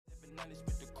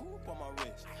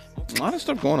A lot of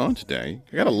stuff going on today.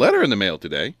 I got a letter in the mail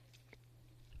today.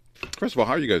 First of all,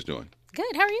 how are you guys doing?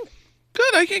 Good. How are you?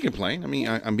 Good. I can't complain. I mean,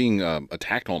 I'm being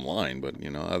attacked online, but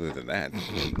other than that,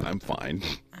 I'm fine.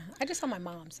 I just saw my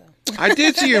mom, so. I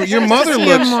did see your mother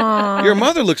looks. Your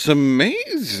mother looks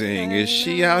amazing. Is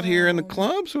she out here in the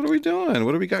clubs? What are we doing?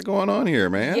 What do we got going on here,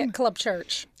 man? Yeah, club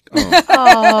church.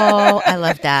 Oh, I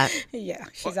love that. Yeah,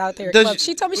 she's out there. At club.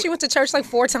 She told me she went to church like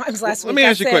 4 times last week. Let me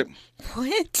ask you quick.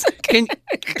 What?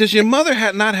 Does your mother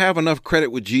not have enough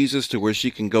credit with Jesus to where she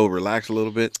can go relax a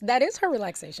little bit? That is her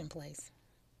relaxation place.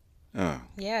 Oh.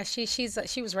 Yeah, she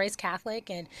was raised Catholic,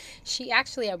 and she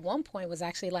actually at one point was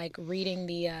actually like reading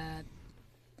the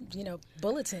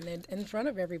bulletin in front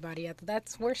of everybody.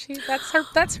 That's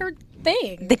her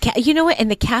thing. You know what? In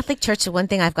the Catholic Church, the one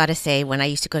thing I've got to say, when I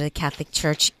used to go to the Catholic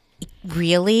Church,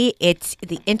 really, it's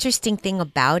the interesting thing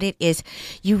about it is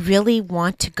you really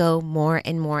want to go more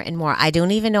and more and more. I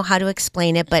don't even know how to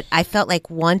explain it, but I felt like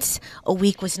once a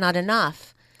week was not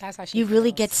enough. That's how she You feels.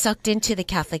 really get sucked into the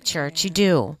Catholic Church. You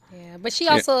do. Yeah, but she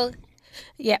also,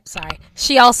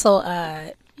 She also,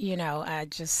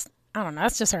 just, I don't know.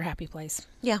 That's just her happy place.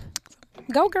 Yeah.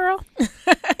 Go, girl.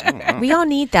 We all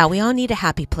need that. We all need a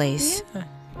happy place. Yeah.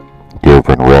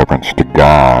 Giving reverence to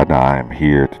God, I am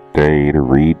here today to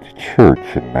read the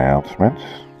church announcements.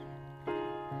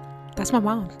 That's my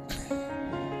mom.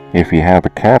 If you have a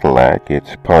Cadillac,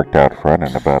 it's parked out front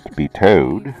and about to be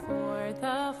towed.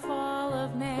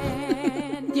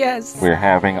 Yes. We're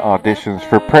having auditions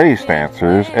for praise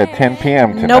dancers at 10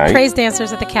 p.m. tonight. No praise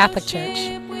dancers at the Catholic Church.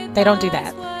 They don't do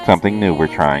that. Something new we're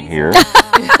trying here.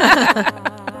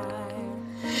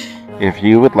 If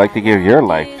you would like to give your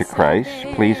life to Christ,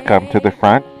 please come to the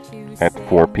front at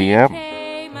 4 p.m.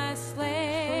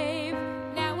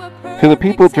 To the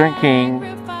people drinking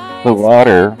the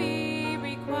water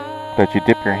that you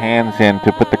dip your hands in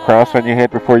to put the cross on your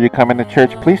head before you come into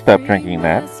church, please stop drinking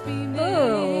that.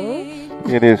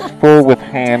 It is full with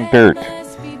hand dirt.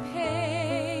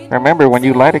 Remember, when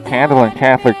you light a candle in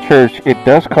Catholic Church, it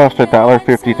does cost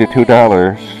 $1.50 to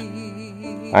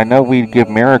 $2. I know we give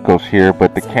miracles here,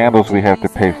 but the candles we have to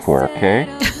pay for, okay?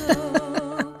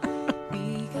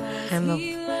 I'm a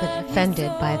bit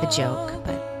offended by the joke,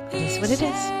 but it is what it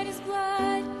is.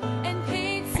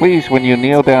 Please, when you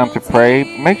kneel down to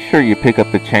pray, make sure you pick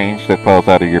up the change that falls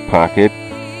out of your pocket.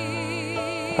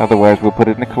 Otherwise, we'll put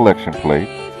it in a collection plate.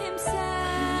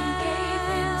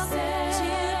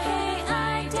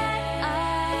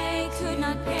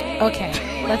 Okay,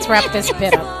 let's wrap this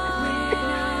bit up.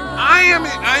 I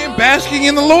am basking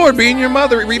in the Lord, being your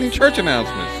mother, reading church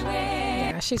announcements.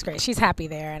 Yeah, she's great. She's happy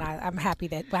there, and I'm happy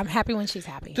when she's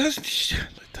happy. Does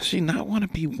she not want to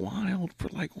be wild for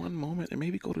like one moment and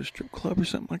maybe go to a strip club or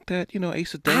something like that?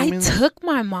 Ace of Diamonds. I took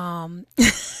my mom.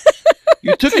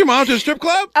 You took your mom to a strip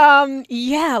club?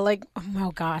 Yeah, like, oh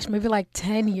gosh, maybe like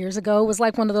 10 years ago. It was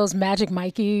like one of those Magic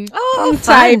Mikey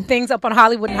fun. things up on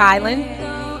Hollywood and Highland.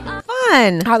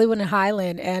 Fun. Hollywood and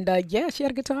Highland, and yeah, she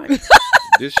had a good time.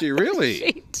 Did she really?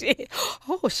 She did.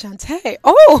 Oh, Shantae.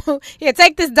 Oh, here,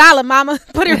 take this $1, Mama.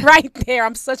 Put it right there.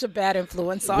 I'm such a bad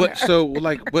influence on her. So,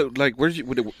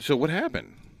 what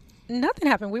happened? Nothing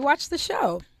happened. We watched the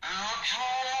show.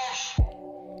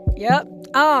 Yep.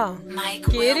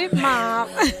 Get it, Mom.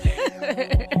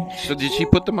 So did she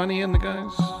put the money in the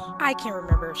guys? I can't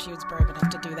remember if she was brave enough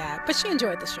to do that, but she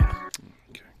enjoyed the show.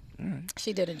 All right.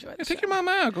 She did enjoy it. Take your mom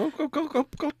out. Go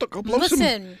blow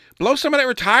some of that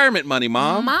retirement money,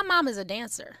 Mom. My mom is a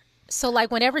dancer. So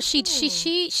like whenever she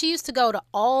used to go to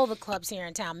all the clubs here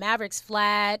in town, Mavericks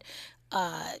Flat,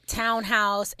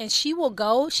 Townhouse, and she will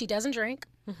go, she doesn't drink,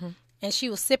 and she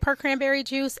will sip her cranberry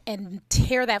juice and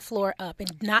tear that floor up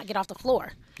and not get off the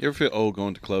floor. You ever feel old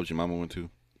going to clubs your mama went to?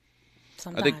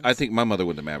 Sometimes. I think my mother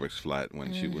went to Mavericks Flat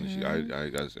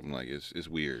I'm like it's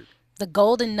weird. The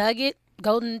Golden Nugget.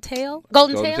 Golden Tail?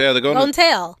 The Golden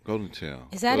Tail.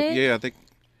 Is that it? Yeah, I think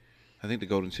the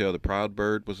Golden Tail, the Proud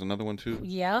Bird was another one too.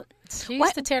 Yep. She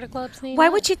used to tear the club scene. Why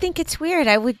would you think it's weird?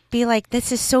 I would be like,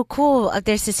 this is so cool.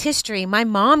 There's this history. My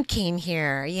mom came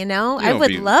here, I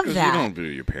would love that. You don't view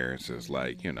your parents as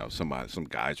like, some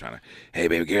guy trying to, hey,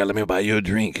 baby girl, let me buy you a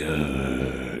drink. You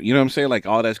know what I'm saying? Like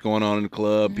all that's going on in the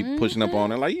club, people pushing up on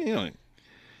her. Like,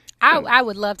 I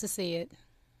would love to see it.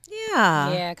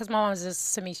 Yeah. Yeah, because my mom is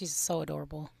just, to me, she's so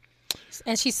adorable.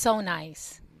 And she's so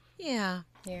nice. Yeah.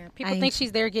 Yeah. People think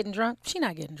she's there getting drunk. She's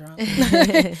not getting drunk.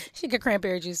 She get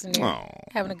cranberry juice in there.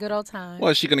 Having a good old time.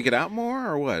 Well, is she going to get out more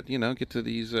or what? Get to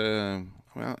these, I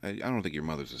don't think your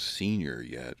mother's a senior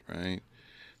yet, right?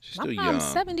 She's still young. My mom's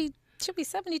 72. She'll be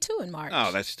 72 in March.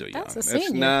 Oh, that's still young. That's a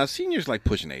senior. Nah, senior's like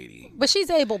pushing 80. But she's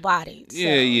able-bodied. So,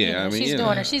 Yeah. I mean,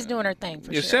 she's doing her thing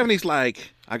for your sure. 70's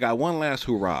like, I got one last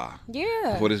hurrah.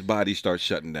 Yeah. Before this body starts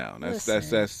shutting down. That's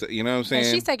you know what I'm saying?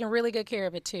 And she's taking really good care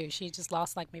of it too. She just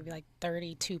lost like maybe like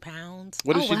 32 pounds.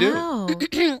 What does she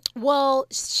do? Well,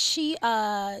 she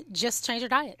just changed her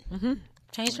diet.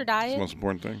 Changed her diet. That's the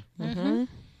most important thing.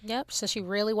 Yep. So she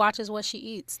really watches what she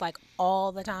eats like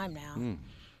all the time now.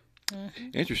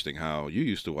 Interesting how you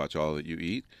used to watch all that you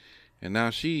eat, and now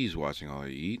she's watching all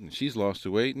that you eat, and she's lost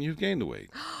the weight, and you've gained the weight.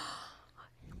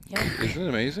 Isn't it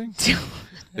amazing?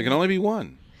 There can only be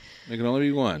one. There can only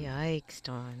be one. Yikes,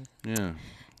 Dawn. Yeah.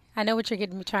 I know what you're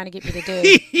trying to get me to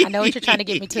do. I know what you're trying to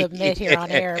get me to admit here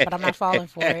on air, but I'm not falling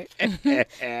for it.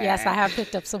 Yes, I have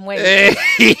picked up some weight.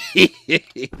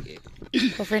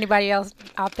 But for anybody else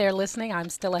out there listening, I'm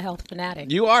still a health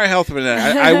fanatic. You are a health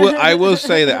fanatic. I will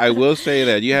say that. I will say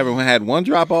that you haven't had one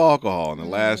drop of alcohol in the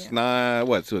last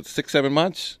 6, 7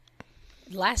 months.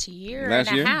 Last year Last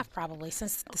and year? a half, probably,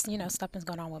 since this, stuff been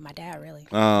going on with my dad, really.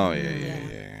 Oh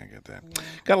yeah. I get that.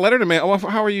 Got a letter to mail. Oh,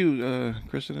 how are you,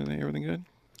 Kristen? Everything good?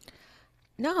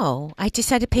 No, I just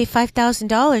had to pay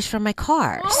 $5,000 for my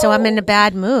car, so I'm in a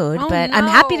bad mood. But I'm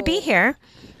happy to be here.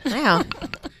 Wow.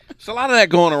 There's a lot of that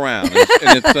going around, and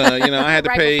it's I had to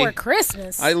right pay before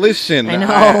Christmas. I listen. I know.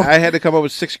 I had to come up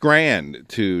with $6,000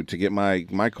 to get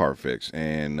my car fixed,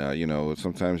 and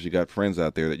sometimes you got friends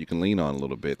out there that you can lean on a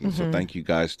little bit, and so thank you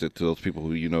guys to those people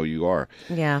who you are.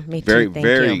 Yeah, me too. Very Thank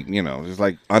very you. it's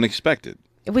like unexpected.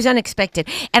 It was unexpected.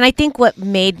 And I think what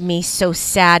made me so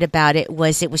sad about it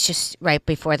was just right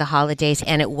before the holidays,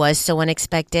 and it was so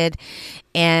unexpected.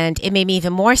 And it made me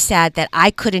even more sad that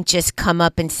I couldn't just come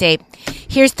up and say,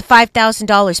 here's the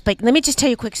 $5,000. But let me just tell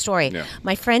you a quick story. Yeah.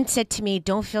 My friend said to me,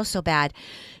 don't feel so bad.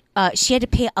 She had to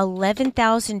pay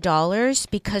 $11,000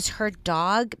 because her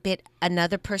dog bit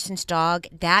another person's dog.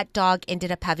 That dog ended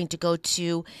up having to go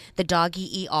to the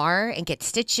doggy ER and get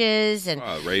stitches and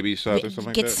Rabies stuff or something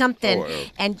like get that? something. Oh.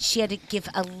 And she had to give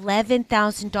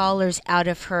 $11,000 out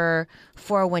of her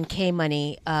 401k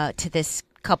money to this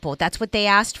couple. That's what they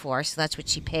asked for, so that's what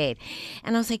she paid.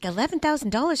 And I was like,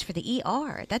 $11,000 for the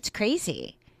ER? That's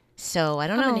crazy. So I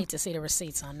don't know. I need to see the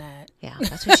receipts on that. Yeah,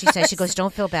 that's what she said. She goes,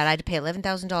 don't feel bad. I had to pay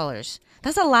 $11,000.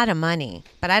 That's a lot of money.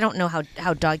 But I don't know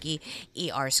how doggy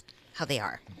ERs, how they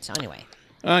are. So anyway.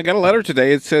 I got a letter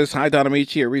today. It says, "Hi, Don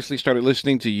Amiche. I recently started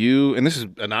listening to you." And this is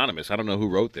anonymous. I don't know who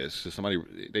wrote this.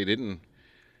 They didn't,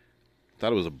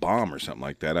 thought it was a bomb or something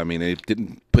like that. I mean, they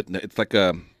didn't put, it's like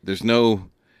there's no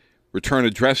return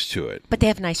address to it. But they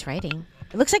have nice writing.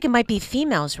 It looks like it might be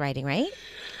females writing, right?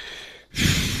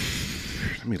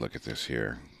 Let me look at this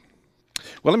here.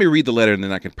 Well, let me read the letter, and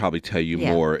then I can probably tell you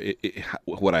more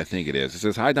what I think it is. It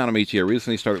says, "Hi, Don Amiche. I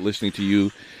recently started listening to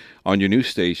you on your new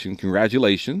station.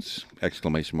 Congratulations! !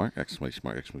 Exclamation mark! Exclamation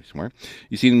mark! Exclamation mark!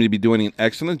 You seem to be doing an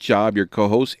excellent job. Your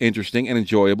co-host interesting and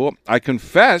enjoyable. I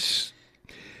confess,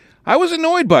 I was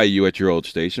annoyed by you at your old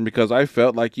station because I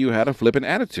felt like you had a flippant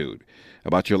attitude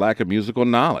about your lack of musical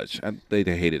knowledge. They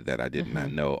hated that I did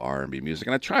not know R&B music,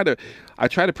 and I try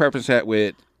to preface that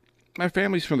with my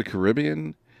family's from the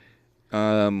Caribbean,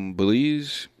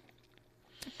 Belize,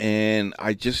 and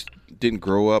I just didn't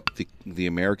grow up the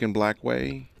American black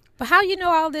way. But how you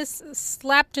know all this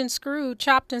slapped and screwed,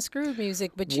 chopped and screwed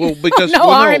music, but you because, don't know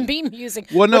R&B music?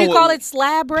 Well, no, what do you call it,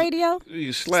 slab radio?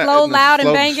 Slow, loud,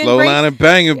 and banging. Slow, loud, and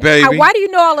banging, baby. Why do you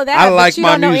know all of that? I like but you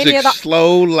my don't know music any of the...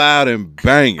 slow, loud, and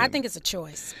banging. I think it's a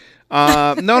choice.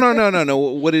 No.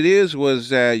 What it is was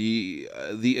that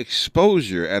the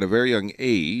exposure at a very young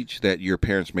age that your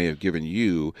parents may have given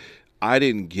you, I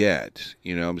didn't get.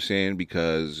 You know what I'm saying?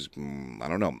 Because, I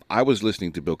don't know. I was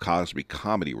listening to Bill Cosby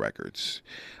comedy records.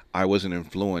 I wasn't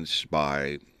influenced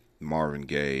by Marvin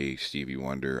Gaye, Stevie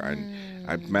Wonder.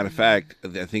 Matter of fact,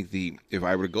 I think if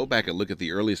I were to go back and look at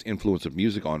the earliest influence of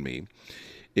music on me,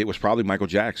 it was probably Michael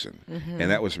Jackson.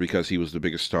 And that was because he was the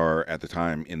biggest star at the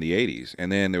time in the 80s. And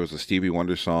then there was a Stevie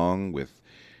Wonder song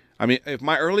if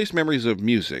my earliest memories of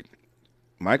music,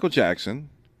 Michael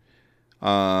Jackson,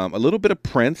 a little bit of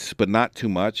Prince, but not too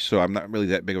much. So I'm not really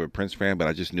that big of a Prince fan, but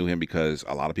I just knew him because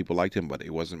a lot of people liked him, but it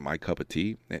wasn't my cup of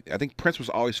tea. I think Prince was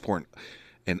always for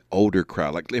an older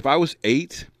crowd. Like if I was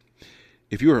 8,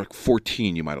 if you were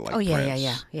 14, you might have liked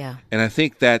Prince. Yeah. And I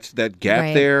think that gap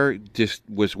Right. there just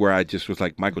was where I just was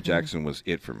like, Michael Jackson was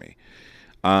it for me.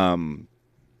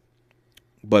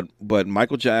 But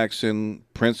Michael Jackson,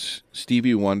 Prince,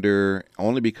 Stevie Wonder,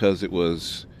 only because it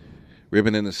was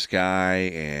Ribbon in the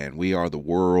Sky and We Are the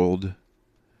World,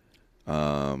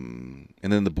 and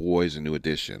then The Boys and New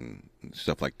Edition, and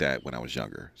stuff like that when I was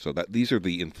younger. So these are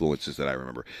the influences that I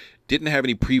remember. didn't have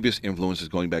any previous influences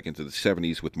going back into the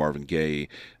 70s with Marvin Gaye,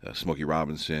 Smokey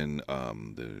Robinson,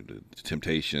 the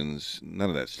Temptations, none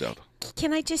of that stuff.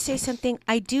 Can I just say something?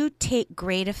 I do take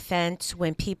great offense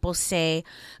when people say,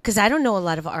 because I don't know a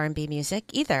lot of R&B music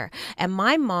either. And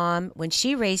my mom, when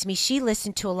she raised me, she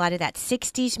listened to a lot of that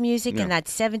 60s music and that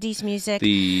 70s music.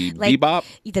 The bebop?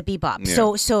 The bebop.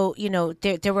 Yeah. So you know,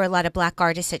 there were a lot of black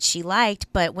artists that she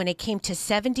liked, but when it came to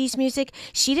 70s music,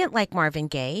 she didn't like Marvin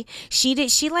Gaye. She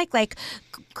liked like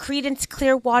Creedence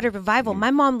Clearwater Revival.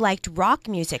 My mom liked rock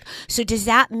music. So does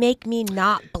that make me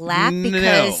not black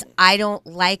because I don't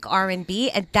like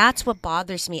R&B? And that's what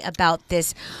bothers me about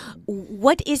this.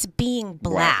 What is being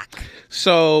black?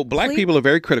 So black people are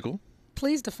very critical.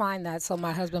 Please define that so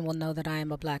my husband will know that I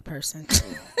am a black person.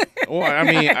 Well, I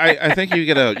mean, I think you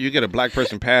get a black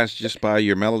person pass just by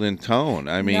your melanin tone.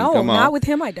 I mean, no, come on. not with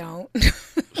him. I don't.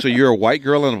 So you're a white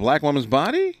girl in a black woman's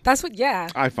body? That's what. Yeah.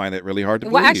 I find that really hard to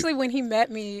believe. Well, actually, when he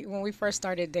met me, when we first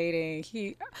started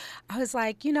dating, I was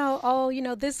like,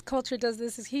 this culture does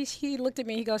this. He looked at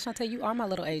me. He goes, Shantae, you are my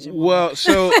little Asian woman. Well,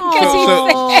 so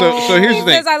here's the thing.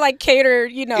 Because I like cater,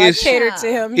 I catered to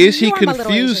him. Is he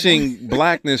confusing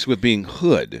blackness with being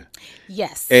hood?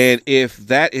 Yes. And if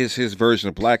that is his version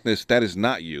of blackness, that is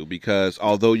not you, because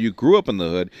although you grew up in the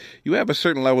hood, you have a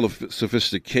certain level of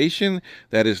sophistication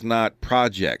that is not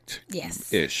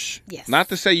project-ish. Yes. Not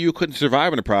to say you couldn't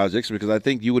survive in the projects, because I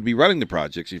think you would be running the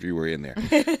projects if you were in there.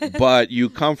 But you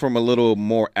come from a little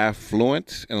more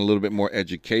affluent and a little bit more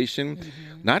education.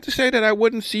 Mm-hmm. Not to say that I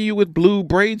wouldn't see you with blue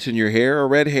braids in your hair or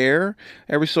red hair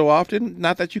every so often.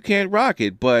 Not that you can't rock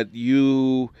it, but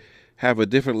you have a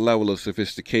different level of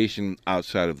sophistication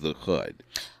outside of the hood.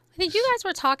 I think you guys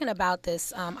were talking about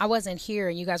this. I wasn't here,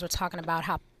 and you guys were talking about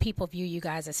how people view you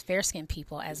guys as fair-skinned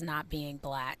people as not being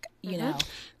black, you know.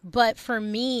 But for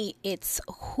me, it's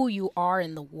who you are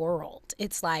in the world.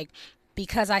 It's like,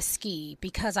 because I ski,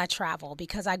 because I travel,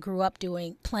 because I grew up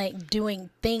doing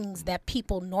things that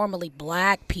people normally,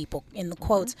 black people in the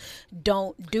quotes,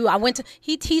 don't do.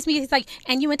 He teased me. He's like,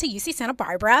 and you went to UC Santa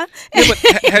Barbara. Yeah, but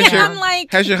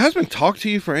has your husband talked to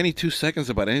you for any 2 seconds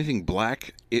about anything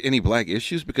black, any black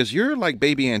issues? Because you're like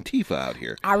baby Antifa out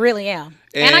here. I really am.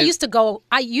 And I used to go.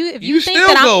 You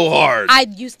still go hard. I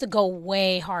used to go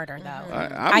way harder though.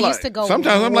 I used to go.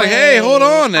 Sometimes I'm like, hey, hold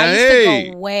on now, I used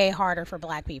to go way harder for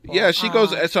black people. Yeah, she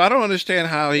goes. So I don't understand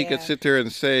how he could sit there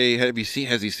and say,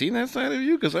 has he seen that side of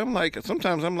you? Because I'm like,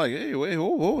 sometimes I'm like, hey, wait,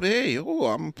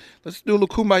 let's do a little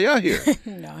kumbaya here.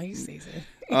 No, he sees it.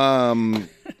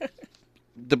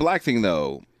 The black thing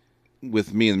though,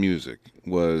 with me and music,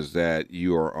 was that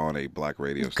you are on a black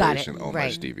radio station owned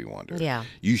by Stevie Wonder. Yeah.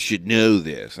 You should know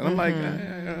this. And I'm like,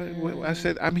 I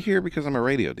said, I'm here because I'm a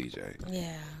radio DJ.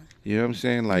 Yeah. You know what I'm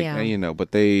saying? Like,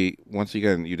 but once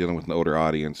again, you're dealing with an older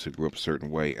audience who grew up a certain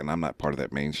way, and I'm not part of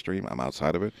that mainstream. I'm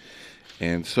outside of it.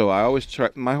 And so I always try,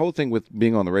 my whole thing with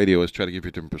being on the radio is try to give you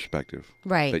a different perspective.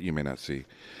 Right. That you may not see.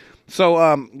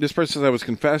 So this person says, I was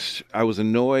confessed, I was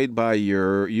annoyed by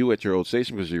you at your old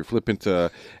station because of your flippant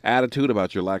attitude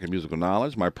about your lack of musical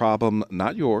knowledge. My problem,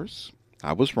 not yours.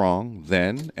 I was wrong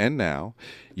then and now.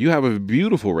 You have a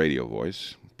beautiful radio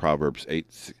voice. Proverbs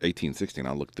 18:16.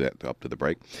 I looked that up to the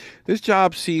break. This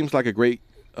job seems like a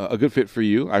good fit for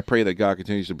you. I pray that God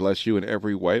continues to bless you in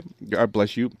every way. God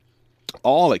bless you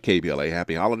all at KBLA.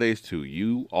 Happy holidays to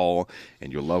you all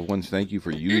and your loved ones. Thank you for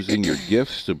using your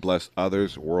gifts to bless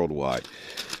others worldwide.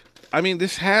 I mean,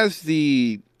 this has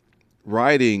the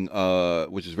writing,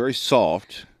 which is very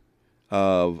soft,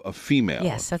 of a female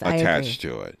attached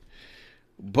to it.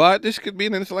 But this could be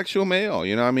an intellectual male.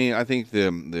 You know, I mean, I think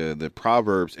the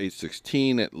Proverbs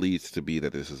 8:16, it leads to be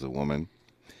that this is a woman.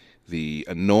 The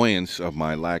annoyance of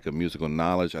my lack of musical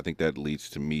knowledge, I think that leads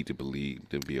to me to believe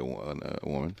to be a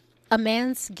woman. A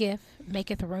man's gift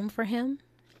maketh room for him,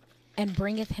 and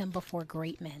bringeth him before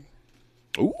great men.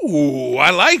 Ooh, I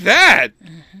like that.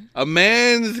 Mm-hmm. A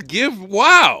man's gift,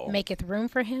 wow. Maketh room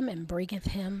for him, and bringeth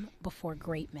him before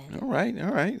great men. All right.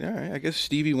 I guess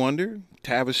Stevie Wonder,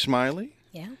 Tavis Smiley.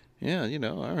 Yeah. Yeah,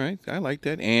 all right. I like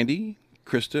that. Andy,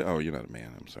 Krista. Oh, you're not a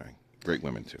man. I'm sorry. Great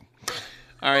women, too.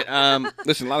 All right.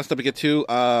 Listen, a lot of stuff to get to.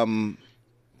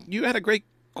 You had a great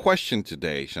question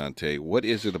today, Shantae. What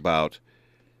is it about?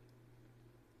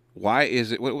 Why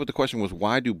is it? What the question was?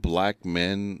 Why do black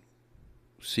men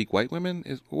seek white women?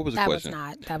 What was the question?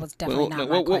 That was definitely not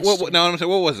my question. No, I'm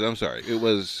saying, what was it? I'm sorry. It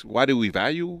was, why do we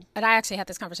value? And I actually had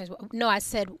this conversation. No, I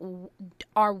said,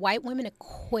 are white women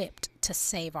equipped to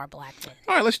save our black men?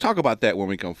 All right, let's talk about that when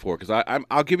we come forward, because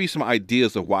I'll give you some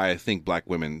ideas of why I think black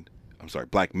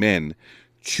men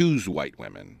choose white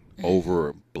women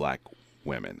over black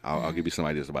women. I'll give you some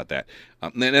ideas about that.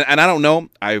 And I don't know.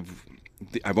 I've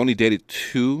only dated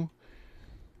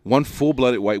one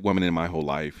full-blooded white woman in my whole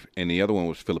life, and the other one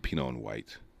was Filipino and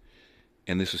white.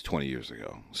 And this is 20 years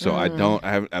ago. So I don't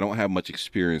have much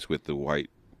experience with the white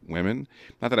women.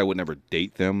 Not that I would never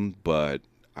date them, but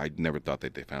I never thought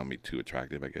that they found me too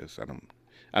attractive, I guess. I don't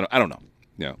know.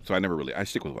 So I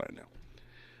stick with what I know.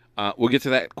 We'll get to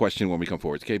that question when we come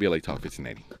forward. It's KBLA Talk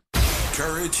 1580.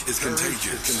 Courage is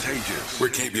contagious. We're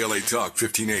KBLA Talk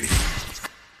 1580.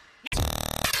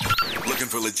 Looking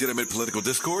for legitimate political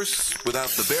discourse without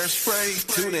the bear spray?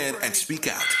 Tune in and speak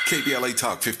out. KBLA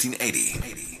Talk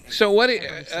 1580. So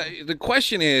the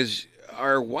question is,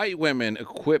 are white women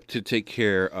equipped to take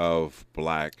care of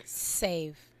black?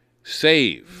 Save.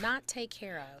 Not take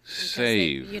care of.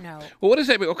 Save. Well, what does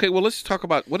that mean? Okay, well, let's talk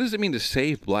about, what does it mean to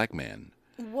save black men?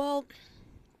 Well,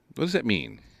 what does that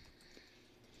mean?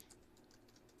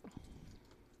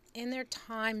 In their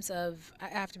times of, I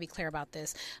have to be clear about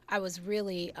this, I was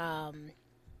really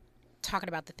talking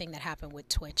about the thing that happened with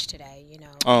Twitch today,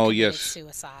 Oh, he yes.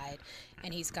 committed suicide,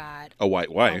 and he's got a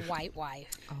white wife. Oh,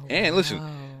 and listen,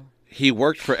 he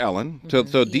worked for Ellen. So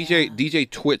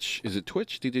DJ Twitch, is it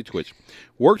Twitch? DJ Twitch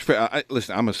worked for.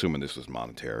 Listen, I'm assuming this was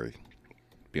monetary. To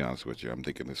be honest with you, I'm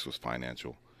thinking this was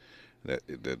financial. That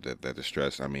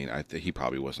distress. I mean, he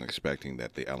probably wasn't expecting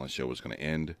that the Ellen show was going to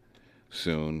end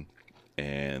soon,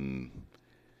 and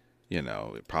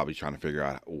probably trying to figure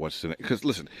out what's the next. Because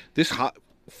listen,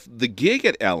 the gig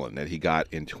at Ellen that he got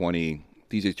in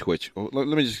DJ Twitch.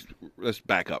 Let's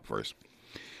back up first.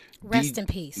 Rest in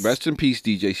peace. Rest in peace,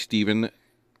 DJ Stephen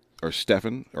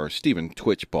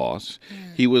Twitch boss.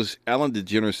 He was Ellen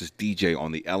DeGeneres' DJ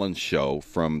on the Ellen Show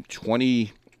from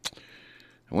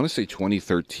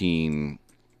 2013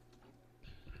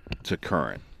 to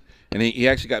current, and he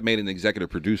actually got made an executive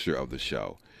producer of the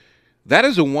show. That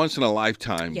is a once in a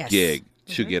lifetime gig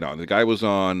to get on. The guy was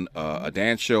on a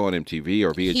dance show on MTV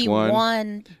or VH1. He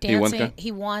won dancing.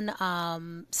 He won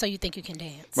So You Think You Can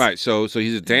Dance. Right. So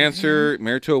he's a dancer,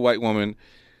 married to a white woman.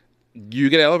 You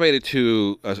get elevated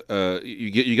to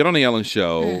you get on the Ellen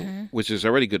Show, which is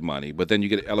already good money, but then you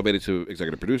get elevated to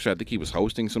executive producer. I think he was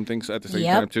hosting some things at the same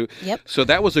time too. Yep. So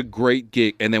that was a great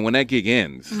gig. And then when that gig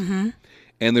ends, and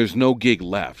there's no gig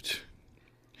left.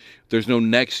 There's no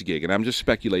next gig, and I'm just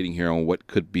speculating here on what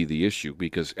could be the issue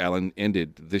because Ellen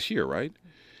ended this year, right?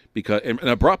 And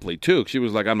abruptly too. She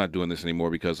was like, "I'm not doing this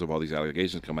anymore because of all these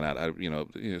allegations coming out."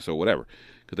 So whatever,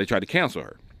 because they tried to cancel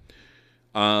her.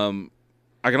 I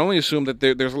can only assume that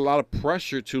there's a lot of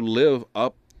pressure to live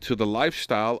up to the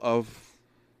lifestyle of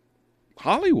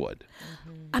Hollywood.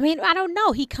 I mean, I don't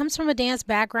know. He comes from a dance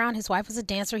background. His wife was a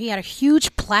dancer. He had a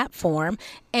huge platform,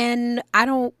 and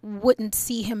wouldn't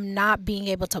see him not being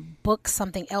able to book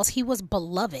something else. He was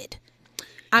beloved.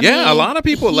 I mean, a lot of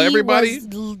people, everybody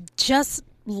was just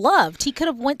loved. He could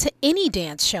have went to any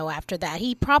dance show after that.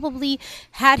 He probably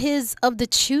had his of the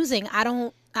choosing.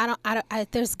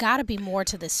 There's got to be more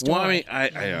to this story. Well, I mean,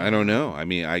 I don't know. I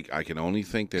mean, I can only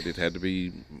think that it had to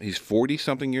be. He's 40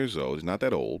 something years old. He's not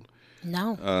that old.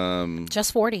 No.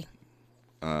 Just 40.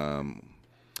 3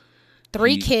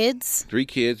 kids. 3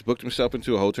 kids. Booked himself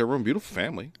into a hotel room.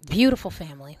 Beautiful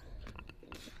family.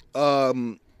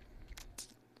 I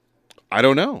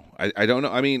don't know. I don't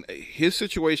know. I mean, his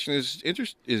situation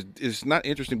is not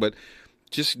interesting, but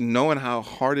just knowing how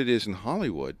hard it is in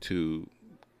Hollywood to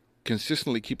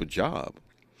consistently keep a job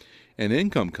and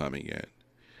income coming in.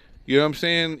 You know what I'm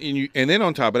saying? And then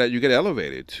on top of that, you get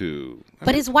elevated to.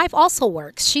 But his wife also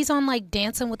works. She's on like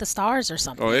Dancing with the Stars or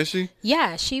something. Oh, is she?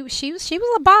 Yeah, she was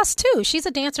a boss too. She's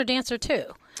a dancer too.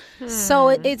 So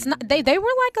it's not they were like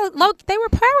they were a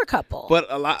power couple. But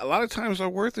a lot of times our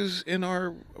worth is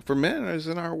for men is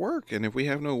in our work, and if we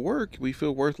have no work, we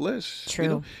feel worthless.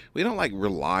 True. We don't like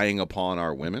relying upon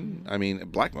our women. I mean,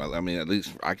 at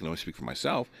least I can only speak for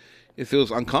myself. It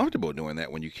feels uncomfortable doing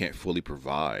that when you can't fully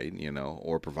provide,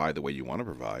 or provide the way you want to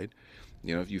provide.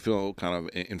 If you feel kind of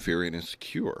inferior and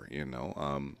insecure,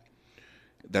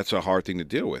 that's a hard thing to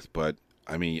deal with. But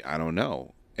I mean, I don't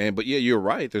know. But yeah, you're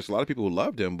right. There's a lot of people who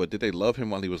loved him, but did they love him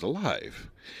while he was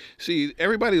alive? See,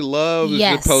 everybody loves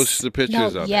to post the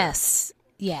pictures of him. Yes.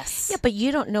 Yeah, but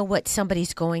you don't know what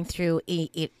somebody's going through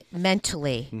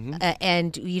mentally,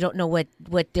 and you don't know what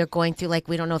they're going through. Like,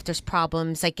 we don't know if there's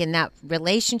problems, like, in that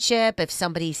relationship, if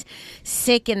somebody's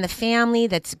sick in the family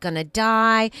that's going to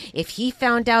die, if he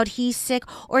found out he's sick,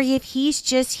 or if he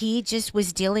just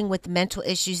was dealing with mental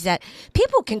issues that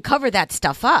people can cover that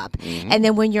stuff up. And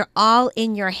then when you're all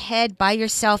in your head by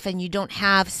yourself and you don't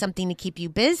have something to keep you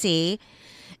busy,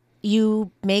 you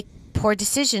make poor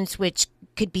decisions, which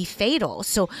could be fatal.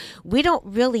 So we don't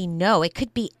really know. It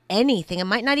could be anything. It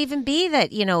might not even be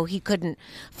that, he couldn't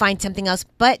find something else.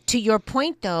 But to your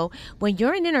point, though, when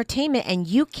you're in entertainment and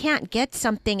you can't get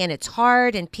something and it's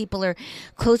hard and people are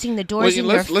closing the doors in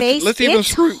your face,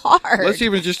 it's hard. Let's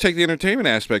even just take the entertainment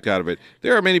aspect out of it.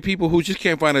 There are many people who just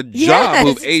can't find a job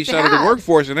who've aged out of the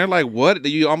workforce, and they're like, what?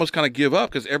 You almost kind of give up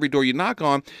because every door you knock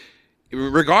on,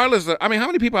 regardless of, how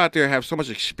many people out there have so much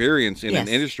experience in an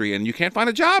industry and you can't find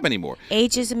a job anymore?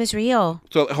 Ageism is real.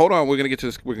 So hold on, we're going to get to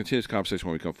this. We're going to continue this conversation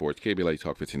when we come forward. It's KBLA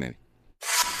Talk 1580.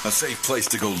 A safe place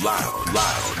to go loud.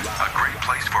 A great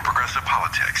place for progressive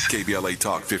politics. KBLA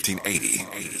Talk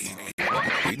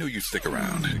 1580. We knew you'd stick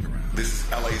around. This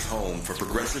is LA's home for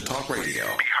progressive talk radio. Be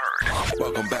heard.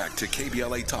 Welcome back to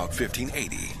KBLA Talk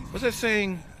 1580. What's that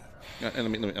saying?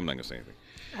 I'm not going to say anything.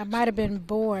 I might have been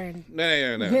born. No.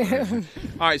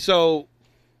 All right, so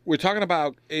we're talking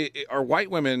about, are white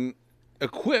women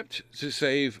equipped to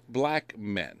save black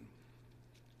men?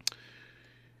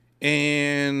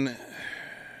 And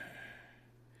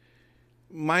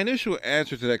my initial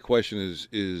answer to that question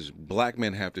is black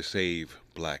men have to save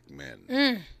black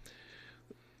men.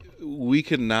 We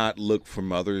cannot look for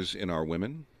mothers in our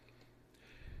women.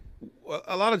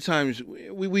 A lot of times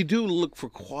we do look for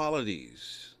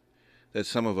qualities that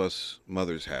some of us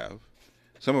mothers have,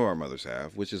 some of our mothers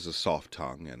have, which is a soft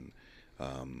tongue and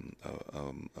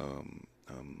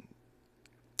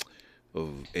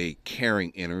of a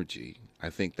caring energy. I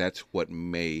think that's what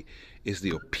is the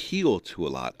appeal to a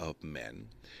lot of men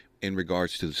in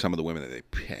regards to some of the women that they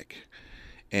pick.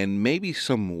 And maybe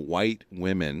some white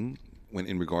women, when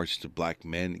in regards to black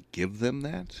men, give them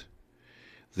that.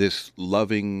 This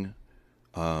loving,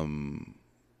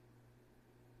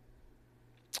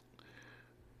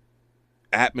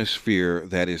 atmosphere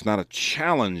that is not a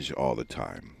challenge all the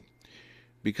time.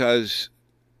 Because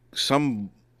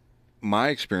my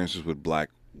experiences with black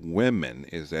women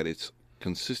is that it's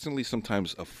consistently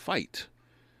sometimes a fight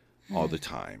all the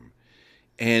time.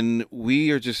 And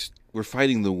we're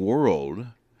fighting the world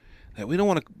that we don't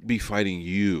want to be fighting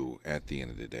you at the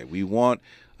end of the day. We want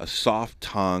a soft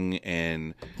tongue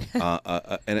and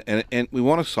we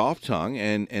want a soft tongue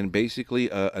and basically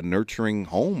a nurturing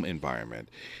home environment.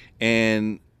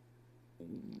 And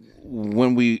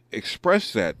when we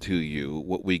express that to you,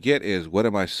 what we get is, what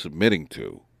am I submitting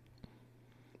to?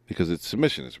 Because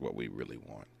submission is what we really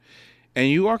want. And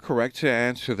you are correct to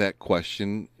answer that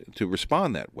question, to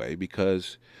respond that way,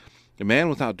 because a man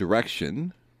without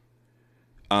direction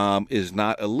is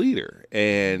not a leader.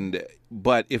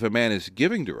 But if a man is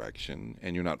giving direction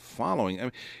and you're not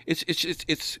following,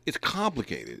 it's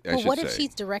complicated. Well, what if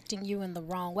she's directing you in the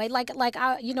wrong way? Like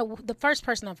the first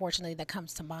person, unfortunately, that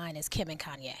comes to mind is Kim and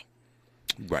Kanye.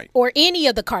 Right. Or any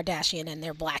of the Kardashian and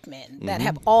their black men that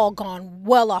have all gone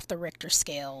well off the Richter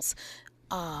scales.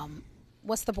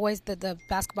 What's the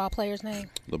basketball player's name?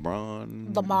 Lamar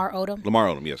Odom. Lamar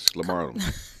Odom, yes. Lamar Odom.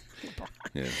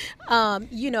 Yeah.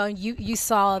 You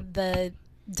saw the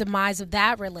demise of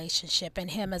that relationship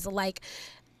and him as are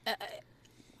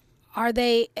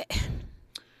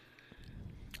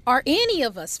any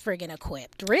of us friggin'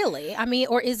 equipped, really?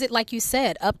 Or is it, like you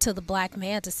said, up to the black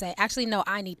man to say, actually, no,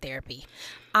 I need therapy.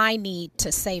 I need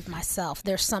to save myself.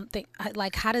 There's something,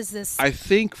 how does this... I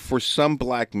think for some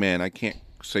black men, I can't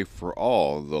say for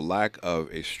all, the lack of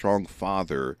a strong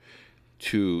father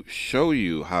to show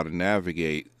you how to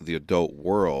navigate the adult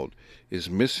world is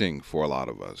missing for a lot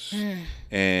of us.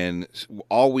 And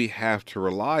all we have to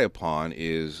rely upon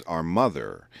is our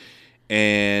mother.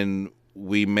 And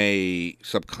we may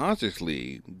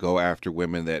subconsciously go after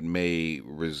women that may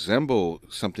resemble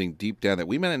something deep down that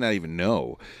we may not even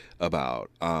know about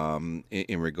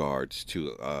in regards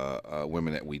to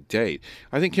women that we date.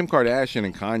 I think Kim Kardashian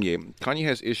and Kanye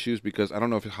has issues because I don't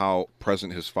know how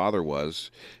present his father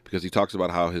was, because he talks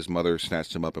about how his mother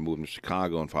snatched him up and moved him to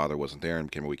Chicago and father wasn't there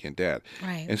and became a weekend dad.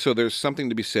 Right. And so there's something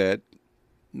to be said,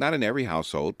 not in every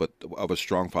household, but of a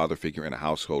strong father figure in a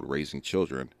household raising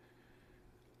children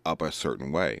up a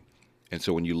certain way. And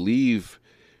so when you leave,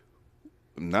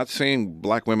 I'm not saying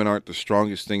black women aren't the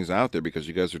strongest things out there, because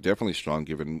you guys are definitely strong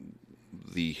given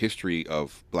the history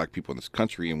of black people in this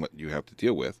country and what you have to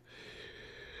deal with.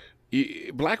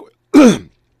 Black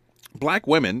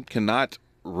women cannot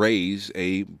raise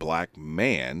a black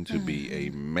man to be a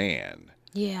man.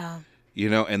 Yeah.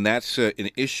 And that's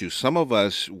an issue. Some of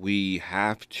us, we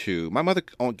have to... My mother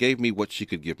gave me what she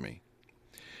could give me,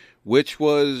 which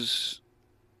was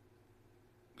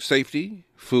safety,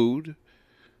 food,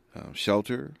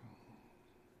 shelter,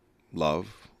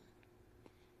 love,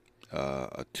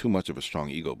 too much of a strong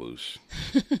ego boost.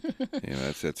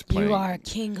 That's plain. You are a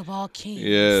king of all kings.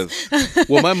 Yes.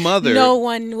 Well, my mother. No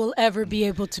one will ever be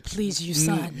able to please you,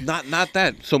 son. Not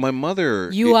that. So my mother.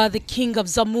 You are the king of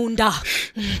Zamunda.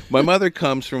 My mother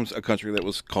comes from a country that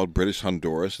was called British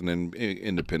Honduras, and then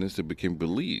independence it became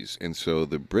Belize. And so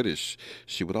the British,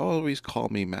 she would always call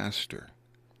me master.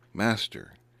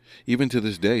 Even to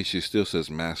this day, she still says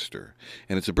master,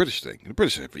 and it's a British thing. The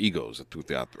British have egos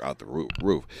out the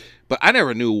roof. But I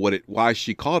never knew why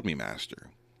she called me master.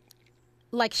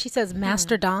 Like she says,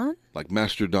 Master Don. Like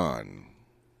Master Don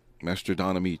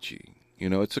Amiche.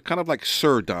 It's a kind of like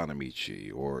Sir Don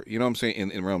Amiche, or what I'm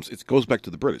saying in realms. It goes back to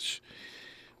the British.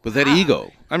 But that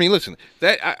ego. I mean, listen,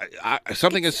 that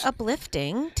something it's is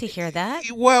uplifting to hear that.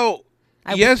 Well.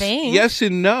 I would yes, think. yes,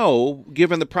 and no,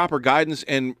 given the proper guidance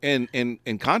and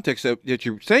context that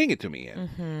you're saying it to me in.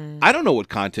 Mm-hmm. I don't know what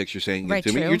context you're saying it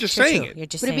to me. You're just saying it. You're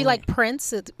just Would it saying be like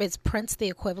Prince? Is Prince the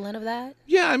equivalent of that?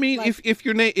 Yeah, I mean, Like- if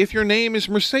your name is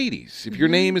Mercedes, if your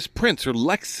name is Prince or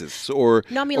Lexus or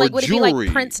No, I mean, or like, would jewelry, it be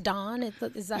like Prince Don? Is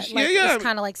that like, Yeah. it's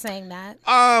kind of like saying that?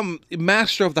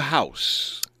 master of the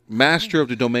house, master of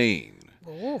the domain.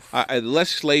 Oof. Less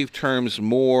slave terms,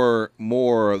 more.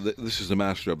 This is the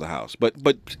master of the house, but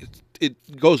it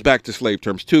goes back to slave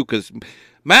terms too, because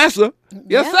master,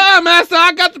 yes sir, master,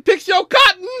 I got to pick your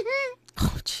cotton.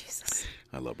 Oh, Jesus.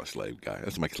 I love my slave guy.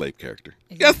 That's my slave character.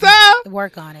 Yes sir.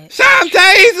 Work on it.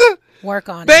 Shantae, Work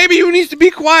on it. baby, you need to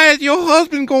be quiet. Your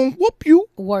husband gonna whoop you.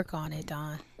 Work on it,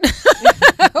 Don.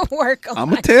 Work on I'm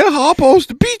gonna it. tell Harpo's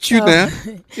to beat you now.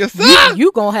 Yes sir.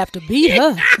 You gonna have to beat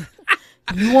her.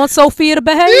 You want Sophia to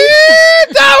behave? Yeah,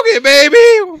 dog it, baby.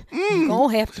 You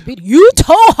gonna have to beat her. You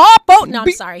told Harpo. No,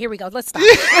 I'm sorry. Here we go. Let's stop.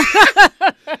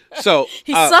 So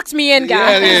He sucks me in,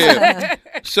 guys. Yeah.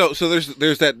 So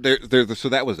there's that. So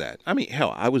that was that. I mean,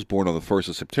 hell, I was born on the 1st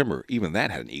of September. Even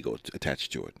that had an ego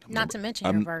attached to it. Not to mention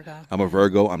you're a Virgo. I'm a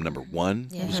Virgo. I'm number 1.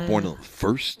 I was born on the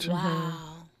 1st.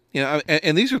 Wow.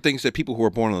 And these are things that people who are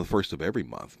born on the 1st of every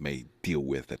month may deal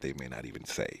with that they may not even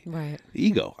say. Right.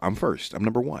 Ego. I'm first. I'm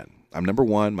number 1. I'm number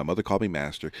 1. My mother called me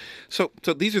master. So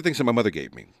these are things that my mother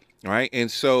gave me. All right.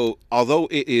 And so although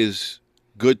it is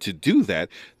good to do that,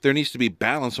 there needs to be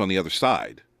balance on the other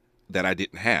side that I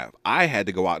didn't have. I had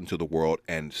to go out into the world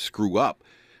and screw up,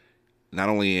 not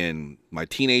only in my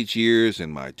teenage years,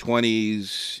 in my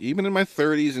 20s, even in my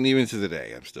 30s, and even to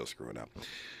today, I'm still screwing up.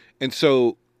 And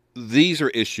so these are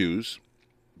issues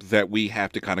that we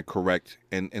have to kind of correct.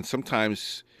 And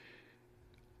sometimes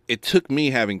it took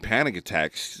me having panic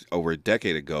attacks over a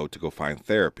decade ago to go find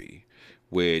therapy,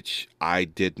 which I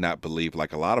did not believe,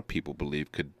 like a lot of people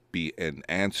believe, could be an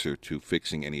answer to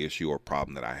fixing any issue or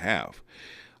problem that I have.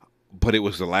 But it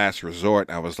was the last resort.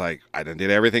 I was like, I done did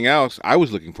everything else. I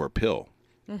was looking for a pill.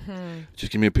 Mm-hmm.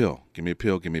 Just give me a pill. Give me a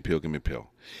pill. Give me a pill. Give me a pill.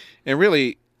 And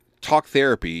really, talk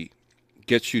therapy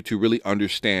gets you to really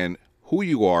understand who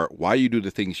you are, why you do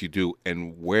the things you do,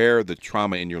 and where the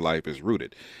trauma in your life is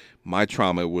rooted. My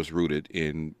trauma was rooted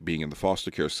in being in the foster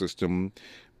care system,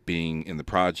 being in the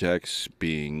projects,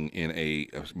 being in a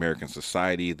American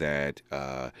society that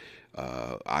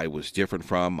I was different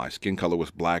from. My skin color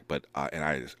was black, but and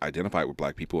I identified with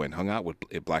black people and hung out with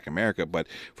Black America. But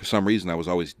for some reason, I was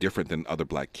always different than other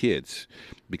black kids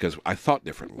because I thought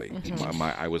differently. Mm-hmm.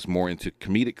 I was more into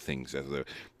comedic things as a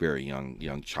very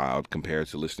young child compared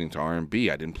to listening to R&B.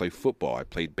 I didn't play football. I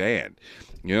played band.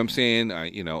 You know what I'm saying?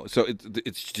 So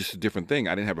it's just a different thing.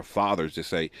 I didn't have a father to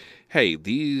say, hey,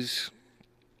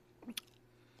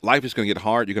 life is going to get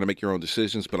hard. You're going to make your own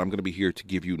decisions, but I'm going to be here to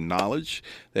give you knowledge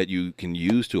that you can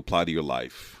use to apply to your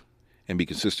life and be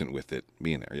consistent with it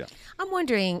being there. Yeah. I'm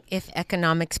wondering if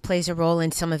economics plays a role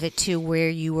in some of it too, where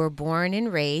you were born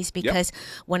and raised. Because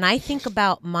when I think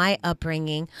about my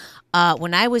upbringing,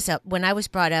 when I was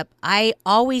brought up, I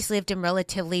always lived in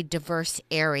relatively diverse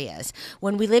areas.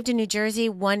 When we lived in New Jersey,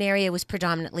 one area was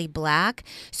predominantly black,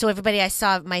 so everybody I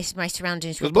saw, my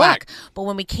surroundings were black. But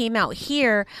when we came out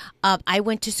here, I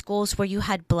went to schools where you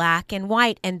had black and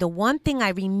white, and the one thing I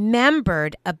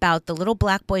remembered about the little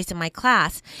black boys in my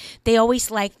class, they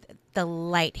always liked the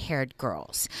light-haired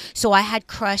girls. So I had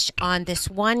crush on this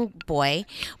one boy,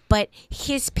 but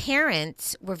his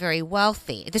parents were very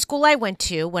wealthy. The school I went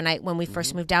to when we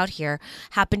first moved out here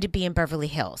happened to be in Beverly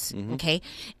Hills. Okay,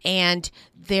 and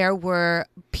there were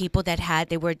people that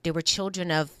they were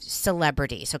children of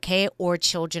celebrities. Okay, or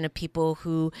children of people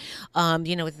who,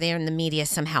 they're in the media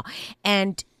somehow,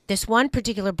 and this one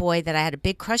particular boy that I had a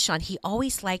big crush on, he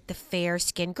always liked the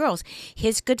fair-skinned girls.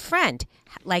 His good friend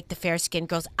liked the fair-skinned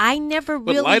girls. I never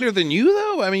But really lighter than you,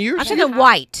 though? I mean, you're... I'm talking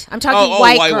white. I'm talking Oh,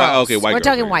 white white, girls. okay, white We're girls,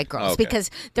 talking right. white girls Okay. because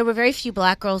there were very few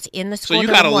black girls in the So school. you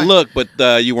There got to were more. look,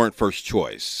 but you weren't first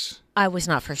choice. I was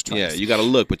not first choice. Yeah, you got to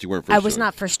look, but you weren't first I choice. was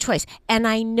not first choice. And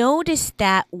I noticed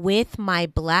that with my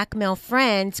black male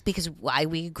friends, because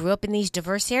we grew up in these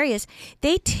diverse areas,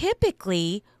 they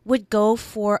typically would go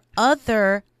for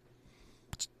other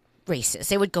races.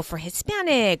 They would go for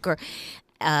Hispanic or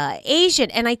Asian.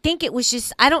 And I think it was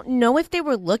just, I don't know if they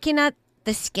were looking at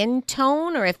the skin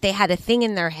tone or if they had a thing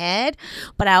in their head,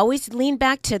 but I always lean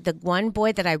back to the one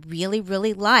boy that I really,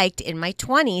 really liked in my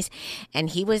 20s, and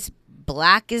he was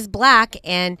black as black,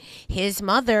 and his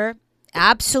mother,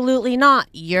 absolutely not.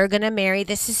 You're going to marry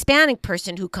this Hispanic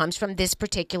person who comes from this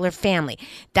particular family.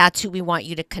 That's who we want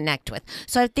you to connect with.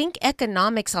 So I think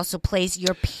economics also plays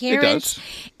your parents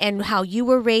and how you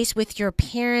were raised with your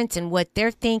parents and what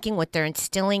they're thinking, what they're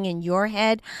instilling in your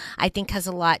head, I think has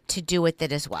a lot to do with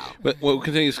it as well. But we'll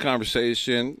continue this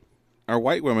conversation. Are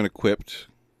white women equipped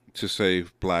to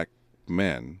save black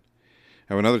men?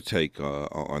 I have another take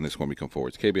on this when we come forward.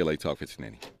 It's KBLA Talk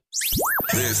 1580.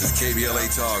 This is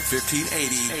KBLA Talk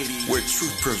 1580, where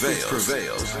truth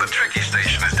prevails. The tricky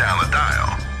station is down the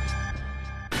dial.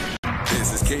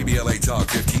 This is KBLA Talk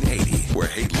 1580, where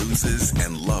hate loses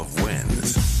and love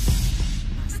wins.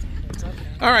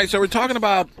 All right, so we're talking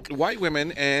about white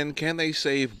women and can they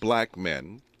save black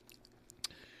men?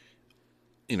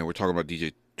 You know, we're talking about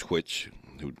DJ Twitch,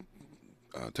 who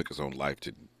took his own life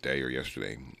today or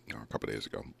yesterday, or a couple of days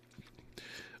ago.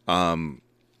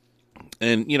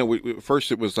 And, you know,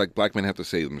 first it was like black men have to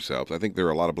save themselves. I think there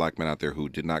are a lot of black men out there who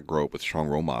did not grow up with strong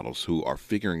role models who are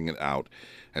figuring it out,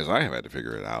 as I have had to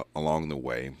figure it out along the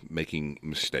way, making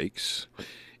mistakes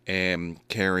and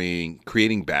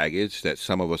creating baggage that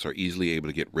some of us are easily able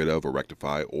to get rid of or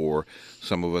rectify, or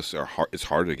some of us it's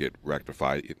harder to get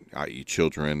rectified, i.e.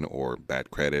 children or bad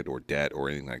credit or debt or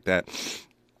anything like that.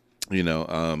 You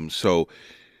know, so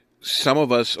some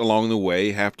of us along the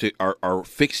way are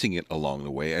fixing it along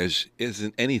the way, as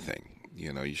isn't anything.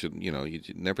 You know, you should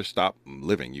never stop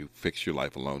living. You fix your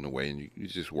life along the way, and you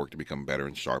just work to become better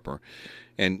and sharper.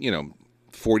 And, you know,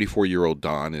 44-year-old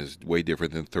Don is way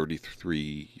different than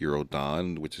 33-year-old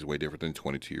Don, which is way different than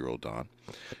 22-year-old Don.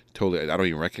 Totally, I don't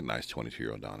even recognize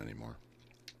 22-year-old Don anymore.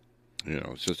 You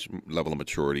know, such level of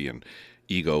maturity and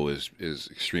ego is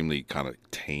extremely kind of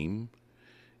tame.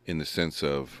 In the sense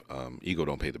of ego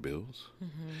don't pay the bills,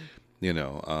 you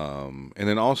know, and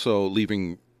then also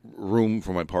leaving room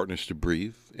for my partners to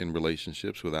breathe in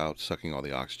relationships without sucking all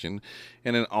the oxygen,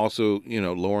 and then also, you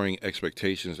know, lowering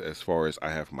expectations as far as I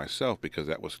have for myself, because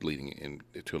that was leading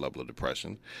into a level of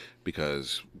depression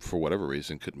because for whatever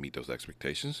reason couldn't meet those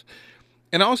expectations,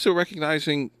 and also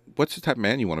recognizing what's the type of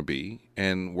man you want to be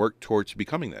and work towards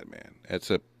becoming that man. That's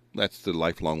the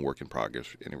lifelong work in progress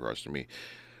in regards to me.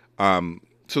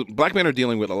 So black men are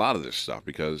dealing with a lot of this stuff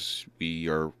because we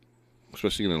are,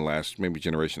 especially in the last maybe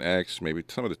Generation X, maybe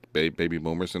some of the baby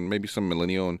boomers, and maybe some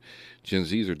millennial and Gen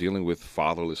Zs are dealing with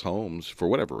fatherless homes for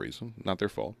whatever reason, not their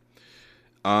fault.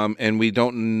 And we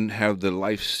don't have the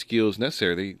life skills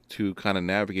necessary to kind of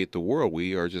navigate the world.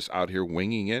 We are just out here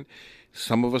winging it.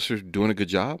 Some of us are doing a good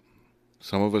job.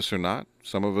 Some of us are not.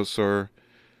 Some of us are,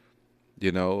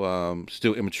 you know,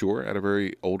 still immature at a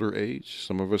very older age.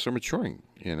 Some of us are maturing,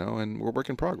 you know, and we're work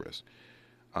in progress.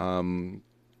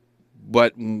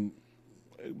 But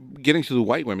getting to the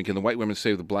white women, can the white women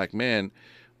save the black man?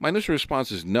 My initial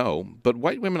response is no, but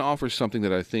white women offer something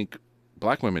that I think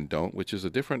black women don't, which is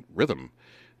a different rhythm,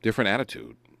 different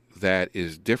attitude that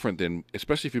is different than,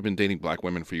 especially if you've been dating black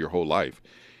women for your whole life,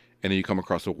 and then you come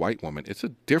across a white woman. It's a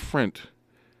different...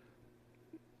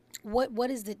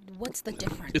 What's the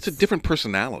difference? It's a different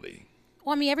personality.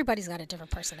 Well, I mean, everybody's got a different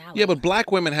personality. Yeah, but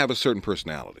black women have a certain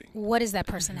personality. What is that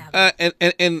personality?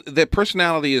 And that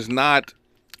personality is not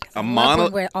a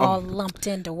monolith. We're all lumped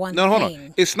into one No, thing. hold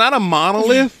on. It's not a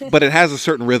monolith, but it has a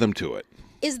certain rhythm to it.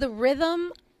 Is the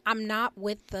rhythm? I'm not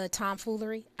with the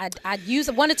tomfoolery. I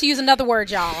wanted to use another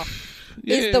word, y'all.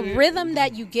 Yeah. Is the rhythm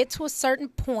that you get to a certain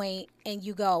point and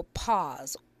you go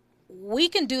pause? We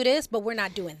can do this, but we're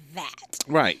not doing that.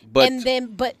 Right, but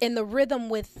in the rhythm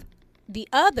with the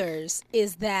others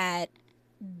is that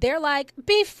they're like,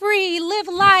 be free, live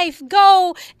life,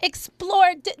 go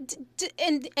explore,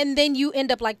 and then you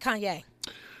end up like Kanye.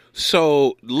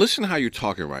 So listen how you're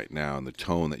talking right now and the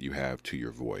tone that you have to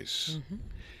your voice. Mm-hmm.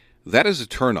 That is a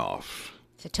turnoff.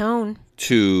 It's a tone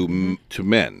to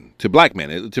men, to black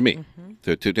men, to me,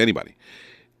 to anybody.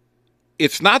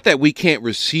 It's not that we can't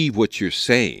receive what you're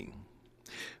saying,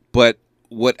 But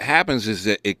what happens is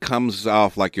that it comes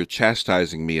off like you're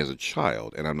chastising me as a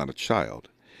child, and I'm not a child.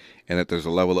 And that there's a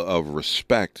level of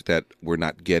respect that we're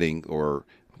not getting, or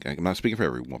I'm not speaking for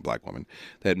every black woman,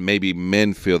 that maybe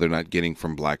men feel they're not getting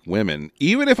from black women,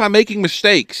 even if I'm making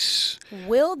mistakes.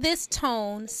 Will this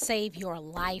tone save your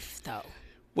life, though?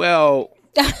 Well,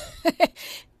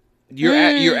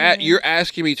 you're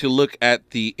asking me to look at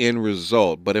the end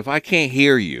result, but if I can't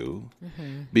hear you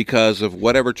because of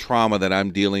whatever trauma that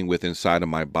I'm dealing with inside of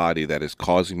my body that is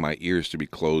causing my ears to be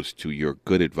closed to your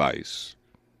good advice,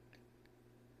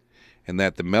 and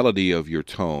that the melody of your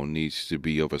tone needs to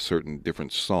be of a certain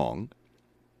different song,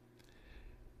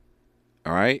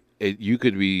 all right? You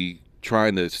could be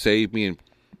trying to save me and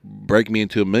break me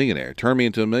into a millionaire, turn me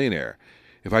into a millionaire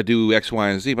if I do X, Y,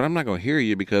 and Z, but I'm not going to hear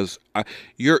you because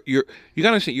you got to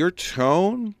understand your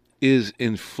tone is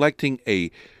inflecting a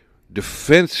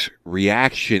defense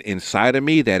reaction inside of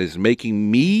me that is making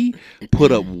me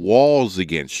put up walls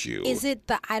against you. Is it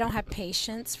the I don't have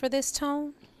patience for this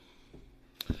tone?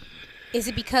 Is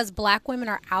it because black women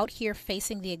are out here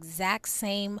facing the exact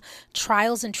same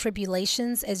trials and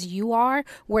tribulations as you are,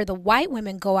 where the white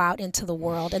women go out into the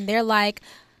world and they're like,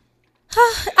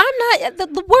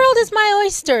 the world is my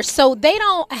oyster. So they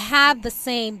don't have the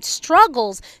same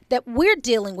struggles that we're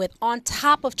dealing with on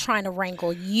top of trying to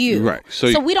wrangle you. Right.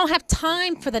 So we don't have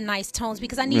time for the nice tones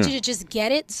because I need you to just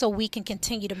get it so we can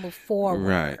continue to move forward.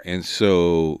 Right. And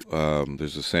so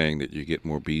there's a saying that you get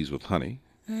more bees with honey.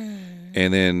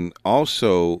 And then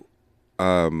also,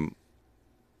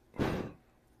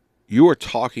 you are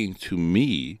talking to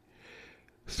me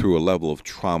through a level of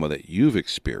trauma that you've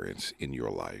experienced in your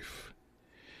life.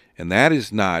 And that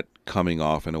is not coming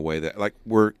off in a way that, like,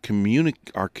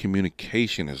 our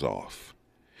communication is off.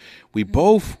 We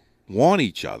both want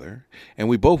each other, and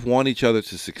we both want each other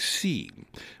to succeed.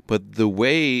 But the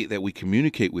way that we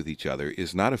communicate with each other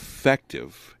is not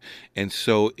effective. And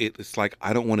so it's like,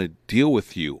 I don't want to deal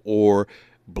with you, or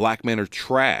black men are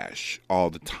trash all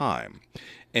the time.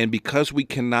 And because we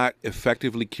cannot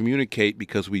effectively communicate,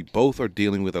 because we both are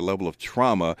dealing with a level of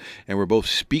trauma and we're both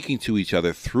speaking to each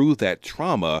other through that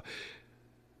trauma,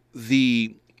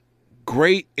 the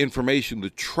great information, the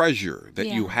treasure that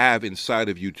you have inside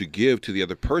of you to give to the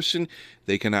other person,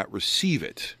 they cannot receive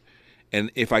it. And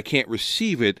if I can't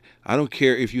receive it, I don't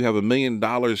care if you have $1 million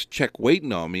check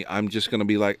waiting on me. I'm just going to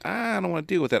be like, I don't want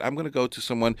to deal with that. I'm going to go to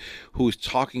someone who's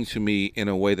talking to me in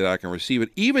a way that I can receive it,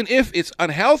 even if it's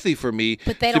unhealthy for me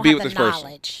but they to don't be have with the this person.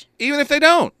 knowledge. Even if they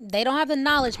don't. They don't have the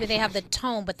knowledge, but they have the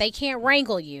tone. But they can't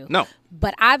wrangle you. No.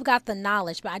 But I've got the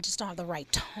knowledge, but I just don't have the right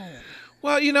tone.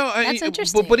 Well, That's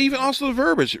interesting. But even also the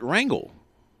verbiage, wrangle.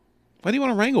 Why do you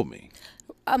want to wrangle me?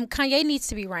 Kanye needs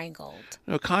to be wrangled.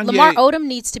 No, Kanye, Lamar Odom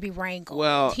needs to be wrangled.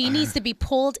 Well, he needs to be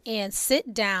pulled in,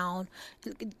 sit down,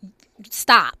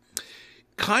 stop.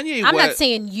 Kanye. I'm not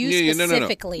saying you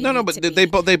specifically. No, but they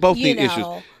both need issues.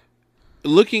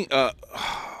 Looking,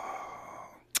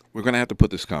 we're going to have to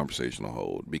put this conversation on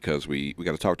hold because we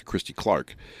got to talk to Christy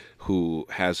Clark, who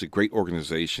has a great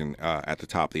organization at the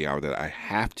top of the hour that I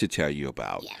have to tell you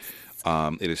about. Yes.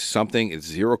 It is something. It's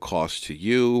zero cost to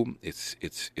you. It's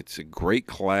a great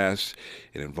class.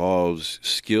 It involves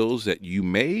skills that you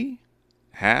may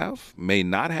have, may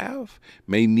not have,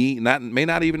 may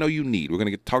not even know you need. We're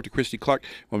going to talk to Christy Clark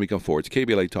when we come forward. It's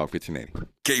KBLA Talk 1580.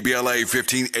 KBLA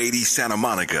 1580 Santa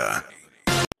Monica.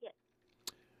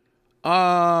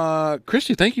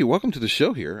 Christy, thank you. Welcome to the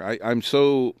show here. I'm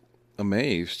so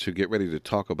amazed to get ready to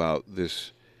talk about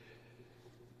this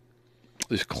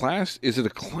class. Is it a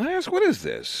class? What is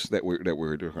this that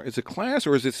we're doing? Is it a class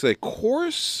or is it a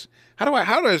course? How do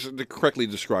I correctly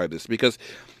describe this? Because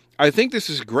I think this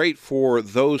is great for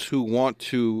those who want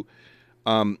to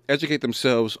educate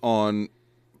themselves on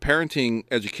parenting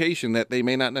education that they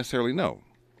may not necessarily know.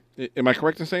 Am I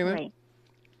correct in saying that? Right.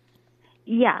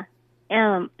 Yeah.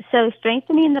 So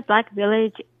Strengthening the Black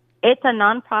Village, it's a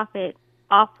nonprofit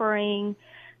offering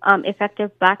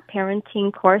effective Black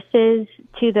parenting courses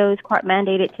to those court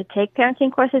mandated to take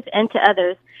parenting courses and to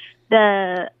others.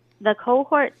 The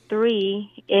cohort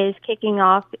 3 is kicking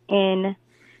off in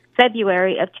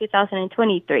February of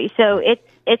 2023. So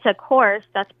it's a course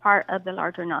that's part of the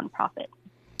larger nonprofit.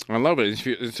 I love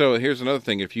it. So here's another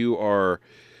thing. If you are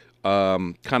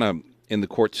kind of in the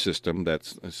court system,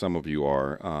 that's some of you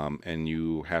are, and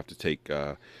you have to take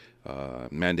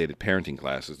mandated parenting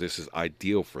classes, this is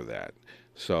ideal for that.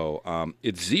 So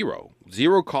it's zero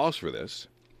cost for this.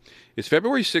 It's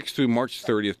February 6th through March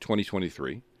 30th,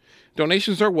 2023.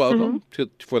 Donations are welcome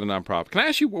for the nonprofit. Can I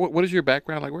ask you, what is your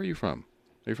background? Like, where are you from?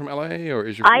 Are you from LA or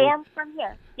is your? I am from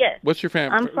here. Yes. What's your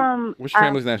family? I'm from. What's your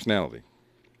family's nationality?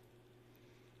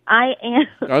 I am.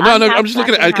 Oh, no, I'm I'm just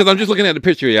looking at because I'm just looking at the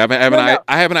picture here.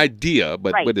 I have an idea,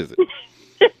 but Right. what is it?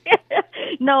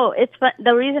 No, it's fun.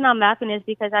 The reason I'm laughing is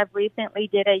because I've recently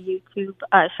did a YouTube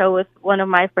show with one of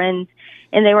my friends,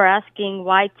 and they were asking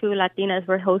why two Latinas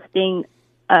were hosting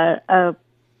a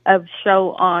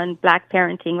show on Black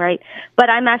parenting, right? But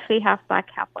I'm actually half Black,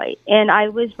 half white, and I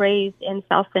was raised in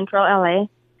South Central LA,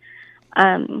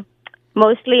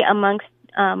 mostly amongst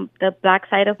the Black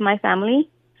side of my family.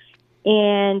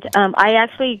 And I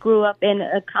actually grew up in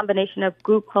a combination of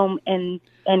group home and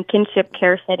kinship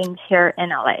care settings here in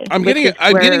LA. I'm getting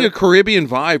a Caribbean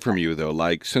vibe from you though,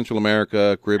 like Central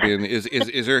America, Caribbean. Is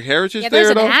there heritage Yeah, there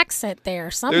there's at an all? accent there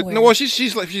somewhere. No, well,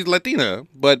 she's Latina,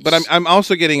 but I'm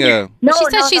also getting a. No, she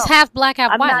says she's half black,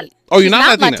 half I'm white. not- Oh, you're She's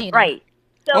not Latina. Right.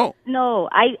 So Oh. no,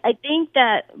 I think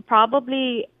that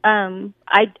probably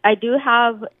I do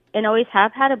have and always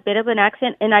have had a bit of an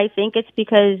accent, and I think it's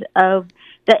because of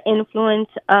the influence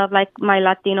of like my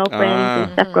Latino friends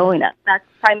and stuff growing up. That's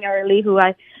primarily who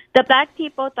the Black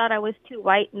people thought I was too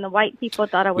white, and the white people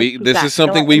thought I was too This black. is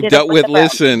something So I we've ended up dealt with. the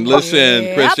brown. Listen,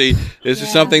 Yep. Chrissy. This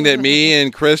is something that me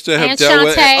and Krista have And dealt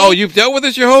with. Shantae. Oh, you've dealt with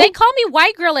this your whole. They call me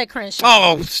white girl at Crenshaw.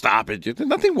 Oh, stop it! There's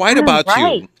nothing white about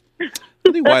Right. you.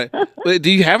 Nothing white. Wait, do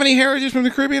you have any heritage from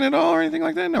the Caribbean at all, or anything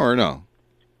like that? No, or no?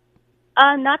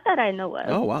 Not that I know of.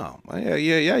 Oh wow, yeah.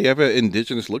 You have an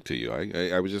indigenous look to you.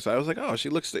 I was like, oh, she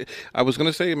looks. I was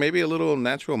gonna say maybe a little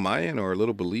natural Mayan or a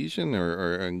little Belizean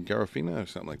or Garifuna or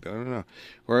something like that. I don't know.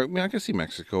 Or I mean, I can see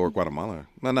Mexico or Guatemala.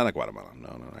 No, not Guatemala.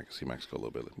 No, I can see Mexico a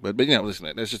little bit. But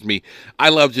listen, that's just me. I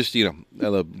love I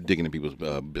love digging in people's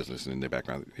business and in their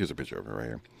background. Here's a picture of her right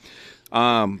here.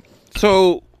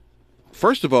 So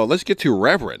first of all, let's get to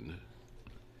Reverend.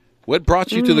 What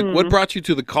brought you to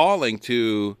the calling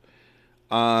to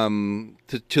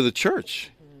the church?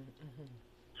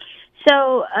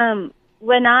 So,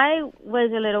 when I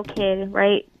was a little kid,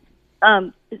 right,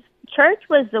 church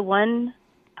was the one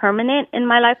permanent in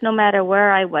my life, no matter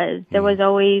where I was. There was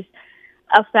always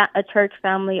a church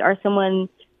family or someone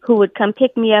who would come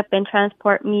pick me up and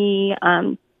transport me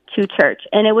to church.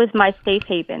 And it was my safe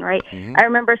haven, right? I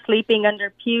remember sleeping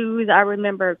under pews. I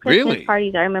remember Christmas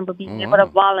parties. I remember being able to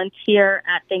volunteer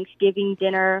at Thanksgiving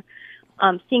dinner,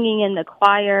 singing in the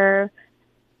choir.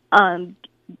 And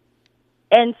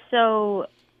so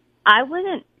I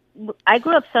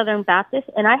grew up Southern Baptist,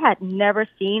 and I had never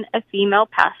seen a female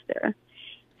pastor.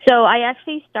 So I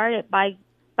actually started by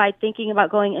thinking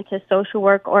about going into social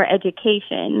work or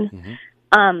education.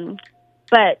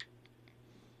 But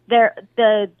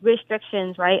the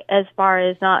restrictions, right, as far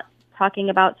as not talking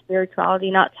about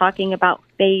spirituality, not talking about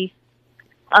faith.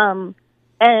 And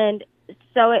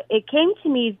so it came to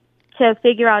me to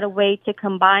figure out a way to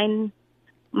combine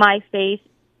my faith.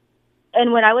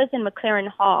 And when I was in McLaren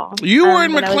Hall. You were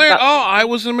in McLaren? I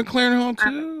was in McLaren Hall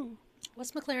too.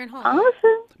 What's McLaren Hall?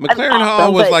 Awesome. McLaren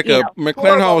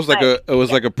Hall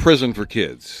was like a prison for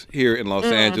kids here in Los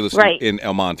Angeles, right. in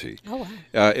El Monte. Oh,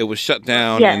 wow. It was shut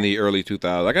down in the early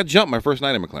 2000s. I got jumped my first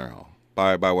night in McLaren Hall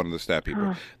by one of the staff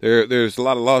people. There's a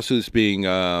lot of lawsuits being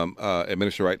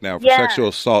administered right now for sexual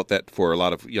assault for a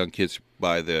lot of young kids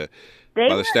by the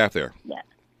staff there. Yeah.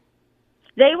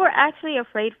 They were actually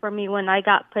afraid for me when I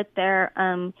got put there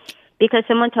because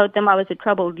someone told them I was a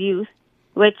troubled youth,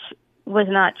 which was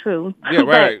not true. Yeah,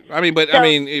 right.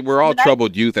 We're all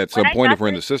troubled youth at some point if we're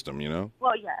in the system, you know?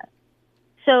 Well, yeah.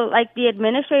 So, like, the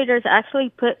administrators actually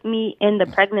put me in the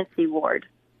pregnancy ward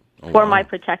for my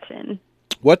protection.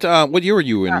 What year were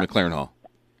you in McLaren Hall?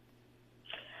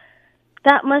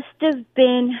 That must have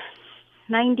been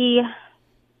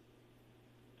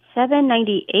 97,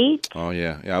 98. Oh,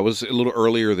 yeah. I was a little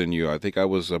earlier than you. I think I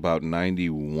was about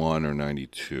 91 or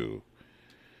 92.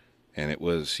 And it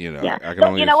was, I can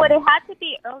only... You know what? It had to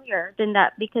be earlier than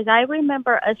that because I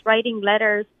remember us writing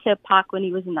letters to Pac when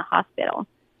he was in the hospital.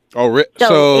 Oh,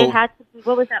 so it had to be,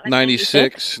 what was that, like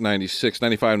 96,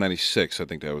 95, 96, I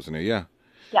think that was in there, yeah.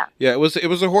 Yeah, it was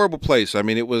a horrible place. I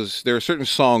mean, there are certain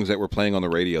songs that were playing on the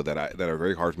radio that are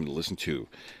very hard for me to listen to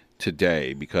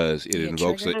today because it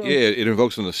invokes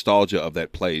the nostalgia of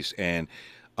that place. And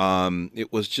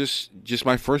it was just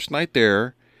my first night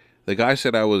there. The guy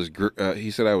said I was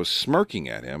smirking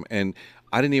at him, and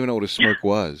I didn't even know what a smirk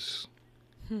was.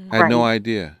 I had no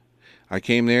idea. I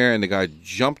came there, and the guy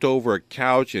jumped over a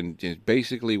couch and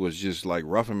basically was just like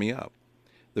roughing me up.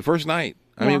 The first night,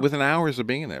 I mean, within hours of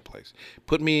being in that place,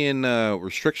 put me in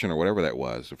restriction or whatever that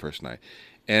was the first night.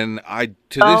 And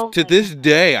to this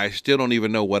day, I still don't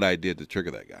even know what I did to trigger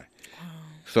that guy.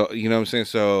 So, you know what I'm saying?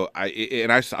 So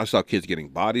I saw kids getting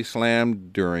body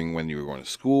slammed when you were going to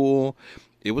school.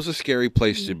 it was a scary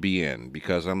place to be in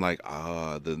because I'm like,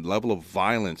 the level of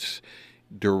violence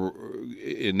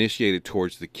initiated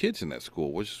towards the kids in that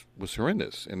school was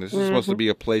horrendous. And this is supposed to be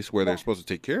a place where they're supposed to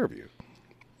take care of you.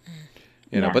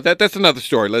 You know, but that's another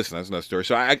story. Listen, that's another story.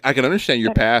 So I can understand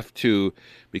your path to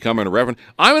becoming a reverend.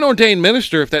 I'm an ordained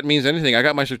minister, if that means anything. I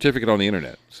got my certificate on the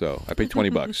internet, so I paid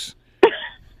 $20.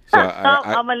 So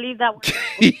I'm gonna leave that one.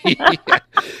 yeah.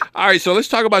 All right, so let's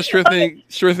talk about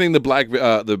strengthening the Black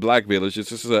Village.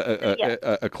 This is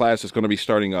a class that's going to be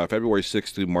starting February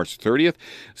 6th through March 30th.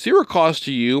 Zero cost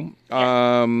to you.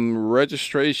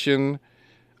 Registration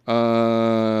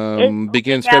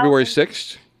begins February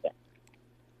 6th.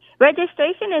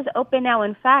 Registration is open now.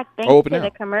 In fact, thanks to the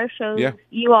commercials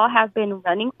you all have been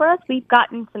running for us, we've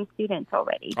gotten some students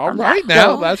already. All right,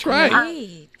 that's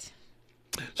right.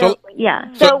 So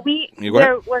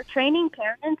we're training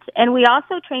parents, and we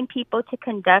also train people to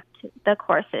conduct the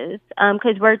courses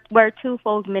because we're a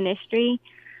twofold ministry.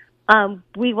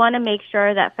 We want to make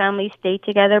sure that families stay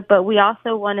together, but we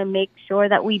also want to make sure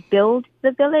that we build the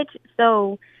village.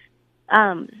 So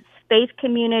faith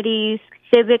communities,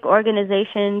 civic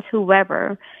organizations,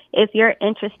 whoever, if you're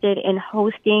interested in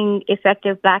hosting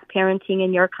effective Black parenting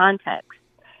in your context,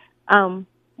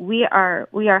 we are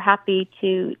happy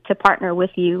to partner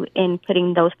with you in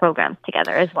putting those programs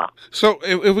together as well. So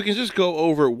if we can just go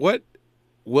over what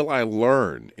will I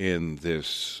learn in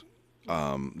this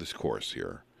this course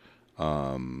here,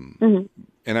 and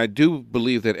I do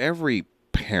believe that every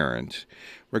parent,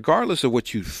 regardless of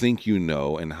what you think you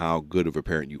know and how good of a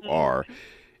parent you are,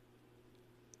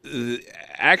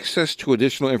 access to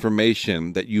additional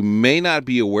information that you may not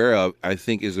be aware of, I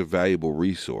think, is a valuable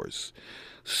resource.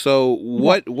 So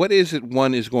what is it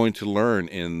one is going to learn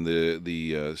in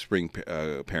the spring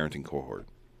parenting cohort?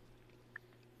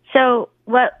 So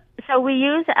we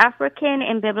use African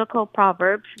and biblical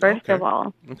proverbs first of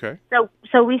all. Okay.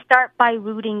 So we start by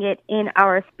rooting it in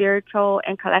our spiritual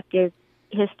and collective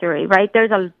history, right?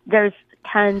 There's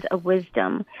tons of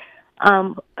wisdom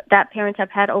that parents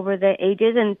have had over the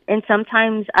ages, and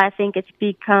sometimes I think it's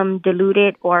become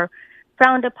diluted or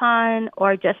frowned upon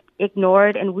or just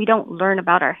ignored, and we don't learn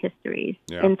about our histories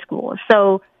in school.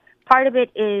 So part of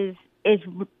it is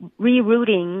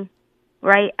rerouting,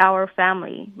 right, our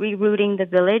family, rerouting the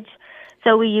village.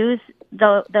 So we use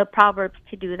the proverbs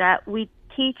to do that. We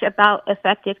teach about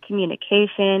effective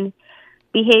communication,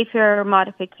 behavior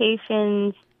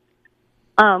modifications,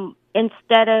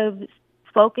 instead of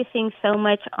focusing so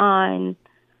much on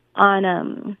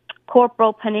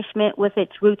corporal punishment with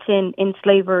its roots in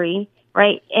slavery,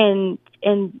 right? And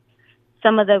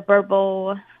some of the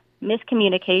verbal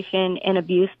miscommunication and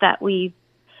abuse that we've,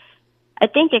 I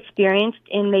think, experienced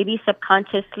and maybe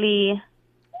subconsciously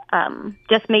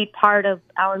just made part of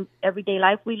our everyday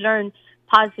life. We learn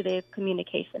positive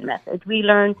communication methods. We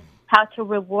learn how to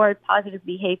reward positive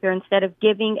behavior instead of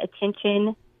giving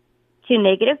attention to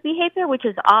negative behavior, which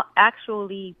is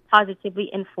actually positively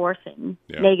enforcing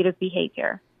negative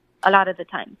behavior a lot of the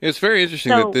time. It's very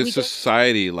interesting that this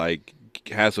society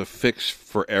has a fix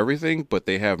for everything, but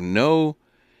they have no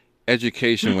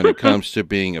education when it comes to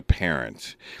being a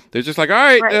parent. They're just like, all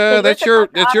right, so that's your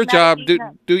job.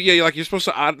 Like you're supposed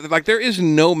to, like there is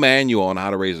no manual on how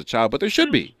to raise a child, but there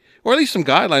should be, or at least some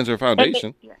guidelines or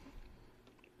foundation.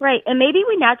 Right, and maybe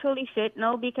we naturally should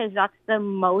know because that's the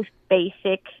most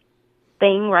basic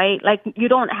thing, right? Like you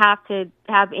don't have to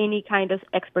have any kind of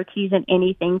expertise in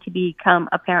anything to become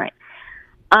a parent.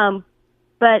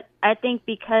 But I think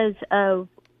because of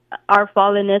our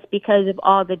fallenness, because of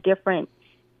all the different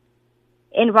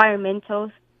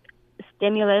environmental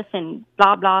stimulus and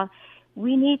blah, blah,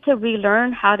 we need to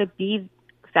relearn how to be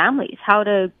families, how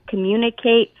to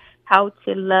communicate, how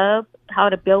to love, how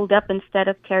to build up instead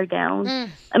of tear down.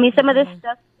 I mean, some of this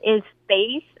stuff is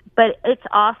faith, but it's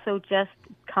also just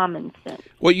common sense.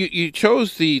 Well, you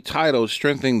chose the title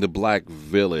Strengthening the Black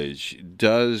Village.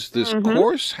 Does this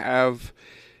course have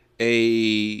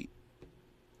a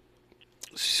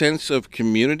sense of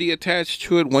community attached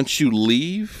to it once you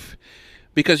leave?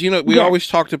 Because, we always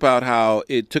talked about how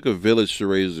it took a village to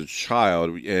raise a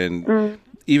child. And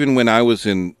even when I was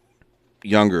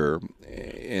younger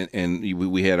and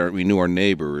we knew our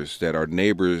neighbors, that our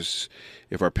neighbors,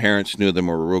 if our parents knew them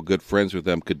or were real good friends with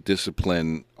them, could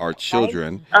discipline our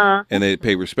children and they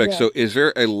pay respect. So is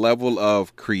there a level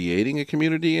of creating a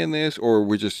community in this, or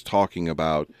we're just talking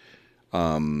about,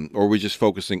 or we're just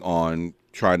focusing on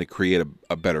trying to create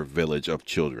a better village of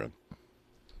children?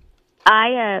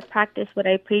 I practice what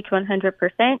I preach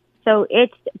 100%. So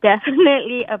it's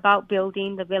definitely about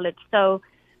building the village. So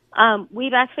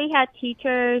we've actually had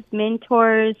teachers,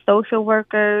 mentors, social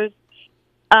workers,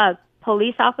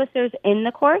 police officers in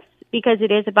the course because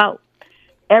it is about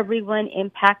everyone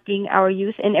impacting our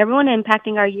youth, and everyone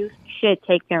impacting our youth should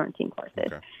take parenting courses.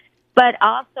 Okay. But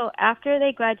also, after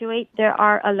they graduate, there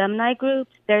are alumni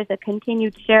groups. There's a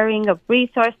continued sharing of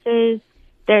resources.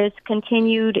 There's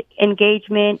continued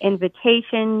engagement,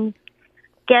 invitations,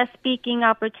 guest speaking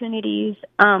opportunities,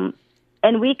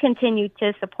 and we continue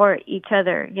to support each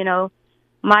other. You know,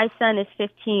 my son is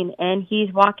 15, and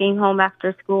he's walking home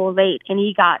after school late, and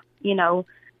he got,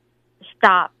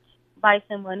 stopped by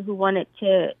someone who wanted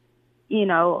to,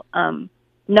 know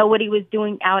what he was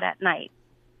doing out at night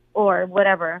or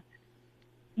whatever.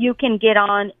 You can get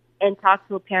on and talk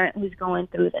to a parent who's going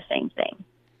through the same thing.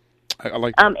 I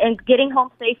like that. And getting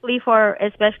home safely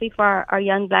especially for our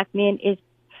young black men is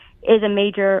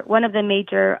one of the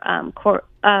major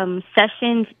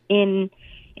sessions in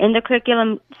the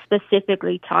curriculum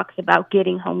specifically talks about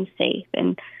getting home safe.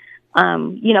 And,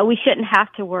 we shouldn't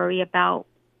have to worry about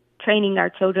training our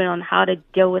children on how to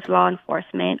deal with law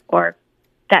enforcement or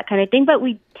that kind of thing. But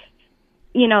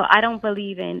I don't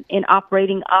believe in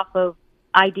operating off of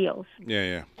ideals.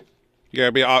 Yeah.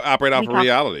 You got to operate off of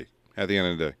reality at the end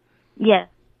of the day. Yes.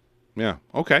 Yeah.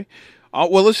 Okay.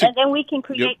 Well, listen. And then we can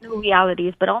create new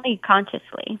realities, but only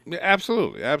consciously. Yeah,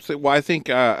 absolutely. Well, I think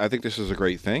this is a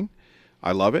great thing.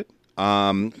 I love it.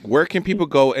 Where can people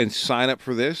go and sign up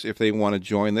for this if they want to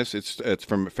join this? It's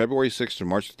from February 6th to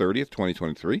March 30th,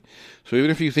 2023. So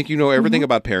even if you think you know everything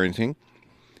about parenting,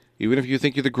 even if you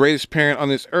think you're the greatest parent on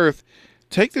this earth,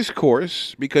 take this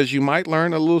course because you might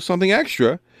learn a little something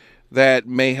extra that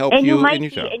may help you in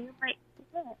your job.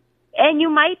 And you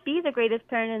might be the greatest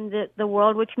parent in the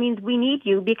world, which means we need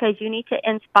you because you need to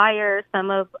inspire some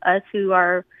of us who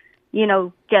are,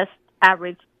 just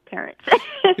average parents.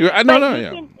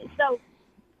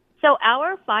 So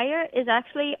our flyer is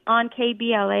actually on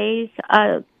KBLA's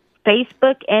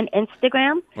Facebook and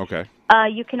Instagram. Okay.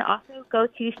 You can also go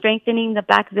to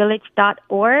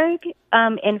strengtheningtheblackvillage.org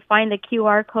and find the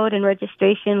QR code and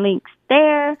registration links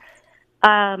there.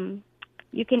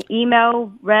 You can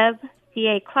email Rev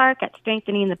C.A. Clark at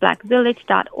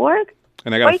strengtheningtheblackvillage.org.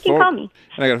 And I got or you can call me.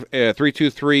 And I got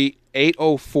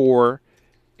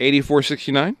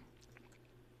 323-804-8469?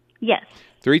 Yes.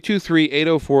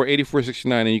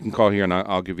 323-804-8469, and you can call here, and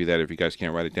I'll give you that if you guys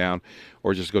can't write it down,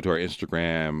 or just go to our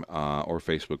Instagram or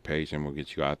Facebook page, and we'll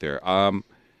get you out there.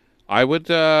 I would,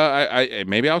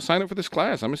 maybe I'll sign up for this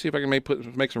class. I'm gonna see if I can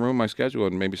make some room in my schedule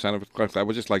and maybe sign up for the class. I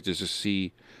would just like to just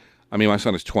see. I mean, my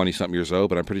son is 20-something years old,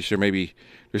 but I'm pretty sure maybe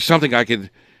there's something I could,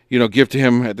 give to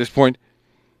him at this point.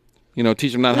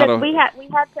 Teach him not how to. We have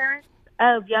parents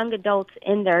of young adults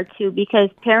in there too, because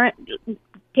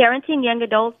parenting young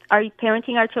adults,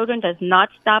 parenting our children does not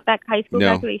stop at high school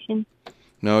graduation.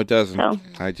 No, it doesn't. So.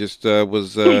 I just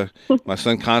my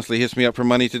son constantly hits me up for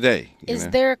money today. Is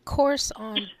there a course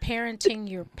on parenting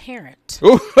your parent?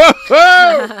 That's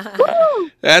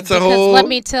a whole. Because let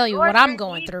me tell you what I'm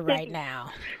going through right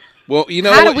now. Well,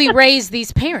 how do we raise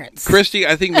these parents? Christy,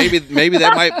 I think maybe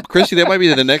that might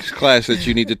be the next class that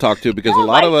you need to talk to because a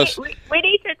lot of us we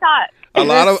need to talk. A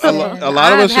lot of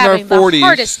us in our 40s. The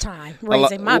hardest time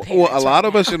raising my parents. A lot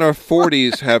of us in our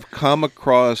 40s have come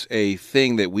across a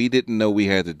thing that we didn't know we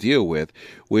had to deal with,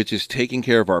 which is taking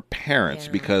care of our parents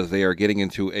because they are getting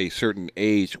into a certain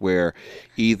age where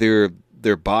either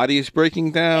their body is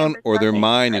breaking down or their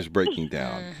mind is breaking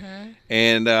down.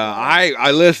 And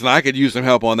I listen. I could use some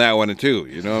help on that one too.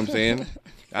 You know what I'm saying?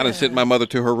 I done sent my mother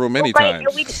to her room many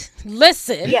times.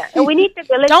 Listen. Yeah, and we need the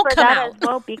village Don't for come that out. as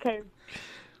well because.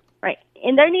 Right.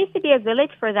 And there needs to be a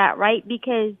village for that, right?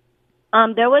 Because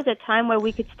there was a time where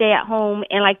we could stay at home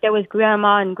and there was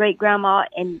grandma and great grandma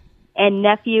and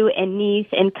nephew and niece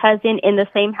and cousin in the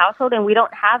same household, and we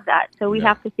don't have that. So we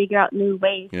have to figure out new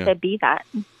ways to be that.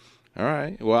 All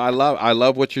right. Well, I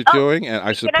love what you're doing, and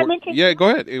I support. Yeah, go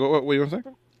ahead. What do you want to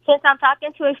say? Since I'm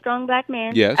talking to a strong black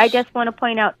man, yes. I just want to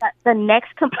point out that the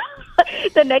next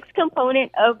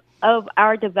component of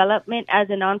our development as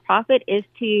a nonprofit is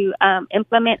to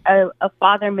implement a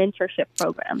father mentorship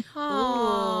program.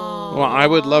 Oh. Well, I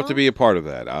would love to be a part of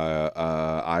that.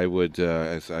 I would.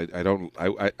 I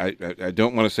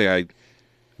don't want to say I'm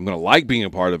going to like being a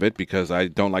part of it because I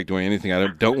don't like doing anything I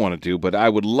don't want to do, but I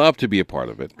would love to be a part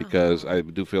of it because I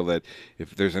do feel that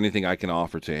if there's anything I can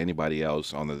offer to anybody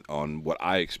else on what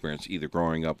I experienced either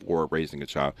growing up or raising a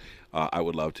child, I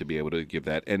would love to be able to give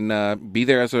that and be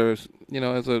there as a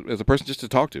person just to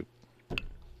talk to.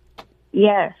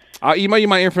 Yes. I'll email you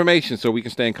my information so we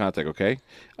can stay in contact, okay?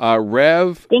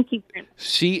 Rev. Thank you.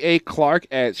 C.A. Clark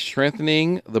at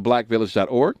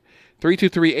strengtheningtheblackvillage.org.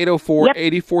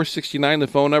 323-804-8469, the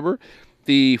phone number.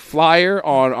 the flyer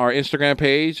on our Instagram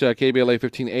page, KBLA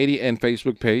 1580, and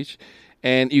Facebook page.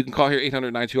 And you can call here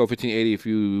 800-920-1580 if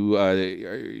you are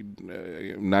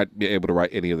not be able to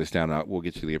write any of this down. We'll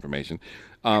get you the information.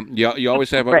 You always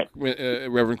have a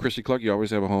Reverend Christy Clark. You always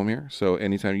have a home here. So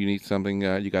anytime you need something,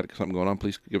 you got something going on,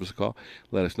 please give us a call.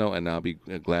 Let us know, and I'll be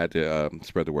glad to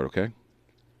spread the word. Okay.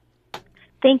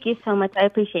 Thank you so much. I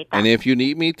appreciate that. And if you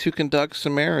need me to conduct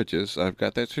some marriages, I've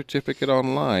got that certificate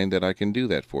online that I can do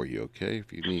that for you. Okay.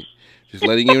 If you need, just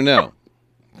letting you know.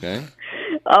 Okay.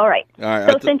 All right. All right.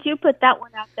 So since you put that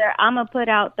one out there, I'm going to put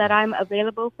out that I'm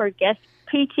available for guest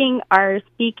preaching or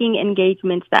speaking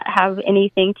engagements that have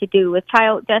anything to do with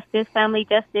child justice, family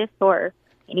justice, or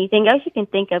anything else you can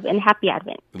think of. And happy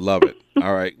Advent. Love it.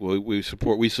 All right. Well, we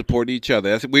support each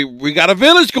other. We got a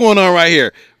village going on right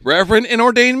here. Reverend and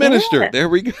ordained minister. Yeah. There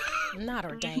we go. Not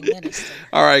ordained minister.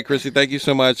 All right, Christy. Thank you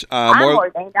so much. I'm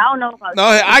ordained. I don't know about No,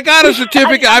 I got a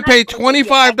certificate. I paid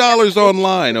 $25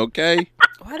 online. Okay.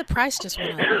 Why the price just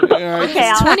went up?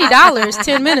 Okay, $20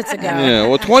 10 minutes ago. Yeah.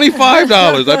 Well,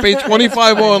 $25. I paid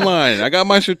 $25 online. I got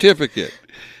my certificate.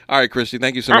 All right, Christy.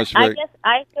 Thank you so much. I guess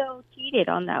I feel cheated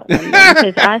on that one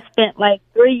because I spent like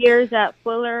 3 years at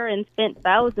Fuller and spent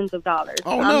thousands of dollars.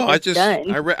 Oh no! I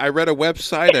read a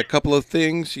website, a couple of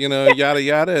things, yada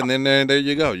yada, and then there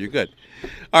you go. You're good.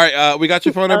 All right, we got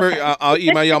your phone number. I'll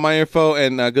email y'all my info,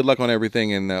 and good luck on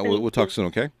everything, and we'll talk soon.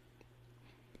 Okay.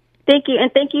 Thank you,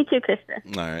 and thank you too, Krista.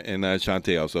 All right, and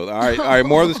Shantae also. All right.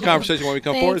 More of this conversation when we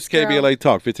come forward. It's KBLA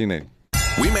Talk 1580.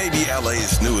 We may be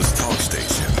LA's newest talk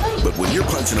station, but when you're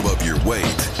punching above your weight,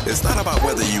 it's not about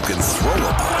whether you can throw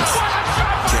a punch.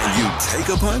 Can you take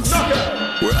a punch?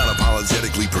 We're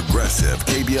unapologetically progressive.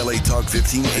 KBLA Talk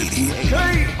 1580.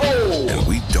 And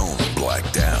we don't black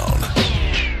down.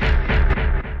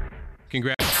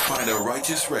 Congrats. Find a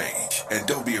righteous rage and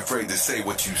don't be afraid to say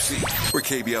what you see. We're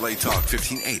KBLA Talk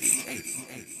 1580.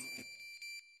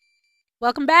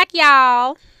 Welcome back,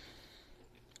 y'all.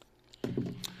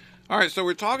 All right, so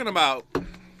we're talking about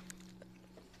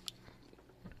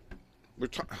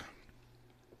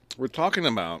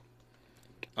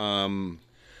and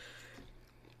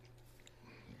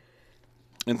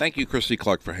thank you, Christy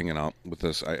Clark, for hanging out with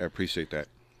us. I appreciate that.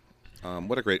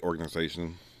 What a great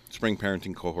organization. Spring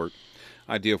Parenting Cohort.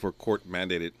 Idea for court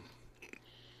mandated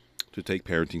to take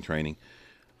parenting training.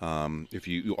 If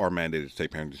you are mandated to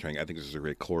take parenting training, I think this is a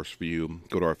great course for you.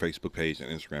 Go to our Facebook page and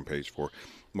Instagram page for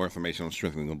more information on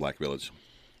strengthening the Black village.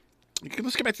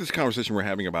 Let's get back to this conversation we're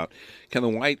having about, can the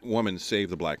white woman save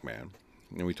the black man?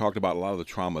 And we talked about a lot of the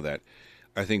trauma that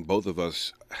I think both of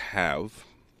us have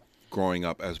growing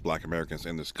up as black Americans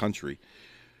in this country.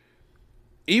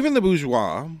 Even the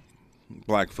bourgeois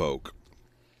black folk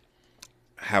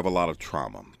have a lot of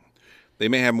trauma. They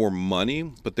may have more money,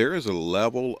 but there is a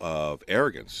level of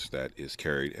arrogance that is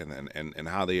carried and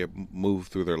how they move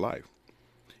through their life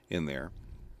in there,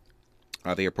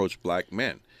 how they approach black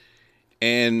men.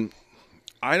 And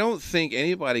I don't think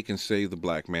anybody can save the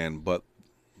black man but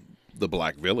the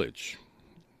black village,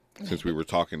 since we were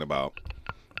talking about,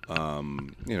 we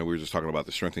were just talking about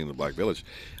the strengthening of the black village.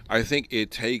 I think it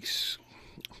takes,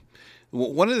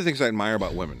 one of the things I admire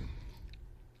about women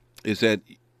is that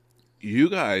you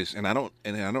guys, and I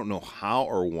don't know how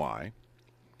or why,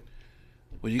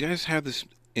 but you guys have this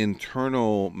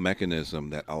internal mechanism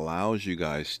that allows you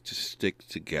guys to stick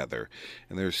together.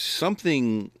 And there's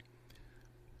something,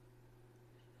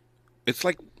 it's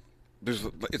like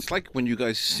when you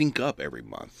guys sync up every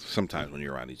month. Sometimes when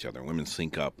you're around each other, women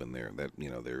sync up and they're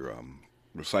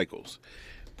recycles.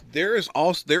 There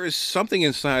is something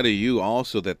inside of you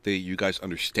also that you guys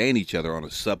understand each other on a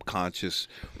subconscious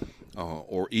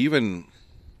or even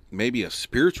maybe a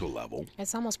spiritual level.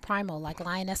 It's almost primal, like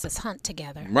lionesses hunt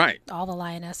together. Right. All the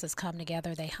lionesses come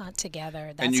together, they hunt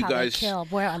together. That's and you how guys, they kill.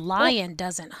 Where a lion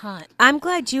doesn't hunt. I'm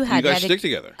glad you had you guys that. Stick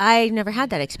together. I never had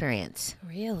that experience.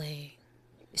 Really?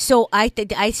 So I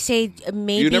say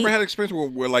maybe You never had experience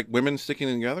where like women sticking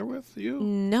together with you?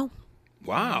 No.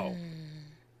 Wow.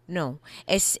 No.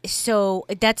 It's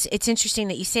interesting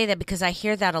that you say that because I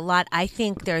hear that a lot. I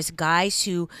think there's guys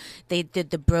who they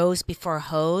did the bros before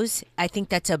hoes. I think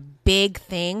that's a big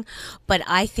thing, but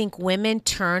I think women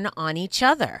turn on each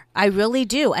other. I really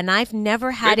do. And I've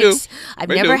never had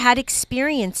had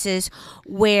experiences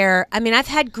where I've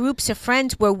had groups of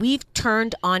friends where we've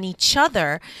turned on each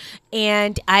other,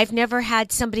 and I've never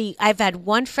had I've had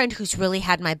one friend who's really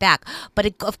had my back,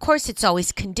 but of course it's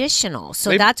always conditional.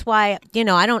 So that's why,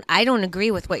 I don't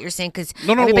agree with what you're saying because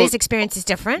everybody's experience is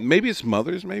different. Maybe it's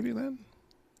mothers, maybe then?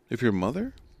 If you're a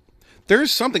mother?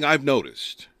 There's something I've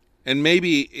noticed And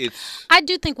maybe it's I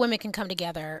do think women can come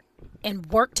together and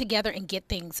work together and get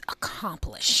things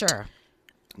accomplished. Sure.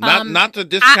 not to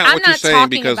discount I'm what you're not saying, talking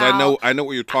because about- I know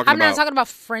what you're talking I'm about. not talking about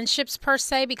friendships per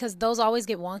se, because those always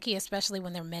get wonky, especially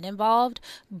when there are men involved.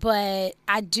 But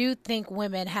I do think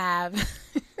women have.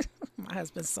 My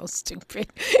husband's so stupid.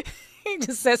 He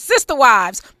just says sister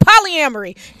wives,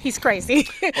 polyamory. He's crazy.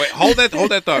 Wait, hold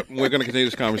that thought. We're going to continue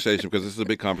this conversation because this is a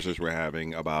big conversation we're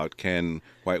having about can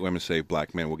white women save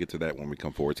black men. We'll get to that when we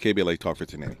come forward. It's KBLA Talk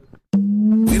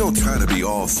 1580. We don't try to be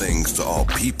all things to all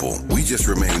people. We just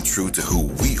remain true to who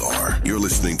we are. You're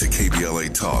listening to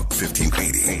KBLA Talk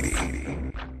 1580.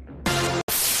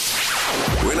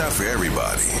 We're not for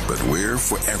everybody, but we're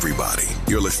for everybody.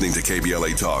 You're listening to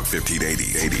KBLA Talk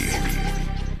 1580.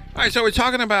 All right, so we're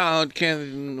talking about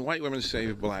can white women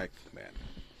save black men?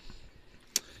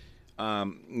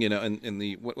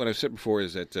 And what I've said before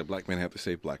is that black men have to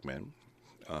save black men.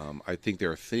 I think there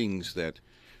are things that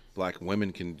black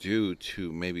women can do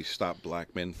to maybe stop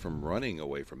black men from running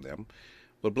away from them.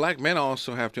 But black men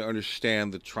also have to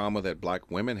understand the trauma that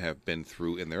black women have been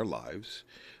through in their lives,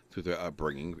 through their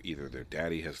upbringing. Either their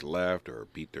daddy has left or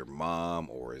beat their mom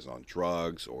or is on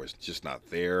drugs or is just not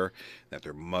there, that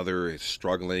their mother is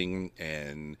struggling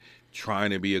and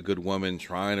trying to be a good woman,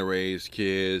 trying to raise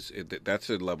kids. That's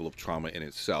a level of trauma in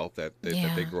itself that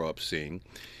they grow up seeing.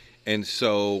 And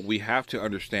so we have to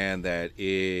understand that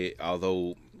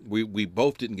although we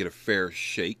both didn't get a fair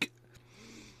shake,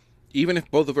 even if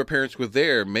both of our parents were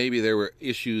there, maybe there were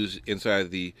issues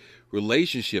inside the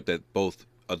relationship that both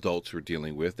adults were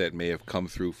dealing with that may have come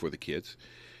through for the kids.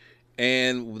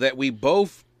 And that we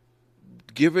both,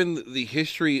 given the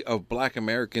history of black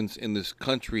Americans in this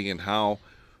country and how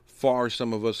far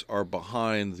some of us are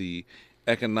behind the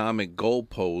economic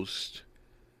goalpost,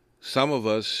 some of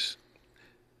us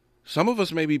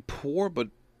may be poor but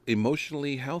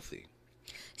emotionally healthy.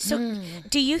 So,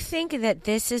 do you think that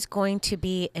this is going to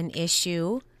be an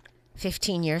issue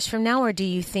 15 years from now, or do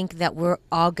you think that we're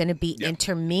all going to be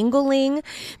intermingling?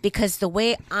 Because the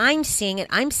way I'm seeing it,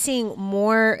 I'm seeing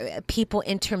more people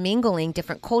intermingling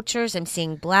different cultures. I'm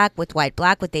seeing black with white,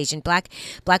 black with Asian, black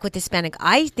with Hispanic.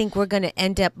 I think we're going to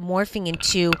end up morphing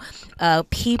into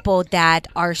people that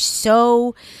are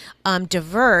so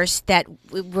diverse that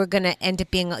we're going to end up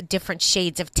being different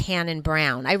shades of tan and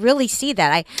brown. I really see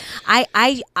that.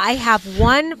 I have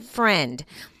one friend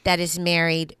that is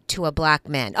married to a black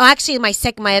man. Oh, actually, my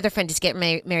other friend is getting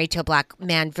married to a black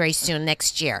man very soon,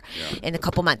 next year, in a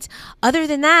couple months. Other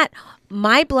than that,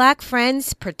 my black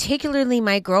friends, particularly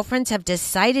my girlfriends, have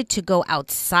decided to go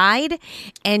outside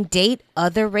and date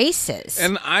other races.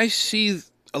 And I see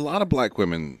a lot of black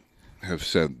women have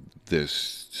said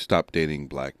this, stop dating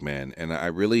black men. And I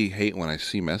really hate when I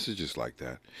see messages like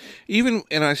that.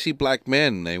 And I see black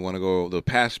men, they want to go, the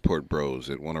passport bros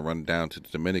that want to run down to the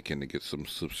Dominican to get some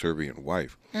subservient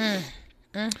wife.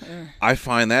 I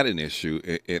find that an issue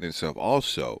in itself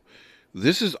also.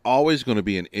 This is always going to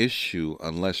be an issue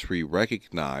unless we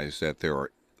recognize that there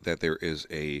is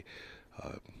a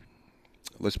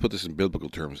let's put this in biblical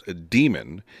terms, a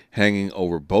demon hanging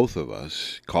over both of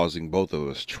us, causing both of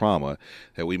us trauma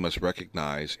that we must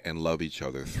recognize and love each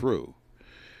other through.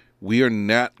 We are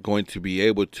not going to be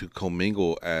able to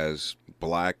commingle as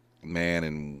black man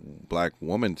and black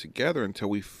woman together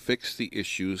until we fix the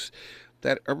issues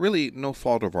that are really no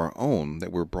fault of our own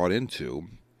that we're brought into,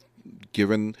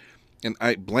 and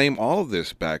I blame all of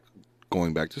this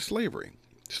going back to slavery.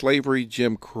 Slavery,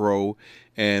 Jim Crow,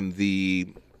 and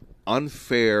the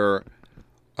unfair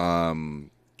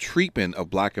treatment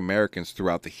of black Americans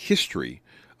throughout the history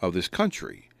of this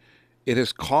country. It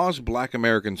has caused black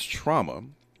Americans trauma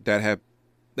that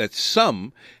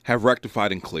some have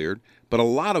rectified and cleared, but a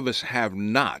lot of us have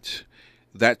not.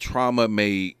 That trauma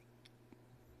may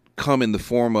come in the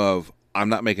form of, I'm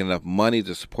not making enough money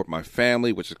to support my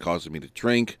family, which is causing me to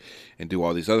drink and do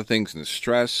all these other things and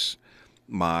stress.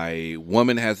 My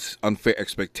woman has unfair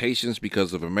expectations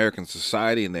because of American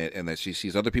society and that she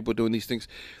sees other people doing these things.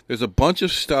 There's a bunch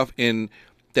of stuff in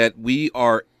that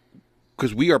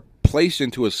because we are placed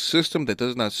into a system that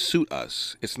does not suit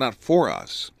us. It's not for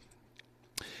us.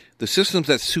 The systems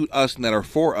that suit us and that are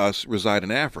for us reside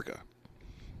in Africa,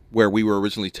 where we were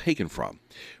originally taken from.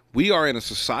 We are in a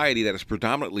society that is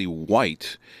predominantly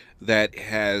white, that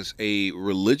has a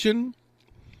religion,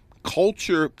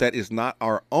 culture that is not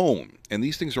our own. And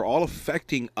these things are all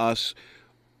affecting us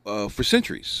for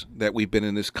centuries that we've been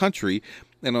in this country.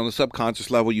 And on a subconscious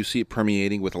level, you see it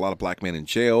permeating with a lot of black men in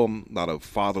jail, a lot of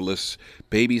fatherless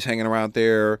babies hanging around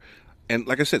there. And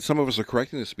like I said, some of us are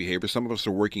correcting this behavior. Some of us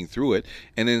are working through it.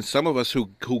 And then some of us who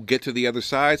get to the other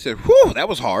side said, whew, that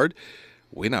was hard.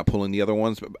 we're not pulling the other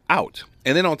ones out.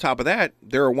 And then on top of that,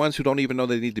 there are ones who don't even know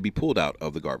they need to be pulled out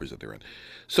of the garbage that they're in.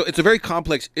 So it's a very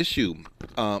complex issue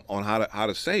on how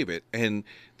to save it. And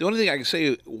the only thing I can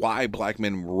say why black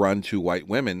men run to white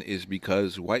women is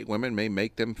because white women may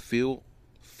make them feel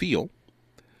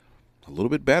a little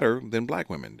bit better than black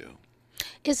women do.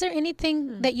 Is there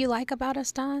anything that you like about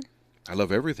us, Don? I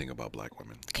love everything about black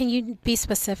women. Can you be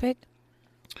specific?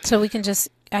 So we can just,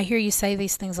 I hear you say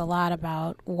these things a lot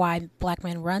about why black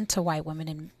men run to white women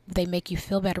and they make you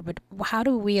feel better. But how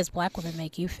do we as black women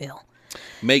make you feel?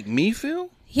 Make me feel?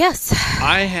 Yes.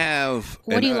 I have.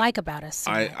 What do you like about us?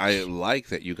 So I like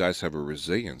that you guys have a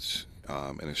resilience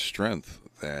and a strength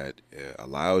that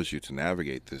allows you to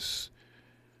navigate this.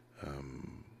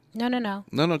 No.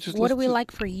 No. Just what do we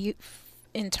like for you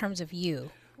in terms of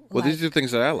you? Well, these are the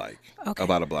things that I like Okay.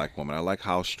 about a black woman. I like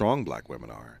how strong black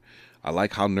women are. I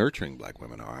like how nurturing black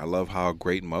women are. I love how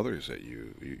great mothers that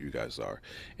you guys are.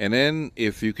 And then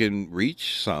if you can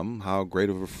reach some, how great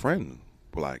of a friend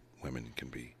black women can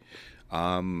be.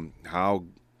 How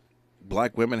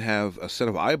black women have a set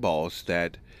of eyeballs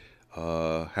that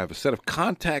have a set of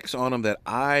contacts on them that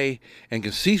and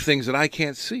can see things that I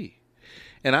can't see.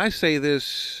 And I say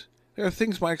this, there are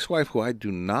things my ex-wife, who I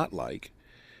do not like,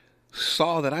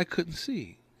 saw that I couldn't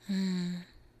see.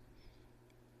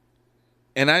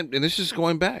 And this is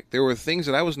going back. There were things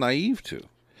that I was naive to.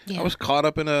 Yeah. I was caught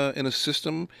up in a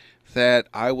system that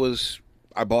I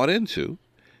bought into,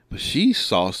 but she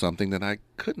saw something that I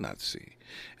could not see.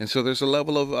 And so there's a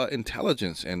level of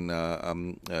intelligence and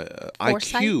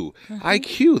IQ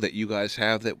that you guys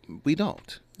have that we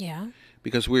don't. Yeah.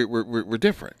 Because we're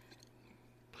different.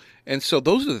 And so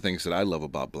those are the things that I love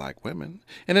about black women.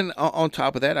 And then on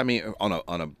top of that, I mean,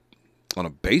 on a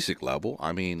basic level,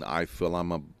 I mean, I feel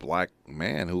I'm a black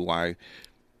man who I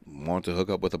want to hook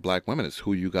up with a black woman. It's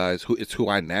it's who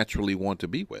I naturally want to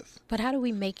be with. But how do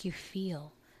we make you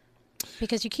feel?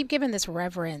 Because you keep giving this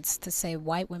reverence to say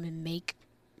white women make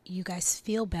you guys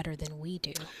feel better than we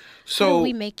do. So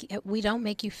we don't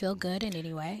make you feel good in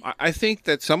any way. I think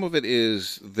that some of it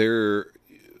is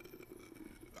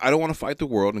I don't want to fight the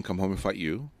world and come home and fight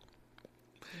you.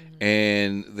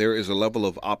 And there is a level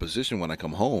of opposition when I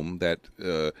come home that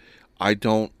I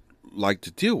don't like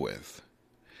to deal with.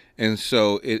 And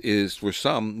so it is, for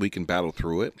some, we can battle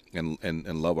through it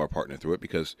and love our partner through it,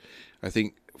 because I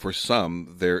think for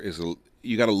some,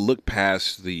 you got to look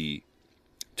past the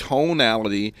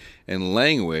tonality and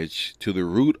language to the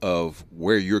root of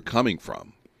where you're coming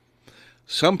from.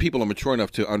 Some people are mature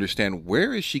enough to understand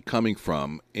where is she coming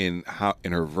from in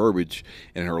her verbiage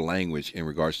and her language in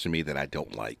regards to me that I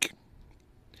don't like.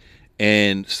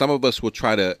 And some of us will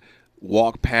try to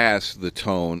walk past the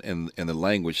tone and the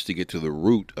language to get to the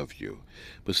root of you.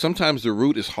 But sometimes the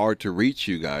root is hard to reach,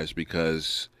 you guys,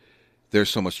 because there's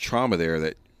so much trauma there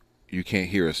that you can't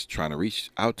hear us trying to reach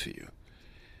out to you.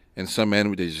 And some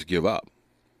men, they just give up.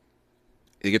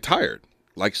 They get tired.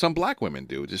 Like some black women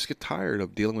do, just get tired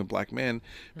of dealing with black men,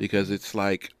 because it's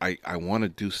like, I want to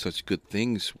do such good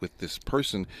things with this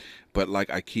person, but like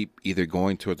I keep either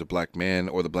going towards the black man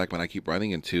or the black man I keep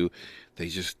running into, they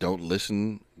just don't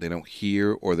listen, they don't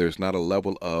hear, or there's not a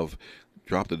level of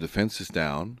drop the defenses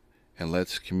down and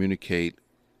let's communicate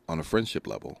on a friendship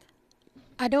level.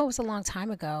 I know it was a long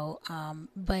time ago,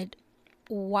 but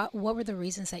what were the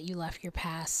reasons that you left your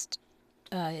past?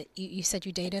 You said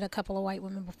you dated a couple of white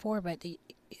women before, but it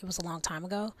was a long time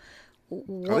ago.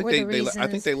 What were the reasons? I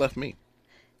think they left me.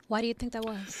 Why do you think that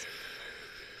was?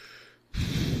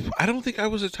 I don't think I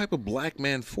was the type of black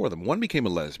man for them. One became a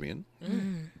lesbian.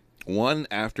 One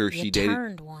after she dated.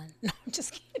 Turned one. No, I'm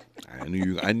just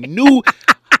kidding. I knew.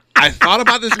 I thought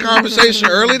about this conversation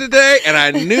early today, and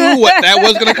I knew what that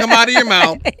was going to come out of your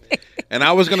mouth. And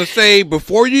I was going to say,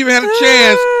 before you even had a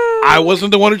chance, I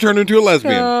wasn't the one who turned into a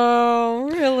lesbian. Oh,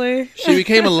 really? She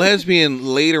became a lesbian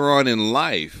later on in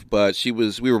life, but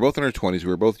we were both in our 20s. We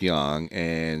were both young,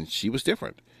 and she was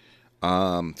different.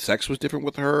 Sex was different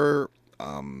with her.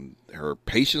 Her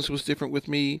patience was different with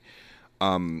me.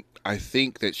 I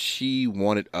think that she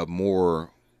wanted a more,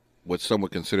 what some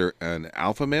would consider an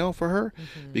alpha male for her,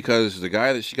 because the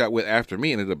guy that she got with after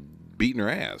me ended up beating her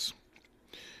ass.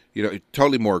 You know,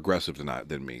 totally more aggressive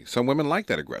than me. Some women like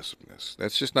that aggressiveness.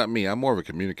 That's just not me. I'm more of a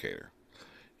communicator.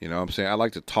 You know what I'm saying? I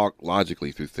like to talk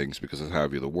logically through things because that's how I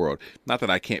view the world. Not that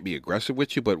I can't be aggressive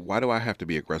with you, but why do I have to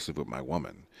be aggressive with my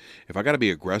woman? If I got to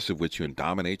be aggressive with you and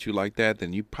dominate you like that,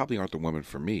 then you probably aren't the woman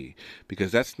for me,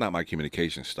 because that's not my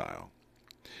communication style.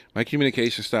 My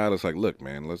communication style is like, look,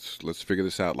 man, let's figure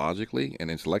this out logically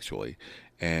and intellectually,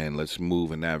 and let's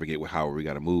move and navigate with however we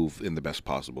got to move in the best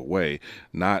possible way.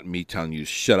 Not me telling you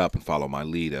shut up and follow my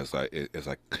lead as I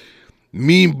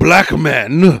mean black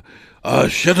man,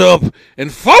 shut up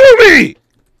and follow me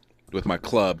with my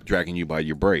club dragging you by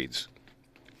your braids.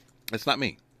 That's not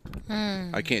me.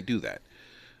 I can't do that.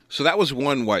 So that was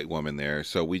one white woman there.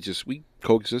 So we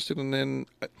coexisted, and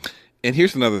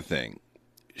here's another thing.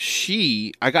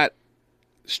 I got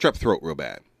strep throat real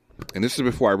bad. And this is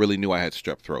before I really knew I had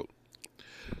strep throat.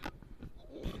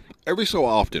 Every so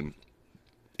often,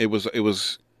 it was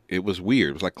weird.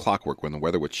 It was like clockwork when the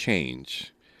weather would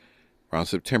change. Around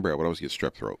September, I would always get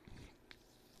strep throat.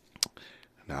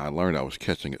 Now, I learned I was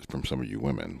catching it from some of you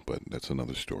women, but that's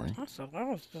another story. That's what I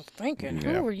was just thinking.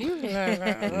 Yeah. Who were you?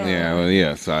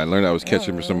 So I learned I was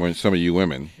catching it from some of you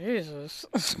women.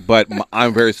 Jesus. But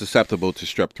I'm very susceptible to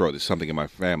strep throat. There's something in my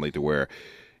family to where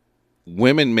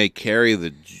women may carry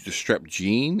the strep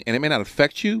gene, and it may not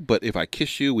affect you, but if I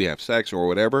kiss you, we have sex or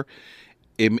whatever,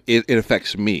 it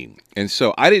affects me. And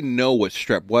so I didn't know what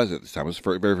strep was at the time. It was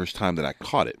the very first time that I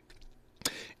caught it.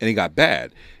 And it got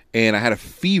bad. And I had a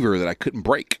fever that I couldn't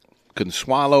break. Couldn't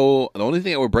swallow. The only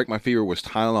thing that would break my fever was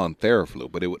Tylenol and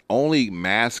Theraflu, but it would only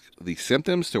mask the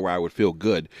symptoms to where I would feel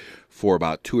good for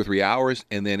about 2 or 3 hours,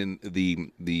 and then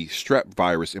the strep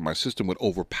virus in my system would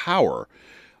overpower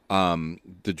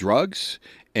the drugs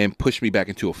and push me back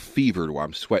into a fever where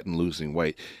I'm sweating, losing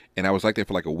weight. And I was like that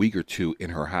for like a week or two in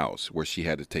her house where she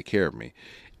had to take care of me.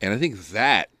 And I think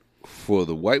that for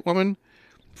the white woman,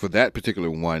 for that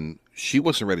particular one, she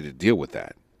wasn't ready to deal with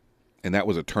that. And that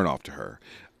was a turnoff to her.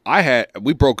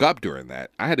 We broke up during that.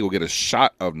 I had to go get a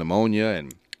shot of pneumonia,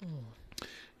 and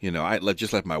I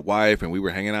just left my wife, and we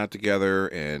were hanging out together,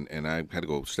 and I had to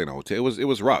go stay in a hotel. It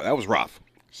was rough. That was rough.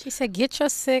 She said, "Get your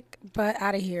sick butt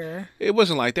out of here." It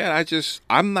wasn't like that.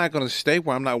 I'm not going to stay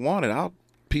where I'm not wanted. I'll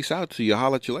peace out to you. I'll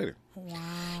holler at you later.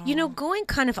 Wow. Going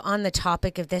kind of on the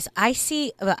topic of this, I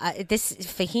see this.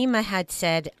 Fahima had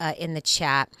said in the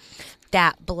chat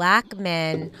that black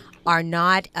men are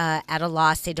not at a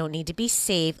loss. They don't need to be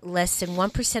saved. Less than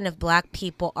 1% of black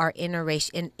people are in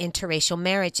interracial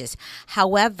marriages.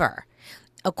 However,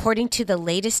 according to the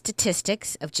latest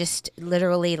statistics of just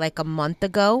literally like a month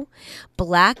ago,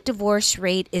 black divorce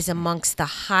rate is amongst the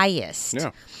highest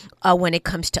when it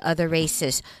comes to other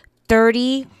races.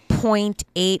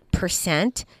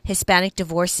 30.8%. Hispanic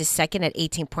divorce is second at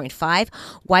 18.5.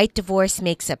 White divorce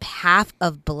makes up half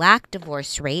of black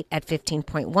divorce rate at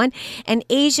 15.1. And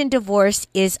Asian divorce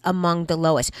is among the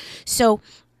lowest. So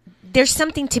there's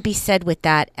something to be said with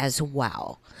that as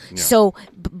well. Yeah. So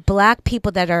black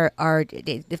people that are,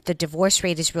 if the divorce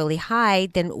rate is really high,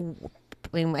 then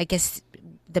I guess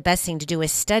the best thing to do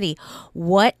is study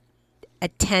what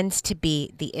tends to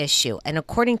be the issue. And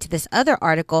according to this other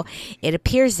article, it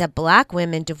appears that black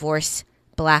women divorce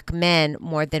black men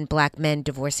more than black men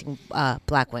divorcing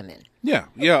black women. Yeah.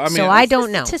 I mean, so I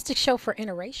don't know. Statistics show for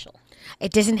interracial.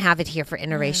 It doesn't have it here for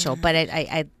interracial, but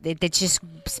it's just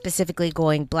specifically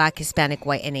going black, Hispanic,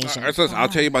 white, and Asian. I'll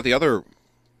tell you about the other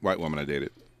white woman I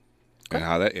dated and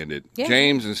how that ended. Yeah.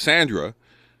 James and Sandra.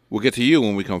 We'll get to you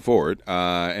when we come forward,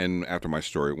 and after my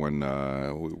story when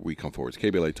we come forward. It's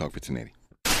KBLA Talk 1580.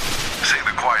 Say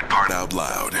the quiet part out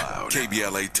loud.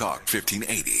 KBLA Talk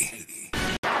 1580.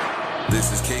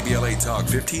 This is KBLA Talk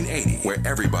 1580, where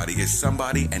everybody is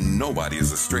somebody and nobody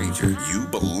is a stranger. You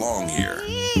belong here.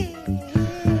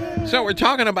 So we're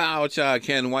talking about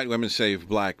can white women save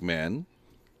black men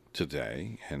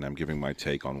today, and I'm giving my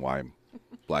take on why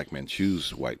black men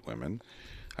choose white women.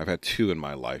 I've had 2 in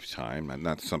my lifetime, and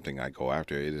not something I go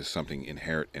after. It is something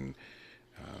inherent and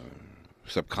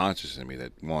subconscious in me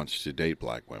that wants to date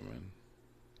black women,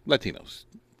 Latinos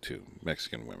too,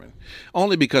 Mexican women,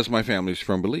 only because my family's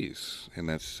from Belize, and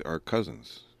that's our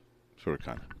cousins, sort of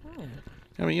kind of.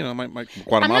 I mean, my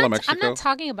Guatemala, Mexico. I'm not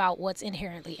talking about what's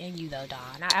inherently in you, though,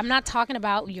 Don. I'm not talking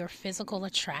about your physical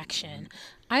attraction.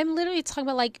 I'm literally talking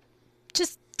about,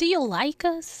 just do you like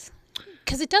us?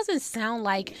 Because it doesn't sound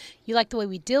like you like the way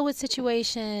we deal with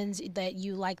situations, that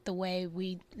you like the way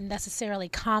we necessarily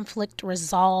conflict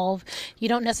resolve. You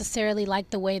don't necessarily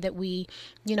like the way that we,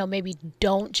 maybe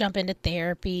don't jump into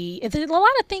therapy. There's a lot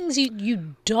of things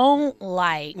you don't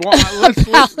like. Well,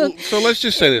 let's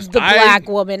just say this. The black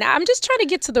woman. I'm just trying to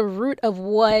get to the root of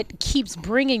what keeps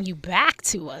bringing you back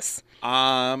to us.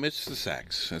 It's the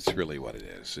sex. That's really what it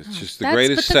is. It's just the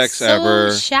greatest sex so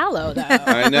ever. Shallow, though.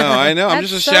 I know. I'm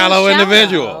just a shallow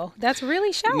individual. That's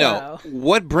really shallow. No,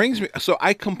 what brings me... So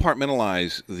I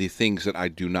compartmentalize the things that I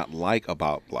do not like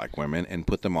about black women and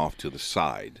put them off to the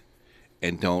side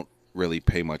and don't really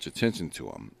pay much attention to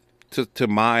them, to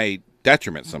my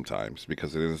detriment sometimes,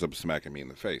 because it ends up smacking me in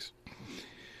the face.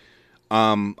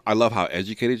 I love how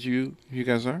educated you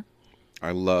guys are.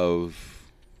 I love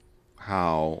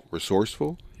how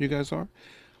resourceful you guys are.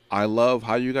 I love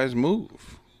how you guys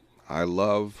move. I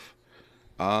love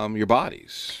your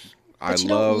bodies. But you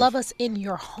don't love us in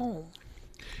your home.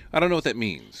 I don't know what that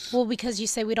means. Well, because you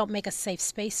say we don't make a safe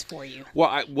space for you.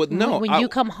 Well, no. When you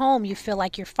come home, you feel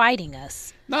like you're fighting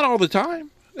us. Not all the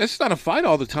time. It's not a fight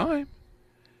all the time.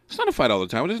 It's not a fight all the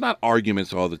time. There's not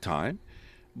arguments all the time.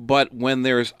 But when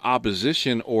there's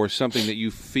opposition or something that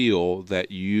you feel that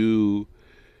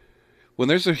when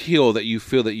there's a hill that you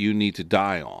feel that you need to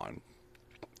die on,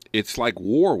 it's like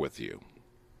war with you.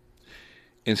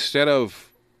 Instead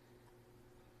of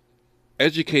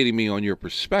educating me on your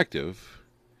perspective,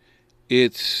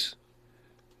 it's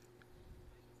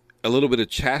a little bit of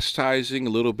chastising, a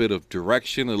little bit of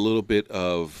direction, a little bit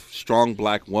of strong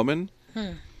black woman.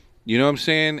 You know what I'm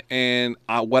saying? And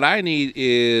what I need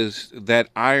is that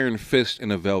iron fist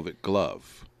in a velvet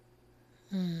glove.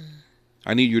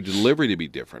 I need your delivery to be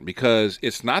different, because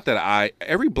it's not that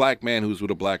every black man who's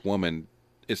with a black woman,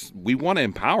 we want to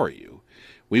empower you.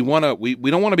 We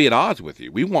don't want to be at odds with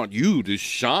you. We want you to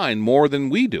shine more than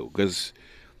we do, because,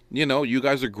 you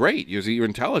guys are great. You're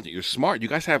intelligent. You're smart. You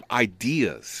guys have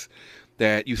ideas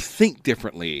that you think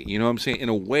differently, you know what I'm saying, in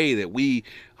a way that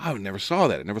I never saw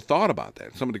that. I never thought about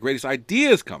that. Some of the greatest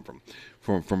ideas come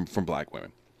from black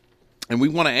women. And we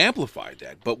want to amplify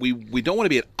that, but we don't want to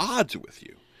be at odds with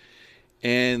you.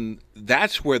 And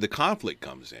that's where the conflict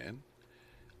comes in.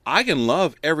 I can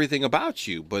love everything about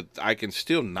you, but I can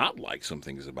still not like some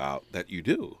things about that you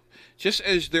do. Just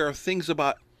as there are things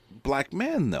about black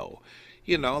men, though.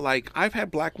 Like I've had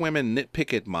black women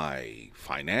nitpick at my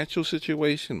financial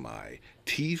situation, my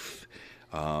teeth,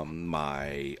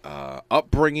 my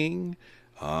upbringing,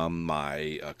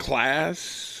 my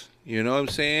class. You know what I'm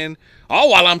saying? All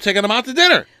while I'm taking them out to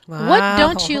dinner. Wow. What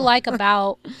don't you like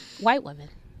about white women?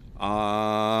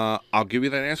 I'll give you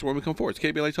that answer when we come forward. It's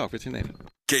KBLA Talk 1580.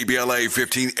 KBLA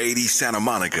 1580 Santa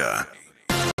Monica.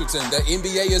 The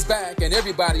NBA is back and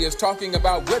everybody is talking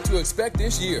about what to expect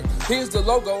this year. Here's the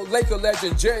logo, Laker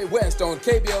legend Jerry West on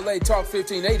KBLA Talk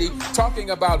 1580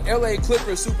 talking about LA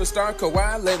Clippers superstar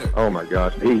Kawhi Leonard. Oh my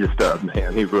gosh, he's a stud,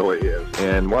 man. He really is.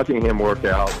 And watching him work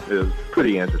out is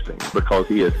pretty interesting because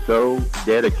he is so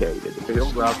dedicated.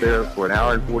 He'll go out there for an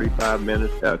hour and 45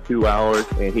 minutes, 2 hours,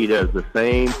 and he does the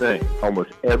same thing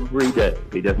almost every day.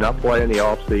 He does not play in the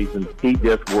off season. He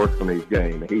just works on his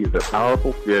game. He's a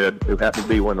powerful kid who happens to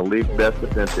be one of the league's best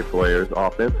defensive players.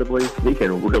 Offensively, he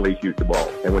can really shoot the ball.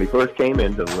 And when he first came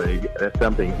into the league, that's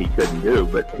something he couldn't do,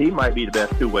 but he might be the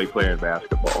best two-way player in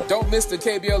basketball. Don't miss the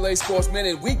KBLA Sports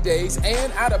Minute weekdays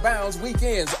and Out of Bounds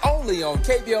weekends only on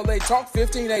KBLA Talk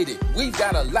 1580. We've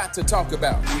got a lot to talk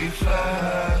about. We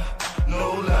fly,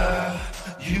 no lie,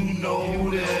 you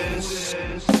know this.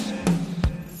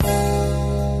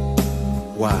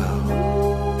 Wow.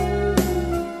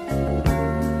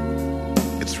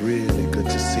 It's really good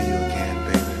to see you again,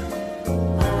 baby.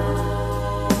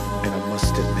 And I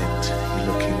must admit, you're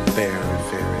looking very,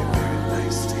 very, very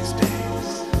nice these days.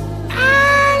 I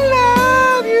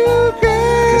love you, girl.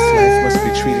 I guess life must be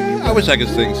treating you well. I wish I could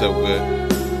sing so good.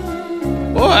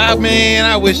 Boy,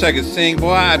 I wish I could sing.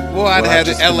 Boy, I'd have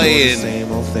the LA in.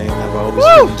 Same old thing I've always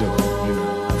been doing.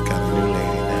 I've got a new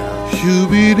lady now.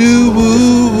 Shooby-doo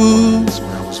woo woo. That's when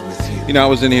I was with you. I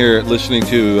was in here listening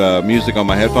to music on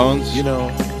my headphones.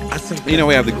 I think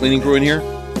we have the cleaning crew in here.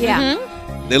 Yeah.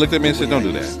 Mm-hmm. They looked at me and said, "Don't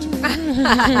do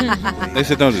that." They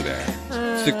said, "Don't do that."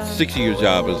 60-year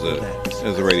job as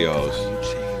a radio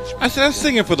host. I said, "I'm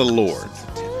singing for the Lord."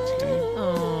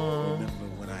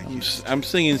 I'm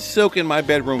singing "Silk in My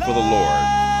Bedroom" for the Lord.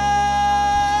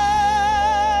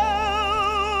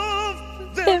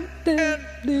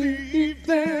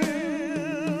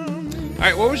 All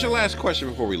right, what was your last question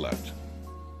before we left?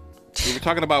 We were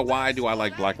talking about why do I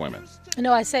like black women.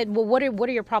 No, I said, well, what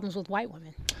are your problems with white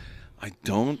women? I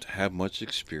don't have much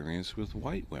experience with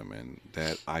white women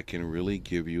that I can really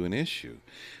give you an issue.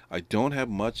 I don't have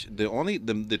much.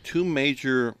 The two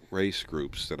major race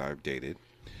groups that I've dated,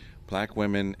 black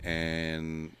women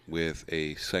and with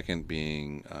a second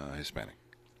being Hispanic.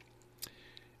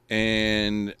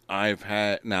 And I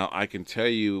can tell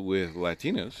you with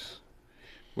Latinos,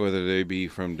 whether they be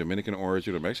from Dominican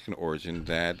origin or Mexican origin,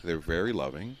 that they're very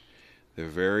loving. They're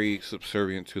very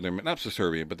subservient to their men. Not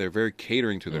subservient, but they're very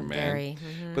catering to their men.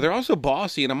 Mm-hmm. But they're also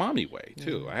bossy in a mommy way,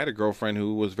 too. I had a girlfriend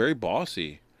who was very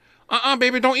bossy.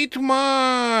 Baby, don't eat too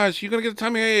much. You're going to get a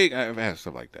tummy ache. I've had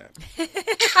stuff like that.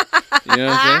 You know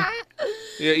what I'm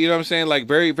saying? Yeah, you know what I'm saying? Like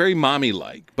very, very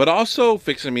mommy-like, but also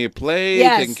fixing me a plate,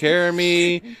 Yes. taking care of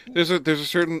me. There's a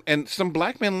certain, and some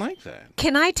black men like that.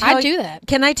 Can I tell I do that.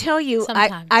 Can I tell you?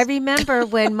 Sometimes. I remember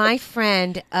when my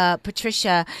friend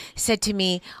Patricia said to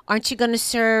me, "Aren't you going to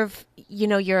serve?"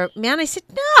 Your man. I said,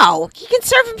 no, he can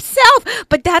serve himself.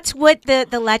 But that's what the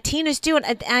Latinos do. And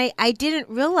I didn't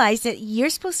realize that you're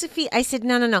supposed to feed. I said,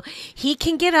 no. He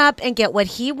can get up and get what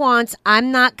he wants.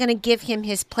 I'm not going to give him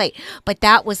his plate. But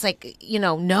that was like,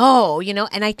 no.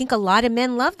 And I think a lot of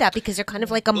men love that because they're kind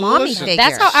of like a mommy figure.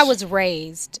 That's how I was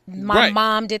raised. My Right.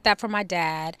 mom did that for my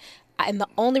dad. And the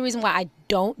only reason why I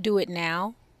don't do it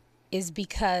now is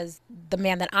because the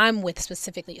man that I'm with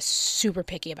specifically is super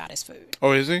picky about his food.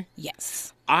 Oh, is he?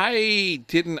 Yes. I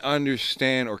didn't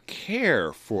understand or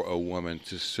care for a woman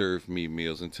to serve me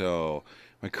meals until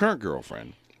my current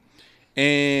girlfriend.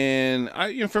 And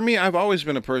for me, I've always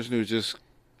been a person who just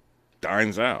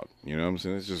dines out. You know what I'm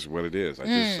saying? It's just what it is.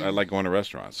 I like going to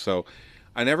restaurants. So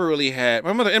I never really had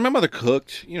my mother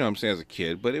cooked, you know what I'm saying, as a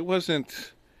kid, but it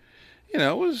wasn't,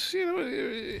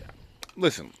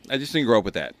 listen, I just didn't grow up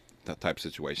with that type of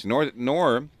situation.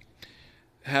 Nor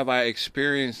have I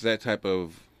experienced that type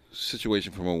of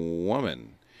situation from a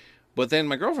woman. But then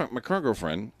my current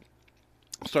girlfriend,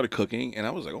 started cooking, and I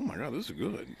was like, oh my God, this is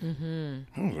good. Mm-hmm.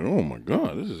 I was like, oh my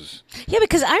God, this is... Yeah,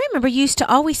 because I remember you used to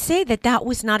always say that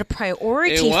was not a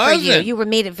priority It for you. wasn't. You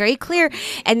made it very clear.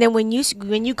 And then when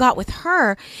you got with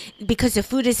her, because the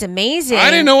food is amazing.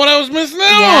 I didn't know what I was missing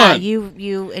out yeah, on.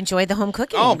 you enjoy the home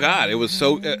cooking. Oh God, it was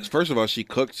so. First of all, she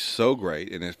cooked so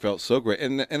great, and it felt so great.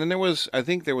 And then I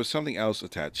think there was something else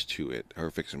attached to it.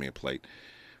 Her fixing me a plate,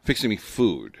 fixing me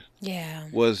food. Yeah.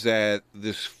 Was that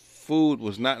this food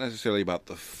was not necessarily about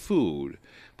the food,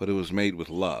 but it was made with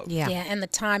love. Yeah. Yeah, and the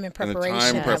time and And preparation. the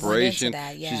time and that went preparation. into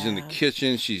that, yeah. She's in the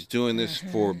kitchen. She's doing this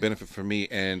for benefit for me,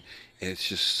 and it's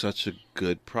just such a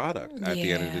good product at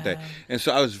the end of the day. Yeah. And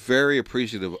so I was very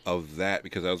appreciative of that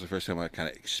because that was the first time I kind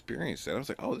of experienced that. I was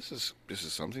like, oh, this is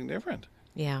something different.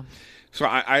 Yeah. So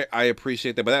I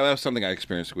appreciate that, but that was something I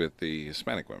experienced with the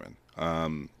Hispanic women.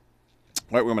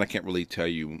 White women, I can't really tell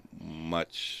you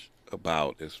much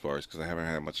about as far as because I haven't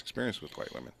had much experience with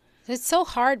white women. It's so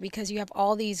hard because you have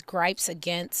all these gripes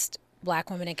against black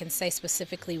women and can say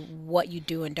specifically what you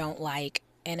do and don't like.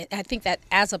 And I think that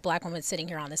as a black woman sitting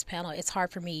here on this panel, it's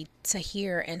hard for me to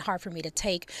hear and hard for me to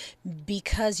take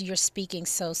because you're speaking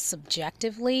so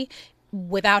subjectively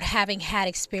without having had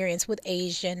experience with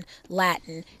Asian,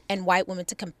 Latin, and white women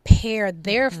to compare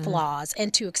their flaws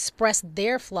and to express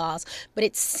their flaws. But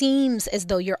it seems as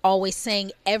though you're always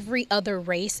saying every other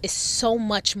race is so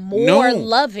much more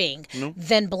loving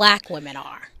than black women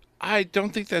are. I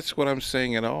don't think that's what I'm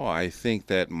saying at all. I think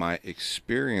that my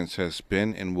experience has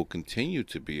been and will continue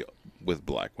to be with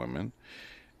black women.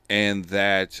 And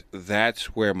that's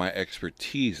where my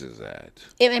expertise is at.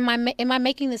 Am I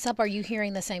making this up? Or are you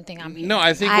hearing the same thing I'm hearing? No,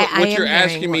 I think what you're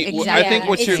asking me. exactly. I think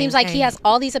what it you're. seems like he has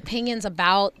all these opinions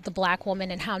about the black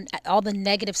woman and how all the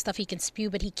negative stuff he can spew,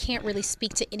 but he can't really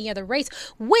speak to any other race.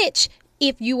 Which,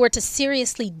 if you were to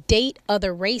seriously date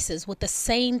other races, would the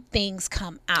same things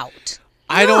come out?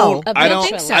 I don't know, I don't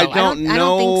think so, and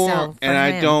for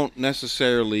I him. don't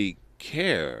necessarily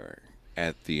care.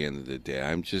 At the end of the day,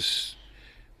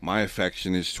 my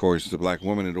affection is towards the black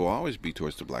woman, and it will always be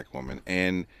towards the black woman.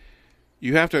 And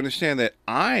you have to understand that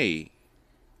I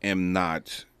am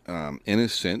not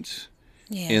innocent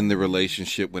in the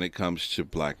relationship when it comes to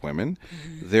black women.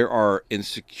 There are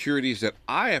insecurities that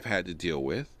I have had to deal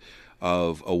with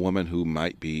of a woman who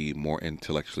might be more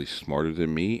intellectually smarter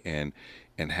than me, and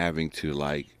having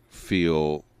to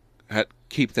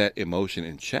keep that emotion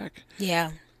in check.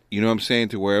 Yeah. You know what I'm saying?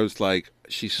 To where it was like,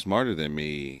 she's smarter than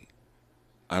me.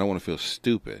 I don't want to feel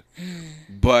stupid.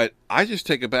 But I just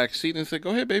take a back seat and say, go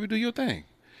ahead, baby, do your thing.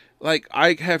 Like,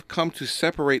 I have come to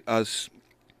separate us,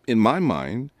 in my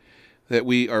mind, that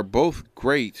we are both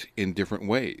great in different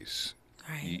ways.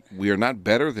 Right. We are not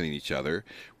better than each other.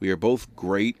 We are both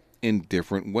great in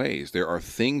different ways. There are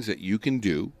things that you can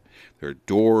do. There are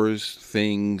doors,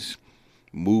 things,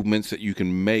 movements that you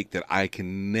can make that I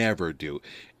can never do,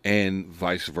 and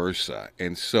vice versa.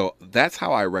 And so that's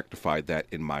how I rectified that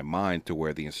in my mind, to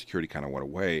where the insecurity kind of went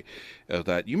away,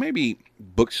 that you may be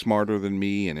book smarter than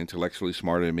me and intellectually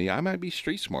smarter than me. I might be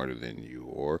street smarter than you,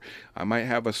 or I might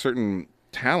have a certain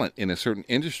talent in a certain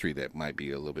industry that might be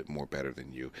a little bit more better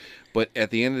than you. But at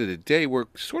the end of the day, we're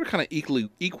sort of kind of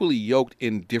equally yoked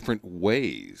in different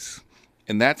ways.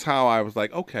 And that's how I was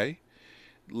like, okay,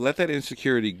 let that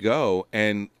insecurity go,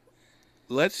 and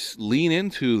let's lean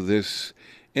into this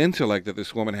intellect that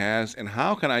this woman has, and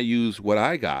how can I use what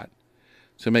I got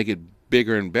to make it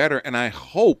bigger and better. And I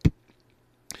hope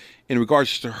in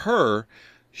regards to her,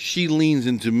 she leans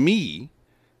into me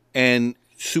and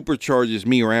supercharges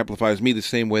me or amplifies me the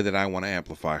same way that I want to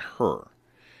amplify her.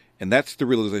 And that's the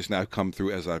realization I've come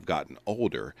through as I've gotten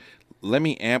older. Let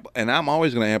me and I'm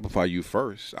always going to amplify you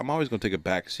first. I'm always going to take a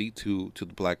back seat to the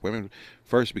black women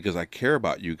first because I care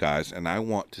about you guys and I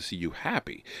want to see you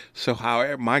happy. So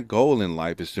however, my goal in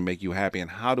life is to make you happy. And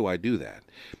how do I do that?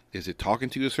 Is it talking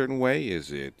to you a certain way?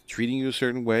 Is it treating you a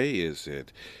certain way? Is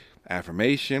it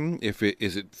affirmation? Is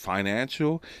it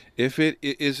financial? If it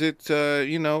is it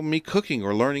me cooking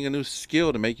or learning a new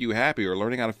skill to make you happy or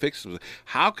learning how to fix something?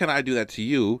 How can I do that to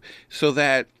you so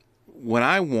that when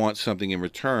I want something in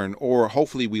return, or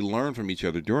hopefully we learn from each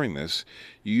other during this,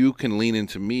 you can lean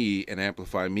into me and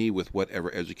amplify me with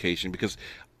whatever education, because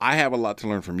I have a lot to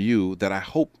learn from you that I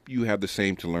hope you have the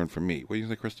same to learn from me. What do you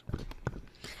think, Krista?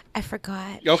 I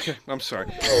forgot. Okay, I'm sorry.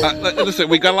 Listen,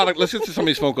 we got a lot of. Let's get to some of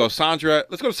these phone calls. Sandra,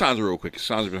 let's go to Sandra real quick.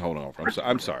 Sandra's been holding on. I'm sorry.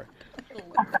 I'm sorry.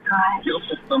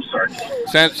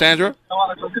 Sandra.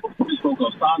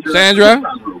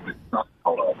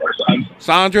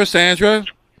 Sandra.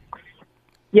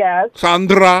 Yes.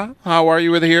 Sandra, how are you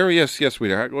with here? Yes,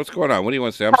 sweetheart. What's going on? What do you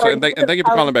want to say? I'm sorry, and thank you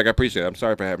for calling back. I appreciate it. I'm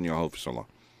sorry for having you on hold for so long.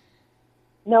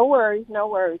 No worries.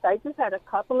 I just had a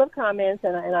couple of comments,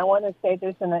 and I want to say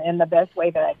this in the best way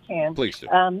that I can. Please do.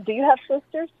 Do you have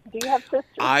sisters?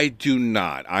 I do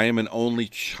not. I am an only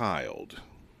child.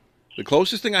 The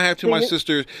closest thing I have to my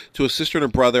sister, to a sister and a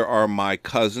brother, are my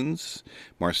cousins,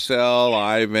 Marcel,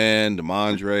 Ivan,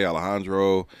 Demondre,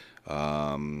 Alejandro,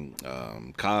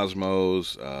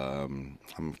 Cosmos. I'm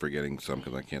forgetting some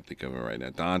because I can't think of it right now.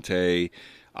 Dante,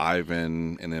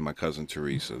 Ivan, and then my cousin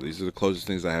Teresa. These are the closest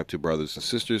things I have to brothers and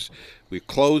sisters. We're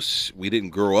close. We didn't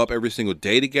grow up every single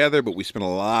day together, but we spent a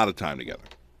lot of time together.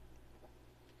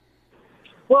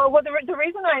 Well, the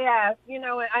reason I ask, and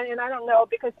I don't know,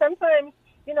 because sometimes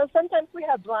we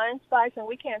have blind spots and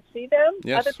we can't see them.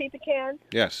 Yes. Other people can.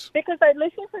 Yes. Because I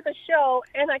listen to the show,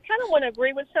 and I kind of want to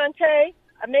agree with Shantae.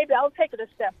 Maybe I'll take it a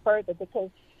step further,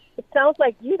 because it sounds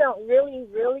like you don't really,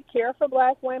 really care for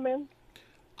black women.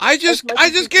 I just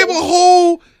gave a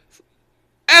whole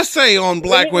essay on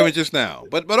black women just now.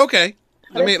 But okay.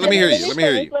 Let me hear you. Let me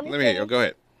hear you. Go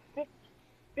ahead.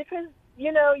 Because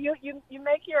you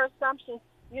make your assumptions,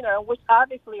 which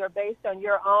obviously are based on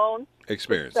your own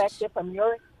perspective, from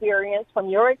your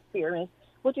experience,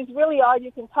 which is really all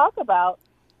you can talk about.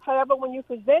 However, when you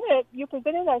present it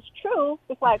as true.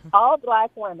 It's like all black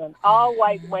women, all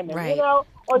white women, right.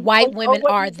 Or white women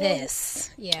or are this.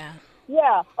 Yeah.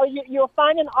 Yeah, or you'll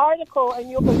find an article and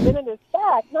you'll present it as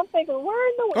fact. And I'm thinking, where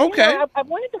in the world? Okay. I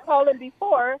wanted to call in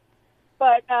before,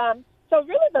 but so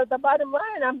really the bottom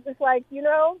line, I'm just like, you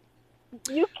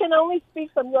can only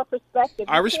speak from your perspective.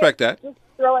 I respect that. Just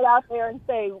throw it out there and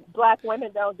say black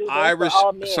women don't do this for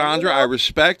all men. Sandra, I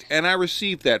respect and I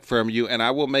receive that from you, and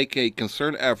I will make a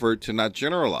concerted effort to not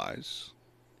generalize.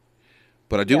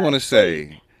 But I do want to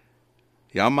say,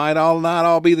 y'all might not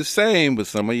all be the same, but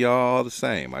some of y'all are the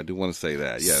same. I do want to say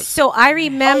that, yes. So I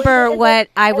remember what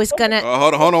I was going to...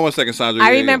 hold on one second, Sandra.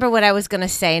 I remember what I was going to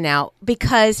say now,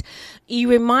 because you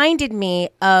reminded me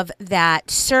of that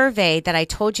survey that I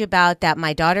told you about that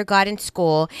my daughter got in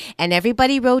school, and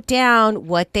everybody wrote down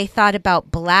what they thought about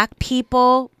black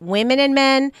people, women and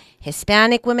men,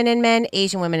 Hispanic women and men,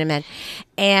 Asian women and men.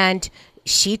 And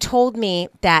she told me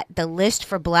that the list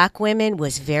for black women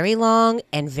was very long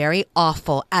and very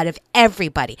awful out of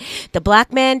everybody. The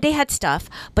black men, they had stuff,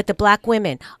 but the black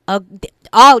women,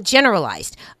 all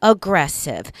generalized,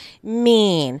 aggressive,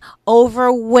 mean,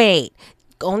 overweight,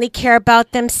 only care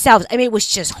about themselves. I mean, it was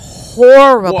just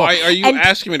horrible. Well, are you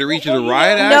asking me to read you the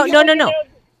riot act? No.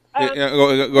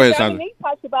 Go ahead, Sandra.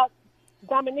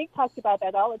 Dominique talks about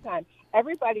that all the time.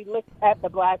 Everybody looks at the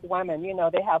black women,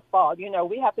 they have fault.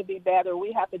 We have to be better.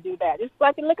 We have to do that. It's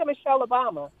like, look at Michelle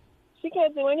Obama. She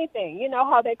can't do anything. You know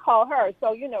how they call her.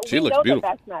 So, she we looks know beautiful.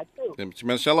 that's not true.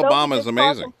 Michelle Obama is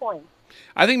amazing.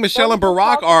 I think Michelle and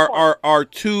Barack are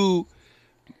two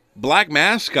black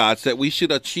mascots that we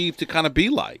should achieve to kind of be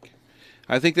like.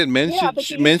 I think that men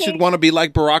should want to be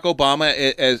like Barack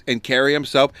Obama and carry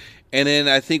himself. And then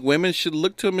I think women should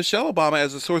look to Michelle Obama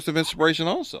as a source of inspiration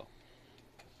also.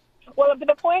 Well,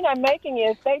 the point I'm making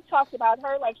is they talked about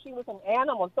her like she was an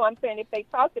animal. So I'm saying if they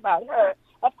talked about her,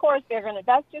 of course they're going to,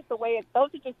 that's just the way those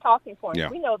are just talking points. Yeah.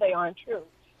 We know they aren't true.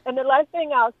 And the last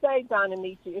thing I'll say, Don and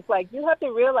Amiche, is like you have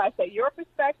to realize that your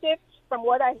perspective, from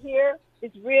what I hear,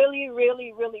 is really,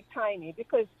 really, really tiny,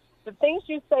 because the things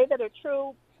you say that are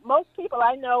true, most people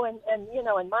I know and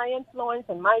in my influence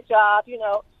and my job,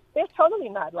 they're totally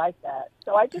not like that.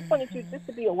 So I just wanted you just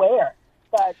to be aware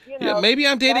but maybe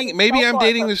I'm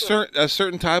dating a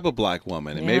certain type of black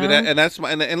woman, and maybe that's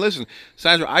my and listen,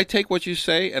 Sandra, I take what you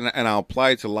say and I'll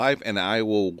apply it to life, and I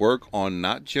will work on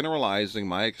not generalizing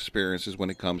my experiences when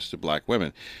it comes to black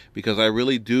women, because I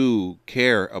really do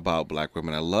care about black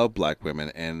women. I love black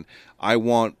women, and I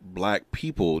want black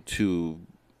people to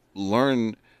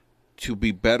learn to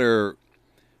be better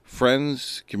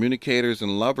friends, communicators,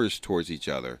 and lovers towards each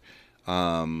other.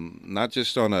 Not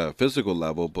just on a physical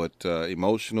level, but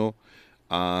emotional,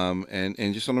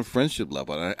 and just on a friendship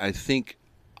level. And I think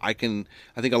I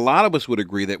think a lot of us would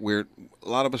agree that a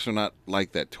lot of us are not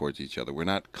like that towards each other. We're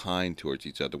not kind towards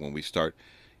each other when we start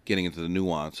getting into the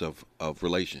nuance of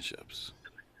relationships.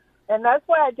 And that's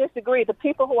why I disagree. The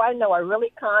people who I know are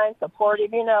really kind, supportive,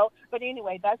 But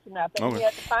anyway, that's enough. And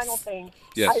yet the final thing,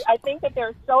 yes. I think that there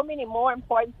are so many more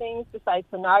important things besides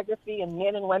pornography and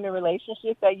men and women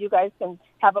relationships that you guys can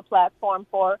have a platform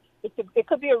for. It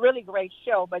could be a really great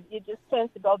show, but it just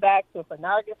tends to go back to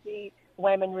pornography,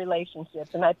 women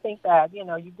relationships. And I think that, you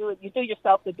do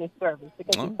yourself a disservice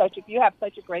because you have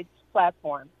such a great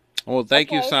platform. Well,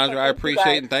 thank you, Sandra. I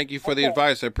appreciate it, and thank you for the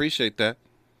advice. I appreciate that.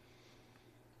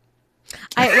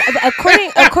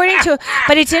 According to,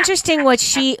 but it's interesting what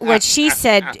she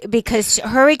said, because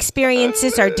her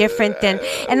experiences are different than,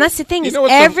 and that's the thing is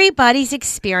everybody's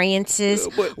experiences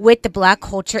with the black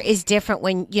culture is different.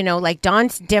 When like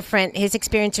Don's different, his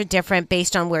experiences are different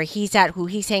based on where he's at, who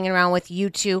he's hanging around with, you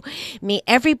two, me.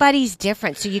 Everybody's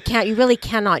different, so you really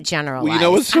cannot generalize.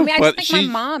 Well, what's so I just think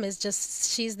my mom is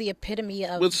she's the epitome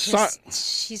of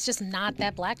she's just not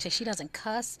that black chick. She doesn't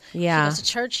cuss. Yeah. She goes to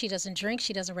church. She doesn't drink.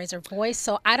 She doesn't raise her voice.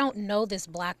 So I don't know this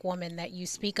black woman that you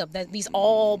speak of, that these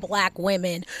all black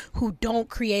women who don't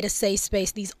create a safe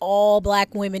space, these all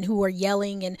black women who are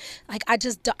yelling, and like I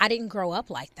didn't grow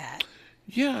up like that.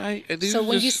 Yeah. So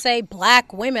when you say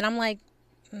black women, I'm like,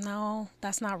 no,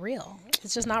 that's not real.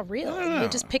 It's just not real. You're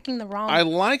just picking the wrong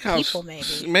people,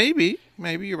 maybe.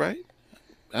 Maybe you're right.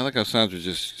 I like how Sandra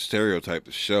just stereotyped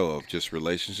the show of just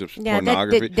relationships,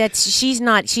 pornography.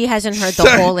 She hasn't heard the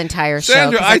whole entire show.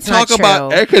 Sandra, I talk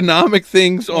about economic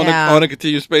things on a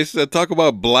continuous basis. I talk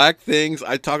about black things.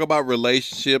 I talk about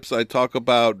relationships. I talk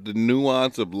about the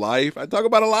nuance of life. I talk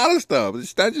about a lot of stuff.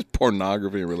 It's not just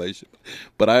pornography and relationships.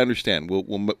 But I understand.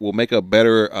 We'll make a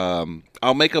better.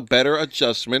 I'll make a better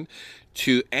adjustment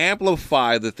to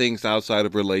amplify the things outside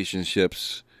of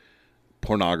relationships,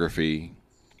 pornography,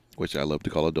 which I love to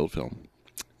call adult film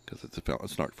because it's an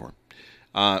art form.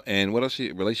 And what else?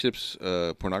 Relationships,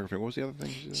 pornography. What was the other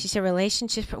thing? She said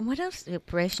relationships. What else?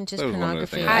 Relationships,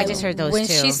 pornography. I just heard those when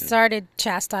two. When she started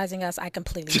chastising us, I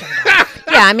completely turned off.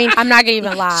 Yeah, I mean, I'm not gonna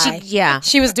even lie.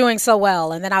 She was doing so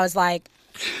well, and then I was like,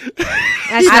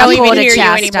 I don't even hear you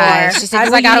anymore. She said, I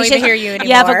was like, I don't even hear you anymore.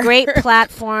 You have a great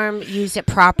platform. Use it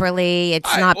properly.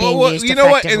 It's not being used effectively. You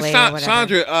know what? And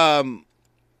Sandra,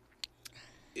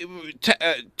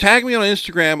 tag me on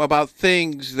Instagram about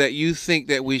things that you think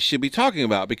that we should be talking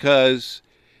about, because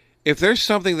if there's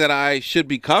something that I should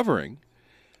be covering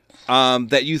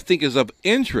that you think is of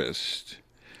interest,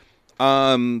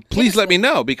 please let me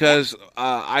know, because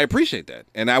I appreciate that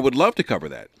and I would love to cover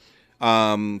that.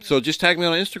 So just tag me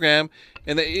on Instagram,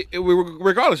 and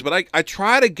regardless, but I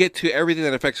try to get to everything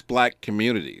that affects black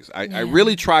communities. I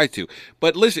really try to.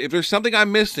 But listen, if there's something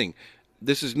I'm missing,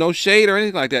 this is no shade or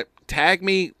anything like that. Tag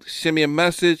me, send me a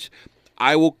message.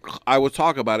 I will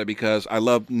talk about it because I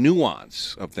love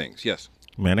nuance of things. Yes.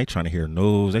 Man, they trying to hear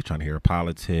news. They trying to hear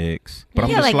politics. But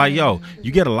I'm just like, yo,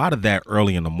 you get a lot of that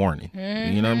early in the morning.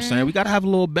 Mm-hmm. You know what I'm saying? We got to have a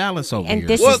little balance over here.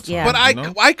 But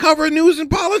I cover news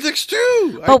and politics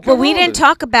too. But we didn't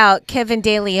talk about Kevin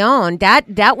De Leon.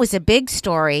 That was a big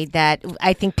story that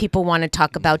I think people want to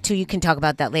talk about too. You can talk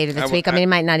about that later this week. I mean, it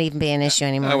might not even be an issue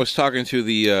anymore. I was talking to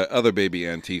the other baby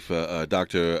Antifa,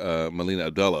 Dr. Melina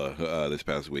Abdullah, this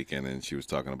past weekend, and she was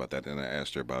talking about that. And I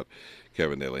asked her about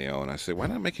Kevin De Leon. I said, why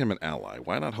not make him an ally?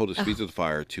 Why not hold his feet to the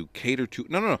fire to cater to...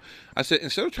 No. I said,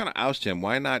 instead of trying to oust him,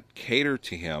 why not cater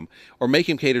to him or make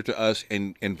him cater to us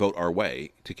and vote our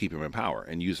way to keep him in power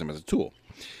and use him as a tool?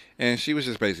 And she was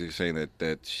just basically saying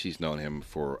that she's known him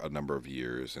for a number of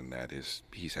years and that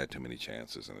he's had too many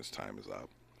chances and his time is up.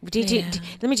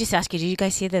 Let me just ask you, did you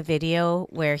guys see the video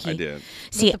where he... I did.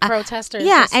 See, the protesters.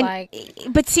 Yeah,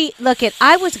 but see, look,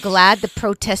 I was glad the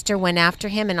protester went after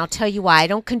him, and I'll tell you why. I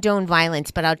don't condone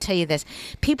violence, but I'll tell you this.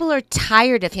 People are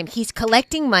tired of him. He's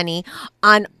collecting money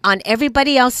on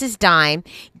everybody else's dime.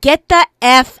 Get the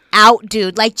F out,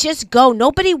 dude. Like, just go.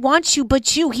 Nobody wants you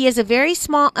but you. He has a very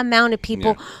small amount of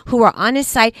people who are on his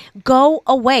side. Go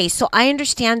away. So I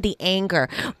understand the anger,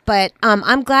 but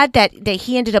I'm glad that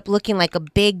he ended up looking like a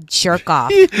big jerk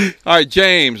off. All right,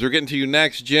 James, we're getting to you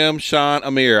next. Jim, Sean,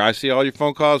 Amir, I see all your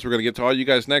phone calls. We're going to get to all you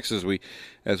guys next as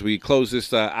we close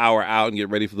this hour out and get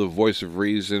ready for the voice of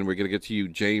reason. We're going to get to you,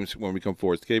 James, when we come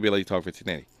forward. It's KBLA Talk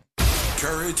 1580.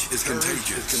 Courage is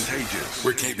contagious.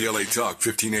 We're KBLA Talk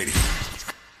 1580.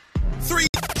 3.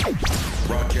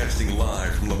 Broadcasting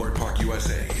live from Lamert Park,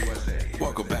 USA.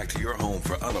 Welcome back to your home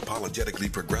for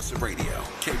unapologetically progressive radio.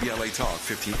 KBLA Talk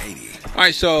 1580. All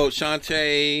right, so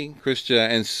Shantae, Krista,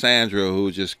 and Sandra,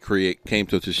 who just came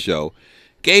to the show,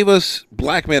 gave us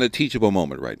black men a teachable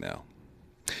moment right now.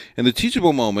 And the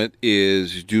teachable moment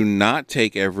is, do not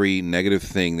take every negative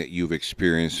thing that you've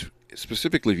experienced,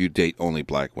 specifically if you date only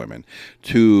black women,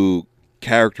 to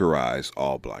characterize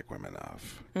all black women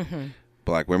of. Mm-hmm.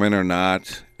 Black women are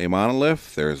not a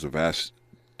monolith. There's a vast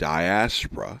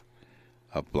diaspora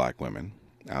of black women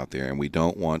out there, and we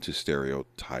don't want to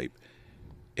stereotype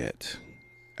it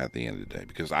at the end of the day,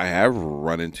 because I have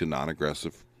run into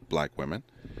non-aggressive black women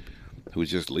who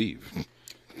just leave.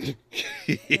 And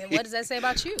what does that say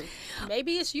about you?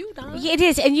 Maybe it's you, Don. Yeah, it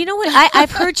is. And you know what?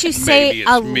 I've heard you say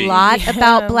a lot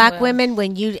about black women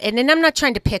when you, and I'm not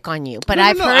trying to pick on you, but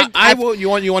I've heard. You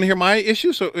want to hear my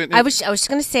issue? So I was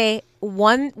going to say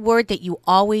one word that you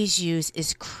always use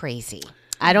is crazy.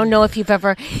 I don't know if you've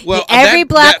ever. Well, every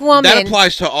black woman. That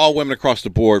applies to all women across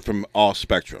the board from all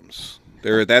spectrums.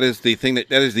 That is the thing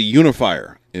that is the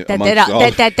unifier.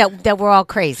 That we're all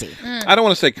crazy. I don't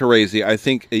want to say crazy. I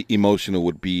think emotional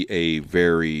would be a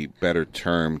very better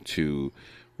term to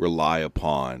rely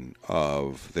upon.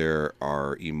 There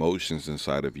are emotions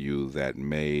inside of you that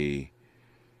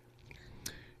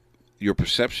your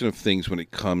perception of things when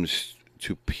it comes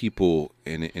to people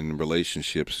in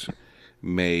relationships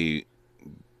may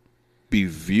be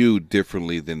viewed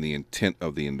differently than the intent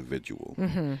of the individual.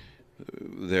 Mm-hmm.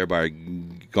 Thereby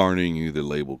garnering you the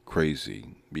label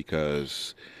crazy,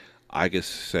 because I could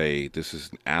say this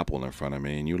is an apple in front of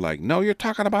me and you're like, no, you're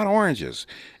talking about oranges,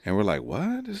 and we're like,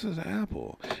 what? This is an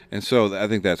apple. And so I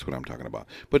think that's what I'm talking about.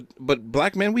 But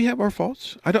black men, we have our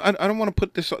faults. I don't want to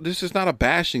put this is not a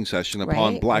bashing session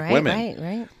upon black women.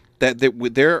 Right. That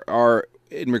there are,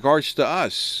 in regards to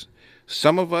us,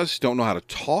 some of us don't know how to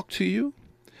talk to you.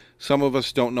 Some of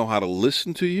us don't know how to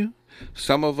listen to you.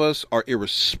 Some of us are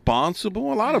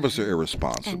irresponsible. A lot of us are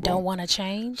irresponsible. And don't want to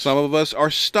change. Some of us are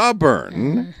stubborn.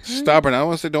 Mm-hmm. Stubborn. I don't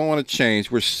want to say don't want to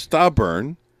change. We're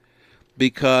stubborn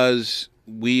because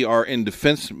we are in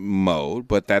defense mode,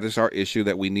 but that is our issue,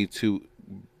 that we need to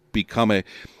become a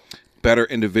better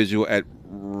individual at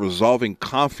resolving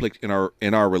conflict in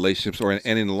our relationships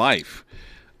and in life.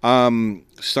 Some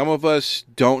of us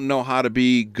don't know how to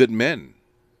be good men.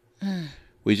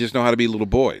 We just know how to be little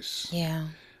boys. Yeah.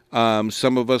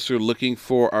 Some of us are looking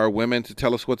for our women to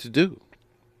tell us what to do.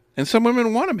 And some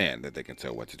women want a man that they can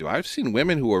tell what to do. I've seen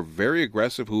women who are very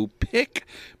aggressive who pick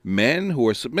men who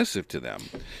are submissive to them.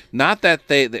 Not that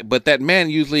but that man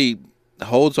usually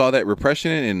holds all that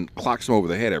repression in and clocks them over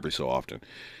the head every so often.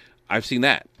 I've seen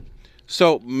that.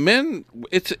 So men,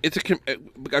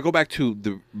 I go back to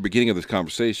the beginning of this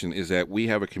conversation, is that we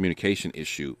have a communication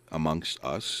issue amongst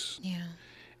us. Yeah.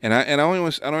 And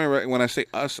when I say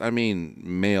us, I mean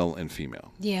male and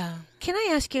female. Yeah. Can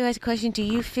I ask you guys a question? Do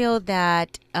you feel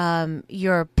that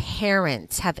your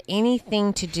parents have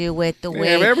anything to do with the way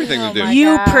have everything to do.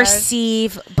 You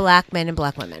perceive black men and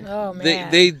black women? Oh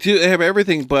man, they do. They have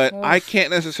everything, but I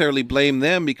can't necessarily blame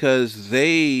them, because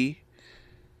they,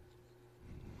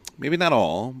 maybe not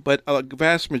all, but a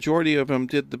vast majority of them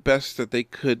did the best that they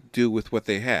could do with what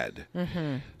they had.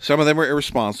 Mm-hmm. Some of them were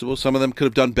irresponsible. Some of them could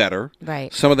have done better.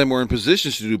 Right. Some of them were in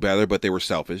positions to do better, but they were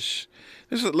selfish.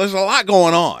 There's a lot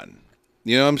going on.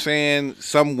 You know what I'm saying?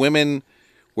 Some women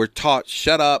were taught,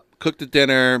 shut up, cook the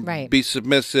dinner, be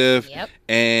submissive,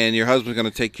 and your husband's going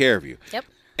to take care of you. Yep.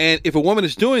 And if a woman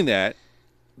is doing that,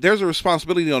 there's a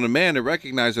responsibility on a man to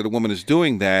recognize that a woman is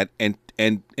doing that and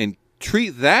treat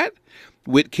that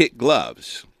with kid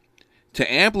gloves,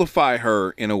 to amplify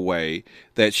her in a way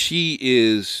that she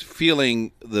is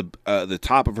feeling the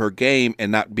top of her game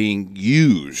and not being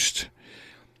used.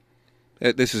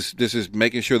 This is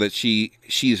making sure that she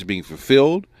is being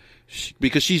fulfilled,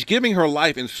 because she's giving her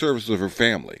life in service of her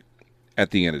family.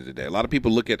 At the end of the day, a lot of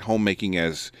people look at homemaking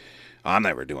as, I'm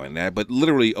never doing that. But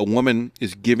literally, a woman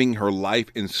is giving her life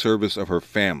in service of her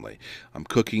family. I'm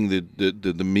cooking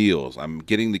the meals. I'm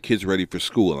getting the kids ready for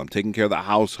school. I'm taking care of the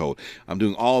household. I'm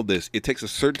doing all this. It takes a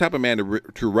certain type of man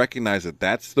to recognize that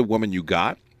that's the woman you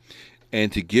got.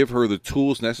 and to give her the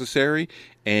tools necessary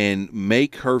and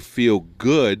make her feel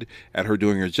good at her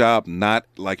doing her job, not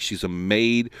like she's a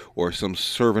maid or some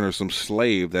servant or some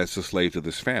slave that's a slave to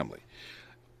this family.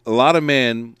 A lot of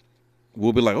men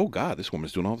will be like, oh, God, this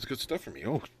woman's doing all this good stuff for me.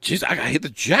 Oh, jeez, I got to hit the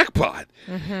jackpot.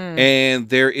 And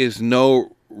there is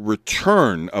no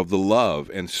return of the love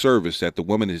and service that the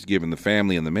woman has given the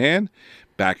family and the man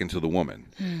back into the woman.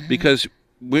 Because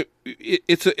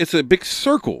it's a big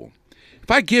circle. If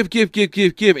I give,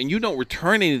 and you don't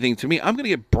return anything to me, I'm going to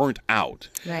get burnt out.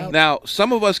 Right. Now,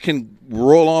 some of us can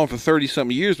roll on for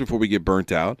 30-something years before we get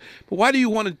burnt out. But why do you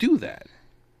want to do that?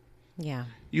 Yeah.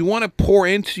 You want to pour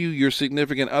into your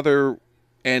significant other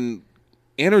and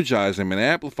energize them and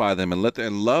amplify them and let them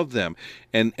and love them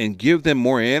and give them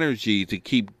more energy to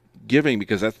keep giving,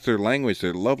 because that's their language,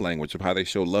 their love language of how they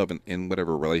show love in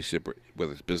whatever relationship,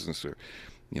 whether it's business or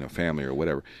family or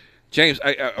whatever. James,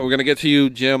 we're going to get to you,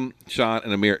 Jim, Sean,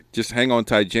 and Amir. Just hang on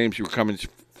tight. James, you were coming.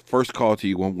 First call to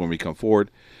you when we come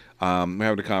forward. We're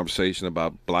having a conversation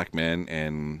about black men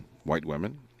and white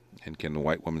women. And can the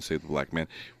white woman save the black man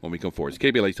when we come forward? It's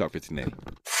KBLA Talk 1580.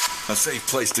 A safe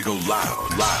place to go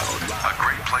loud. A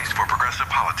great place for progressive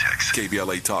politics.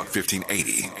 KBLA Talk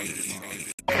 1580.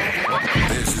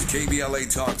 This is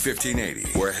KBLA Talk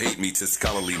 1580, where hate meets a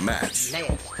scholarly match.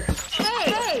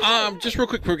 Just real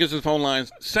quick before we get to the phone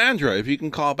lines, Sandra, if you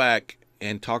can call back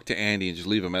and talk to Andy and just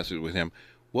leave a message with him,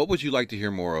 what would you like to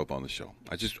hear more of on the show?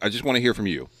 I just want to hear from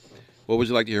you. What would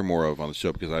you like to hear more of on the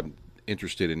show? Because I'm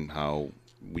interested in how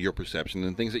your perception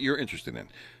and things that you're interested in.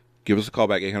 Give us a call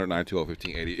back,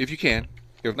 800-920-1580, if you can.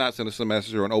 If not, send us a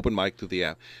message or an open mic through the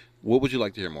app. What would you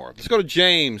like to hear more of? Let's go to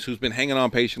James, who's been hanging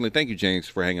on patiently. Thank you, James,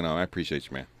 for hanging on. I appreciate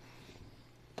you, man.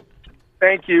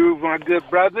 Thank you, my good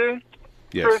brother.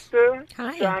 Yes. Krista,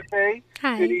 Hi. Shante.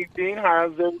 Hi. Good evening.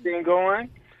 How's everything going?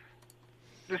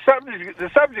 The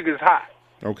subject is hot.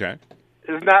 Okay.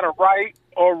 There's not a right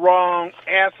or wrong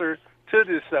answer to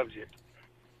this subject.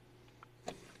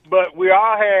 But we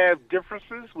all have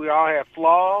differences. We all have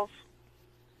flaws.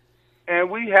 And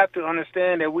we have to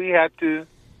understand that we have to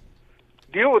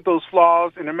deal with those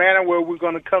flaws in a manner where we're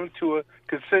going to come to a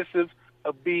consensus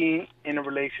of being in a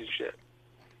relationship.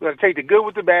 We're going to take the good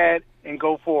with the bad and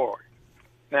go forward.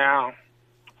 Now,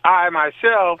 I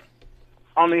myself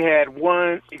only had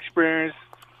one experience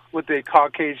with a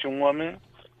Caucasian woman.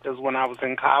 It was when I was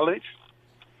in college.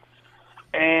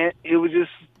 And it was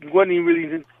just, wasn't even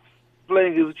really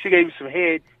playing. She gave me some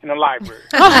head in the library.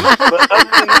 But other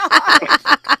than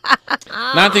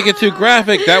not to get too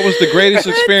graphic, that was the greatest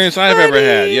experience I've ever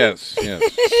had. Yes. Not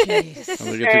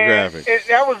to get too graphic.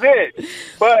 That was it.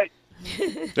 But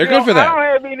they're good for that. I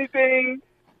don't have anything.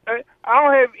 I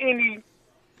don't have any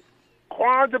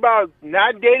qualms about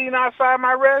not dating outside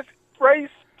my race.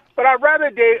 But I'd rather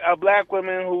date a black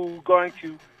woman who's going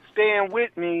to stand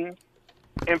with me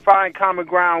and find common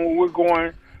ground when we're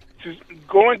going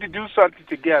to do something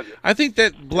together. I think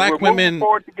that black women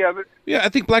forward together. Yeah, I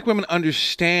think black women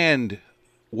understand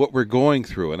what we're going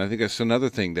through, and I think that's another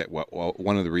thing that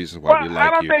one of the reasons why we like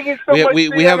I don't you. think it's so much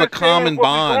we have a common what we're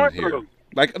bond going here. through.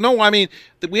 Like, no, I mean,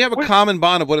 we have a common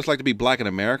bond of what it's like to be black in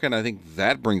America, and I think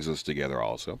that brings us together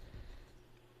also.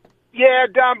 Yeah,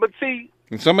 Don, but see,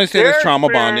 and somebody said it's trauma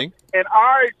bonding. And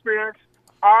our experience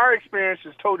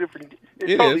is totally different.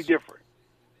 It's totally different.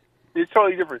 It's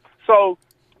totally different. So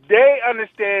they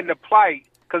understand the plight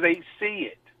because they see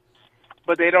it,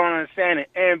 but they don't understand it.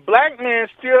 And black men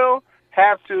still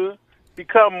have to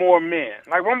become more men.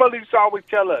 Like one mother used to always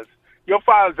tell us, your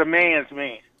father's a man's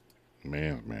man.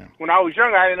 Man. When I was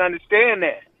younger, I didn't understand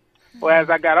that. Well, as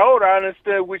I got older, I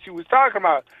understood what she was talking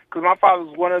about because my father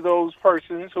was one of those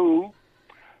persons who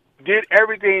did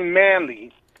everything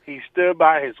manly. He stood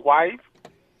by his wife.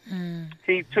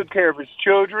 He took care of his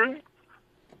children.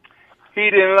 He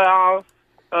didn't allow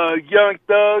young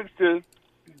thugs to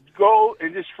go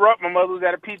and disrupt. My mother was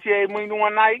at a PTA meeting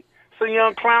one night. Some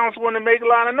young clowns wanted to make a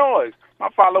lot of noise. My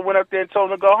father went up there and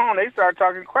told them to go home. They started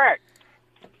talking crack,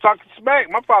 talking smack.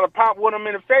 My father popped one of them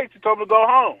in the face and told them to go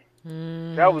home.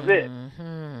 That was it.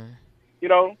 You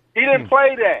know, he didn't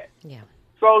play that. Yeah.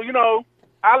 So, you know,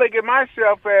 I look at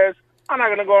myself as I'm not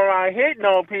going to go around hitting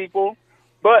on people,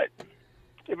 but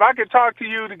if I could talk to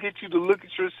you to get you to look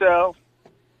at yourself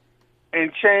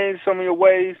and change some of your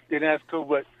ways, then that's cool.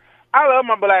 But I love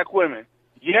my black women.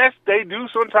 Yes, they do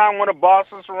sometimes want to boss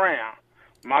us around.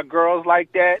 My girl's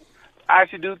like that. I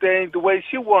should do things the way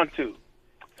she wants to.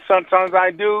 Sometimes I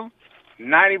do.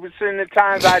 90% of the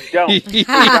times I don't.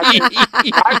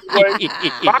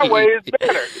 My way is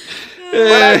better.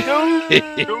 But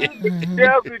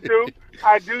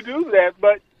I do do that.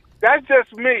 But that's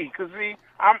just me. Because, see,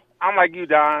 I'm like you,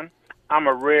 Don. I'm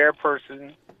a rare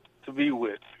person to be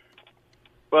with.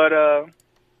 But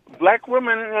black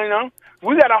women,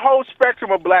 we got a whole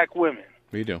spectrum of black women.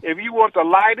 We do. If you want the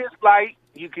lightest light,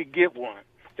 you could get one.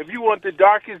 If you want the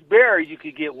darkest berry, you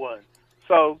could get one.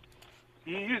 So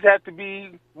you just have to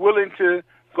be willing to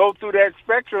go through that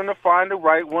spectrum to find the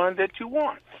right one that you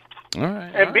want. All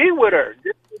right. And be with her.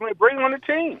 Just bring her on the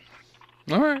team.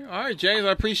 All right, James.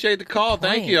 I appreciate the call.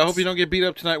 Thank you. I hope you don't get beat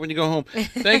up tonight when you go home.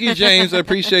 Thank you, James. I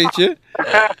appreciate you. All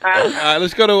right,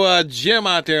 let's go to Jim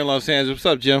out there in Los Angeles. What's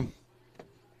up, Jim?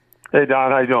 Hey,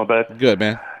 Don. How you doing, bud? Good,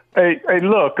 man. Hey,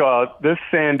 look, this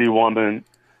Sandy woman,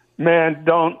 man,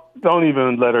 don't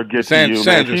even let her get to you.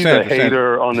 Man. She's a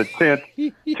hater on the 10th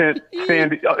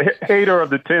Sandy, hater of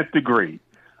the 10th degree.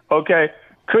 Okay?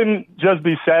 Couldn't just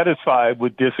be satisfied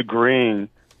with disagreeing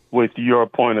with your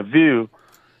point of view.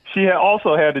 She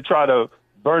also had to try to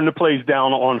burn the place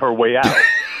down on her way out.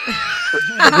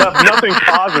 Nothing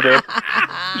positive.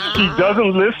 She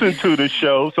doesn't listen to the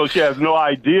show, so she has no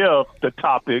idea of the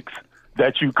topics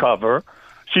that you cover.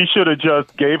 She should have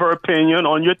just gave her opinion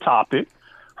on your topic.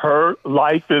 Her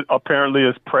life apparently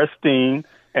is pristine,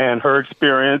 and her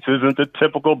experience isn't the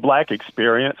typical black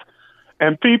experience.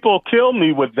 And people kill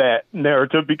me with that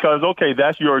narrative because, okay,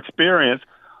 that's your experience,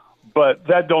 but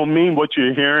that don't mean what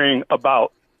you're hearing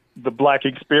about the black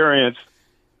experience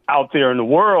out there in the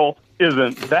world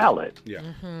isn't valid. Yeah.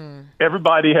 Mm-hmm.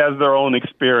 Everybody has their own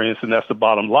experience, and that's the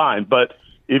bottom line. But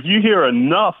if you hear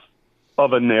enough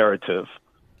of a narrative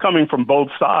coming from both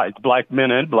sides, black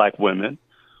men and black women,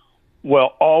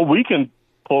 well, all we can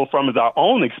pull from is our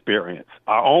own experience,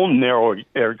 our own narrow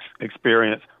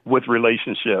experience with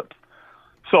relationships.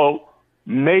 So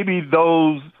maybe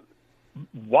those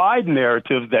wide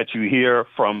narratives that you hear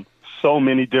from so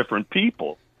many different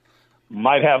people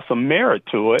might have some merit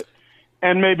to it,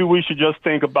 and maybe we should just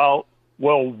think about,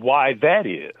 well, why that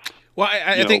is. Well,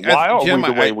 I think, why are Jim, we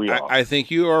the way we are? I think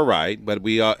you are right, but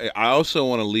I also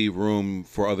want to leave room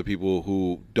for other people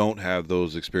who don't have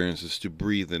those experiences to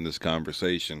breathe in this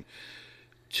conversation,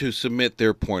 to submit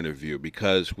their point of view,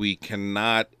 because we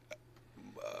cannot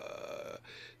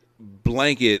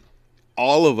blanket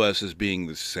all of us as being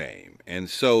the same. And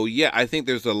so, yeah, I think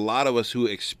there's a lot of us who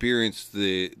experience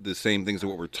the same things that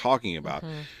what we're talking about.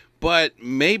 Mm-hmm. But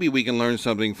maybe we can learn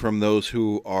something from those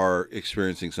who are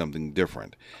experiencing something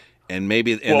different. And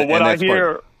maybe what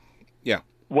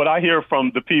I hear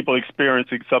from the people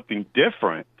experiencing something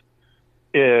different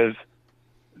is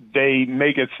they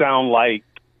make it sound like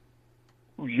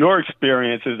your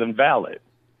experience is invalid,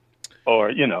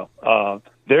 or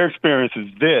their experience is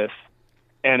this,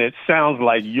 and it sounds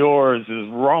like yours is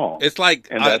wrong. It's like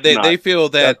they feel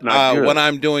that what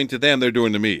I'm doing to them, they're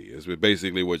doing to me, is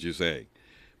basically what you're saying.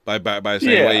 By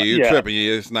saying, well, you're tripping,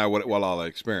 it's not what I'll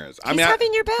experience. He's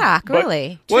having your back,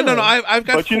 really. Well, no, I've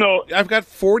got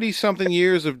 40-something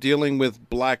years of dealing with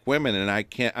black women, and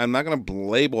I'm not going to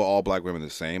label all black women the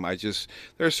same.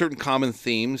 There are certain common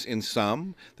themes in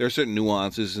some. There are certain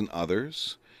nuances in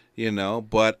others,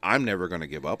 but I'm never going to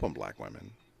give up on black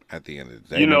women at the end of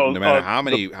the day. No matter how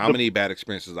many bad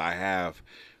experiences I have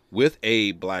with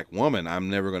a black woman, I'm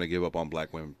never going to give up on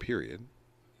black women, period.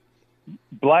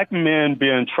 Black men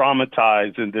being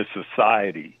traumatized in this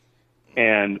society,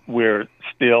 and we're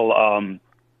still,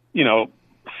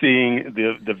 seeing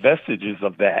the vestiges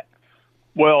of that.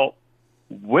 Well,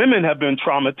 women have been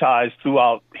traumatized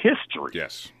throughout history.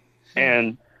 Yes.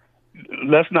 And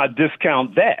let's not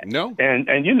discount that. No. And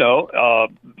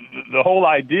the whole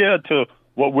idea to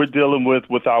what we're dealing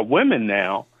with our women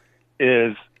now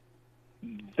is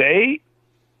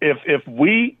if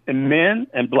we men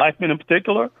and black men in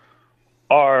particular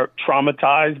are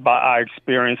traumatized by our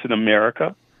experience in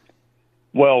America,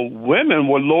 well, women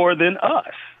were lower than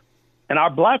us. And our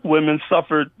black women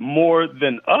suffered more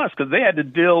than us because they had to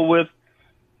deal with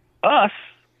us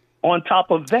on top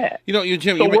of that.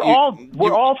 Jim, so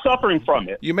we're all suffering from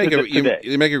it. You make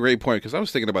a great point, because I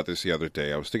was thinking about this the other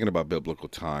day. I was thinking about biblical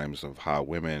times of how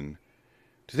women,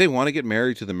 did they want to get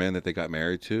married to the men that they got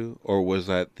married to, or was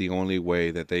that the only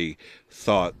way that they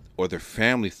thought, or their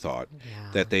family thought,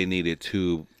 that they needed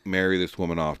to marry this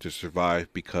woman off to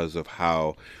survive because of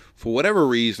how, for whatever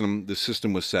reason, the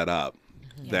system was set up,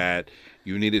 that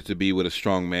you needed to be with a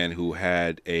strong man who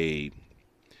had an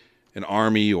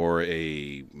army or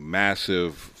a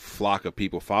massive flock of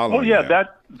people following him.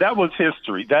 That was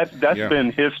history. That's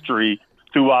been history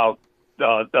throughout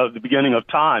the beginning of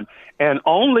time. And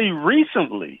only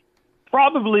recently,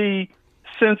 probably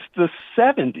since the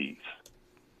 70s,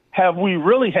 have we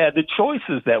really had the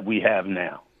choices that we have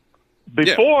now.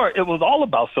 Before, it was all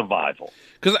about survival.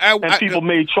 And people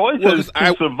made choices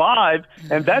to survive,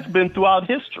 and that's been throughout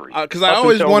history. Because I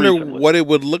always wonder what it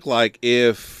would look like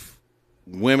if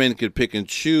women could pick and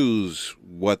choose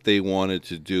what they wanted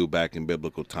to do back in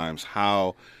biblical times.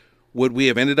 How would we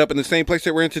have ended up in the same place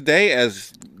that we're in today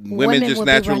as women just would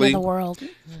naturally? Be running the world.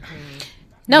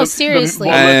 No, seriously.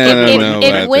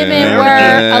 If women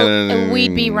were,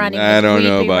 we'd be running. I don't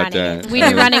know about that. We'd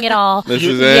be running it all.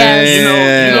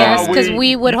 Yes, because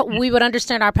we would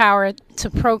understand our power to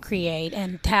procreate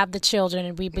and have the children,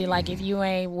 and we'd be like, if you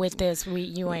ain't with this,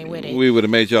 you ain't with it. We would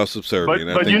have made y'all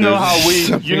subservient. But you know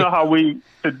how we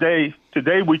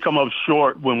today we come up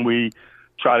short when we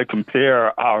try to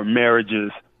compare our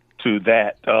marriages to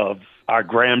that of our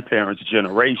grandparents'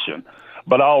 generation.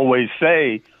 But I always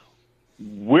say,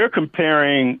 we're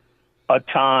comparing a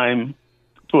time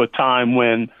to a time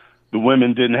when the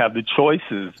women didn't have the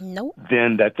choices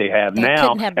then that they have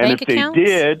now. Have and bank if accounts?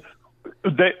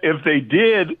 they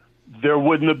did, there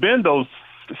wouldn't have been those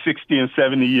 60 and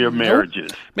 70-year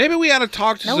marriages. Maybe we ought to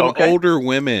talk to some older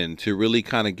women to really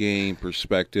kind of gain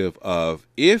perspective of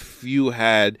if you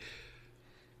had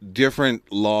different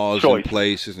laws and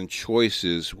places and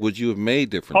choices, would you have made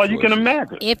different choices? You can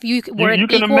imagine. If you were an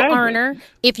equal earner,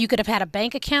 if you could have had a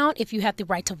bank account, if you had the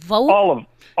right to vote.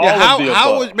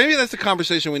 How would, maybe that's the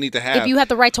conversation we need to have. If you had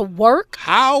the right to work.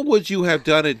 How would you have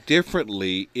done it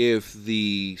differently if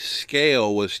the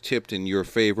scale was tipped in your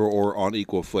favor or on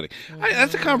equal footing?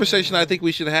 That's a conversation I think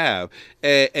we should have.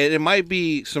 And it might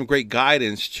be some great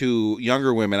guidance to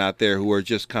younger women out there who are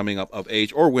just coming up of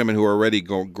age, or women who are already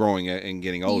growing and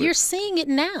getting older. You're seeing it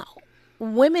now.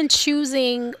 Women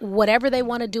choosing whatever they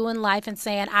want to do in life and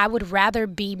saying, I would rather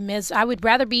be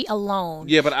alone.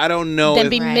 Yeah, but I don't know than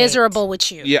be miserable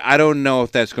with you. Yeah, I don't know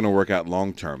if that's going to work out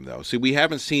long term, though. See, we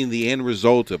haven't seen the end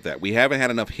result of that. We haven't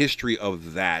had enough history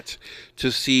of that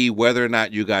to see whether or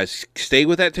not you guys stay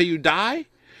with that till you die,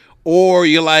 or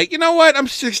you're like, you know what, I'm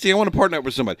 60, I want to partner up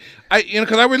with somebody.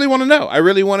 Because I really want to know. I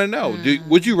really want to know.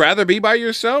 Would you rather be by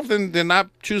yourself than not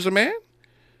choose a man?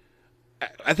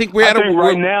 I think we're at a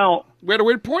right now. We're at a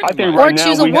weird point. I think right now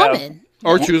choose a woman.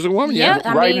 Or choose a woman. Yeah.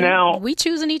 I mean, now we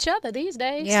choosing each other these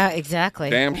days. Yeah, exactly.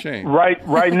 Damn shame. Right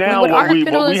now, what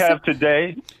we have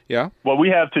today. Yeah. What we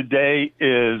have today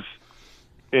is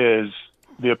the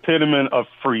epitome of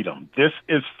freedom. This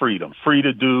is freedom. Free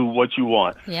to do what you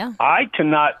want. Yeah. I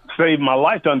cannot save my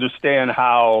life to understand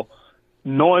how,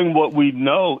 knowing what we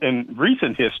know in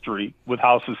recent history with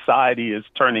how society is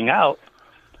turning out,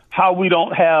 how we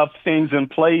don't have things in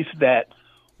place that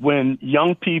when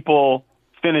young people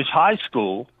finish high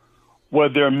school, where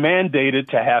they're mandated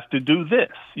to have to do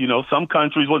this. You know, some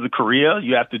countries, Korea,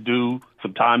 you have to do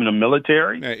some time in the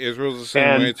military. Yeah, Israel's the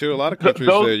same way, too. A lot of countries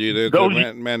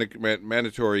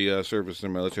mandatory service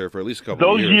in the military for at least a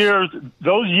couple of years.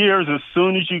 Those years, as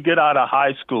soon as you get out of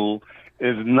high school,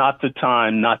 is not the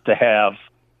time not to have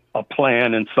a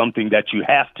plan and something that you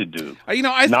have to do. Let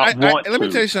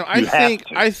me tell you something.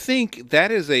 I think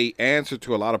that is a answer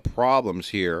to a lot of problems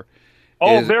here.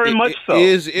 Very much so.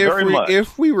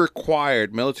 If we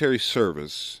required military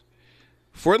service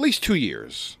for at least 2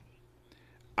 years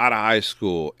out of high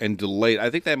school and delayed, I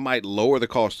think that might lower the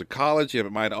cost of college, and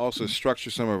it might also structure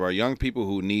some of our young people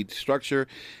who need structure,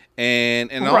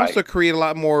 and also create a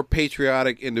lot more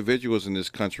patriotic individuals in this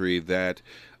country that.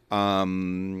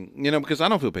 Because I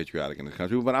don't feel patriotic in this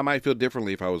country, but I might feel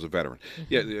differently if I was a veteran.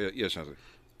 Mm-hmm. Yes, Chauncey.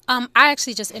 I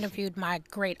actually just interviewed my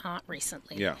great aunt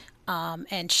recently. Yeah.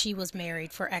 And she was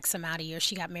married for X amount of years.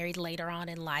 She got married later on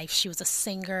in life. She was a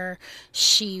singer.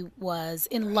 She was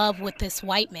in love with this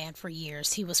white man for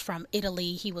years. He was from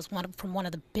Italy. He was from one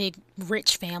of the big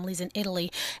rich families in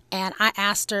Italy. And I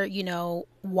asked her,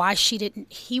 why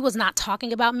he was not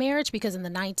talking about marriage, because in the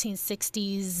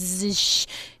 1960s,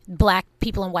 black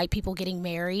people and white people getting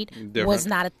married was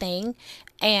not a thing.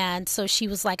 And so she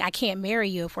was like, I can't marry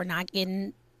you if we're not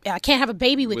getting I can't have a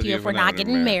baby with you if we're not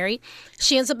getting married.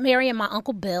 She ends up marrying my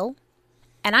Uncle Bill.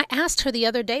 And I asked her the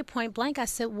other day, point blank, I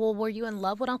said, well, were you in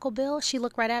love with Uncle Bill? She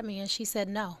looked right at me and she said,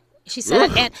 no. She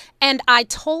said, and I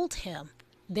told him,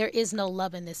 there is no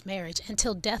love in this marriage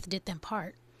until death did them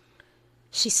part.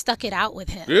 She stuck it out with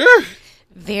him. Yeah.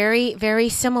 Very, very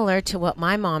similar to what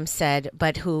my mom said,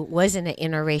 but who was in an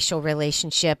interracial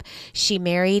relationship. She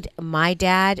married my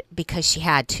dad because she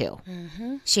had to.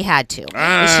 Mm-hmm. She had to.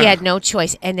 She had no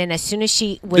choice. And then as soon as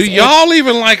she was... Do y'all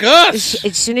even like us?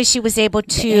 As soon as she was able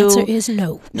to... The answer is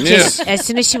no. As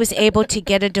soon as she was able to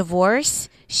get a divorce,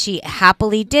 She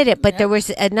happily did it. But there was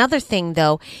another thing,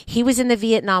 though. He was in the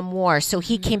Vietnam War, so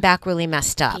he came back really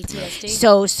messed up.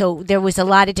 PTSD. So there was a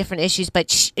lot of different issues.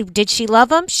 But did she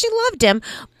love him? She loved him,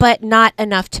 but not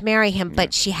enough to marry him.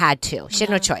 But she had to. She had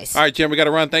no choice. All right, Jim, we got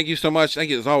to run. Thank you so much. Thank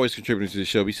you, as always, contributing to the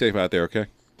show. Be safe out there, okay?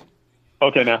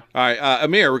 Okay, now. All right,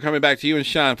 Amir, we're coming back to you and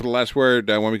Sean for the last word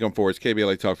when we come forward. It's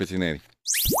KBLA Talk 1580.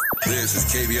 This is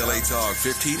KBLA Talk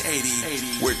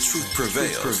 1580, where truth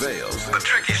prevails. The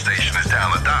tricky station is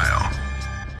down the dial.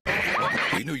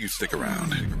 We knew you'd stick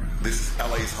around. This is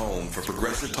LA's home for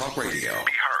progressive talk radio.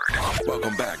 Be heard.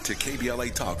 Welcome back to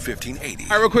KBLA Talk 1580. All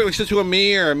right, real quick, let's get to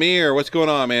Amir. Amir, what's going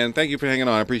on, man? Thank you for hanging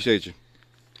on. I appreciate you.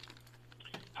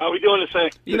 How are we doing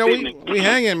this evening? We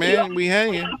hanging, man. We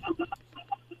hanging.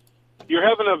 You're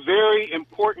having a very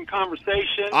important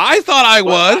conversation. I thought I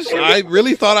was. I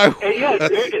really thought I was. Yeah,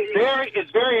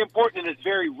 it's very important and it's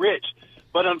very rich.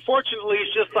 But unfortunately,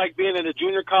 it's just like being in a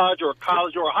junior college or a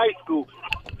college or a high school.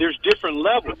 There's different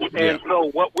levels, and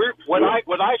so what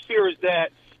I fear is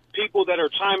that people that are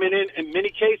chiming in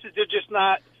many cases, they're just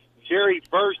not very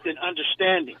versed in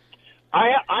understanding.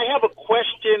 I have a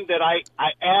question that I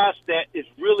asked that is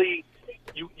really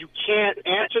you can't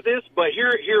answer this, but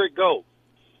here it goes.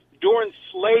 During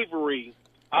slavery,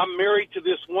 I'm married to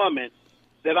this woman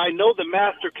that I know the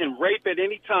master can rape at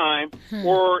any time,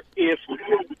 or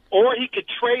he could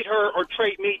trade her or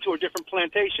trade me to a different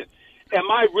plantation.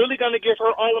 Am I really going to give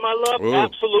her all of my love? Ooh.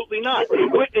 Absolutely not.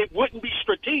 It wouldn't be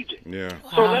strategic. Yeah.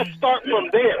 So let's start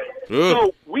from there. Ooh.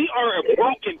 So we are a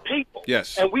broken people.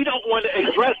 Yes. And we don't want to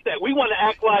address that. We want to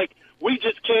act like we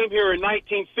just came here in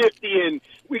 1950 and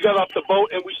we got off the boat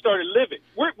and we started living.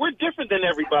 We're different than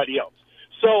everybody else.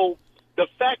 So the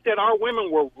fact that our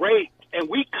women were raped and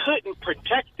we couldn't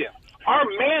protect them, our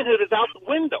manhood is out the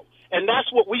window. And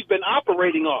that's what we've been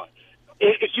operating on.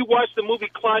 If you watch the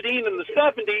movie Claudine in the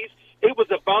 70s, it was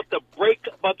about the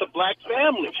black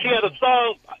family. She had a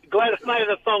song, Gladys Knight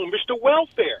had a song, Mr.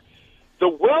 Welfare. The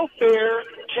welfare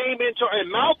came into,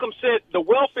 and Malcolm said the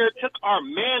welfare took our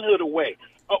manhood away.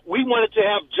 We wanted to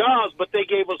have jobs, but they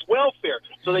gave us welfare.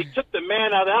 So they took the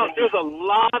man out of the house. There's a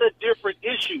lot of different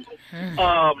issues.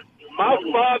 My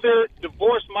father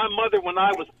divorced my mother when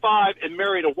I was 5 and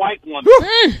married a white woman.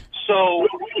 So,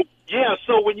 yeah,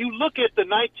 so when you look at the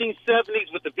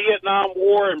 1970s with the Vietnam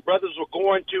War and brothers were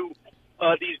going to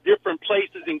these different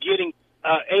places and getting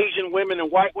Asian women and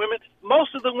white women,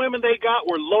 most of the women they got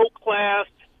were low class,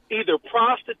 either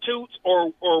prostitutes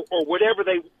or whatever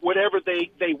they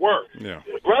were. Yeah.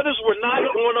 Brothers were not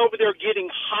going over there getting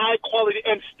high quality,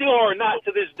 and still are not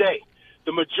to this day.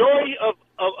 The majority of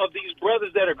these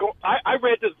brothers that are going, I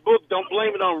read this book, Don't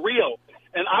Blame It on Rio,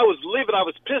 and I was livid. I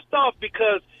was pissed off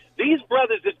because these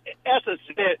brothers, in essence,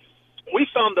 said, we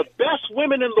found the best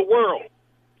women in the world,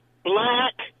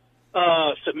 black,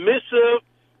 submissive,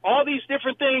 all these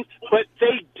different things, but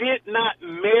they did not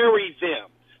marry them.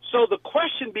 So the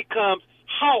question becomes,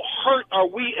 how hurt are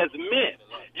we as men?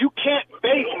 You can't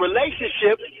base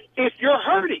relationships if you're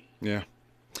hurting. Yeah.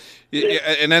 Yeah,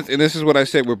 and this is what I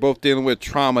said. We're both dealing with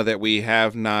trauma that we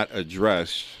have not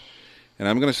addressed, and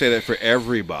I'm going to say that for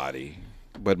everybody,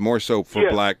 but more so for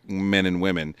black men and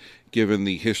women, given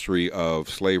the history of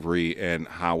slavery and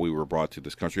how we were brought to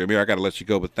this country. Amir, I got to let you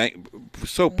go, but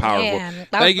so powerful. Yeah,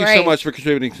 thank you so much for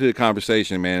contributing to the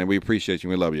conversation, man, and we appreciate you.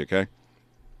 We love you. Okay.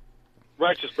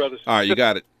 Righteous brothers. All right, you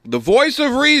got it. The voice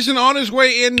of reason on his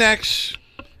way in next.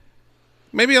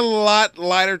 Maybe a lot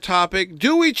lighter topic.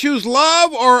 Do we choose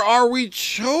love or are we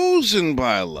chosen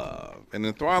by love? An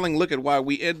enthralling look at why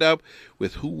we end up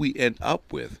with who we end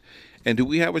up with. And do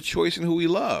we have a choice in who we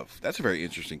love? That's a very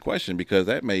interesting question because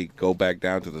that may go back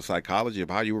down to the psychology of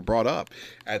how you were brought up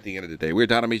at the end of the day. We're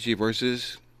Don Amiche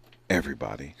versus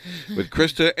everybody with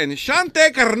Krista and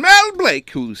Shante Carmel Blake,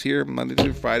 who's here Monday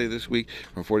through Friday this week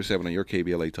from 4 to 7 on your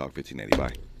KBLA Talk 1580.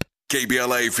 Bye.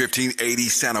 KBLA 1580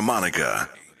 Santa Monica.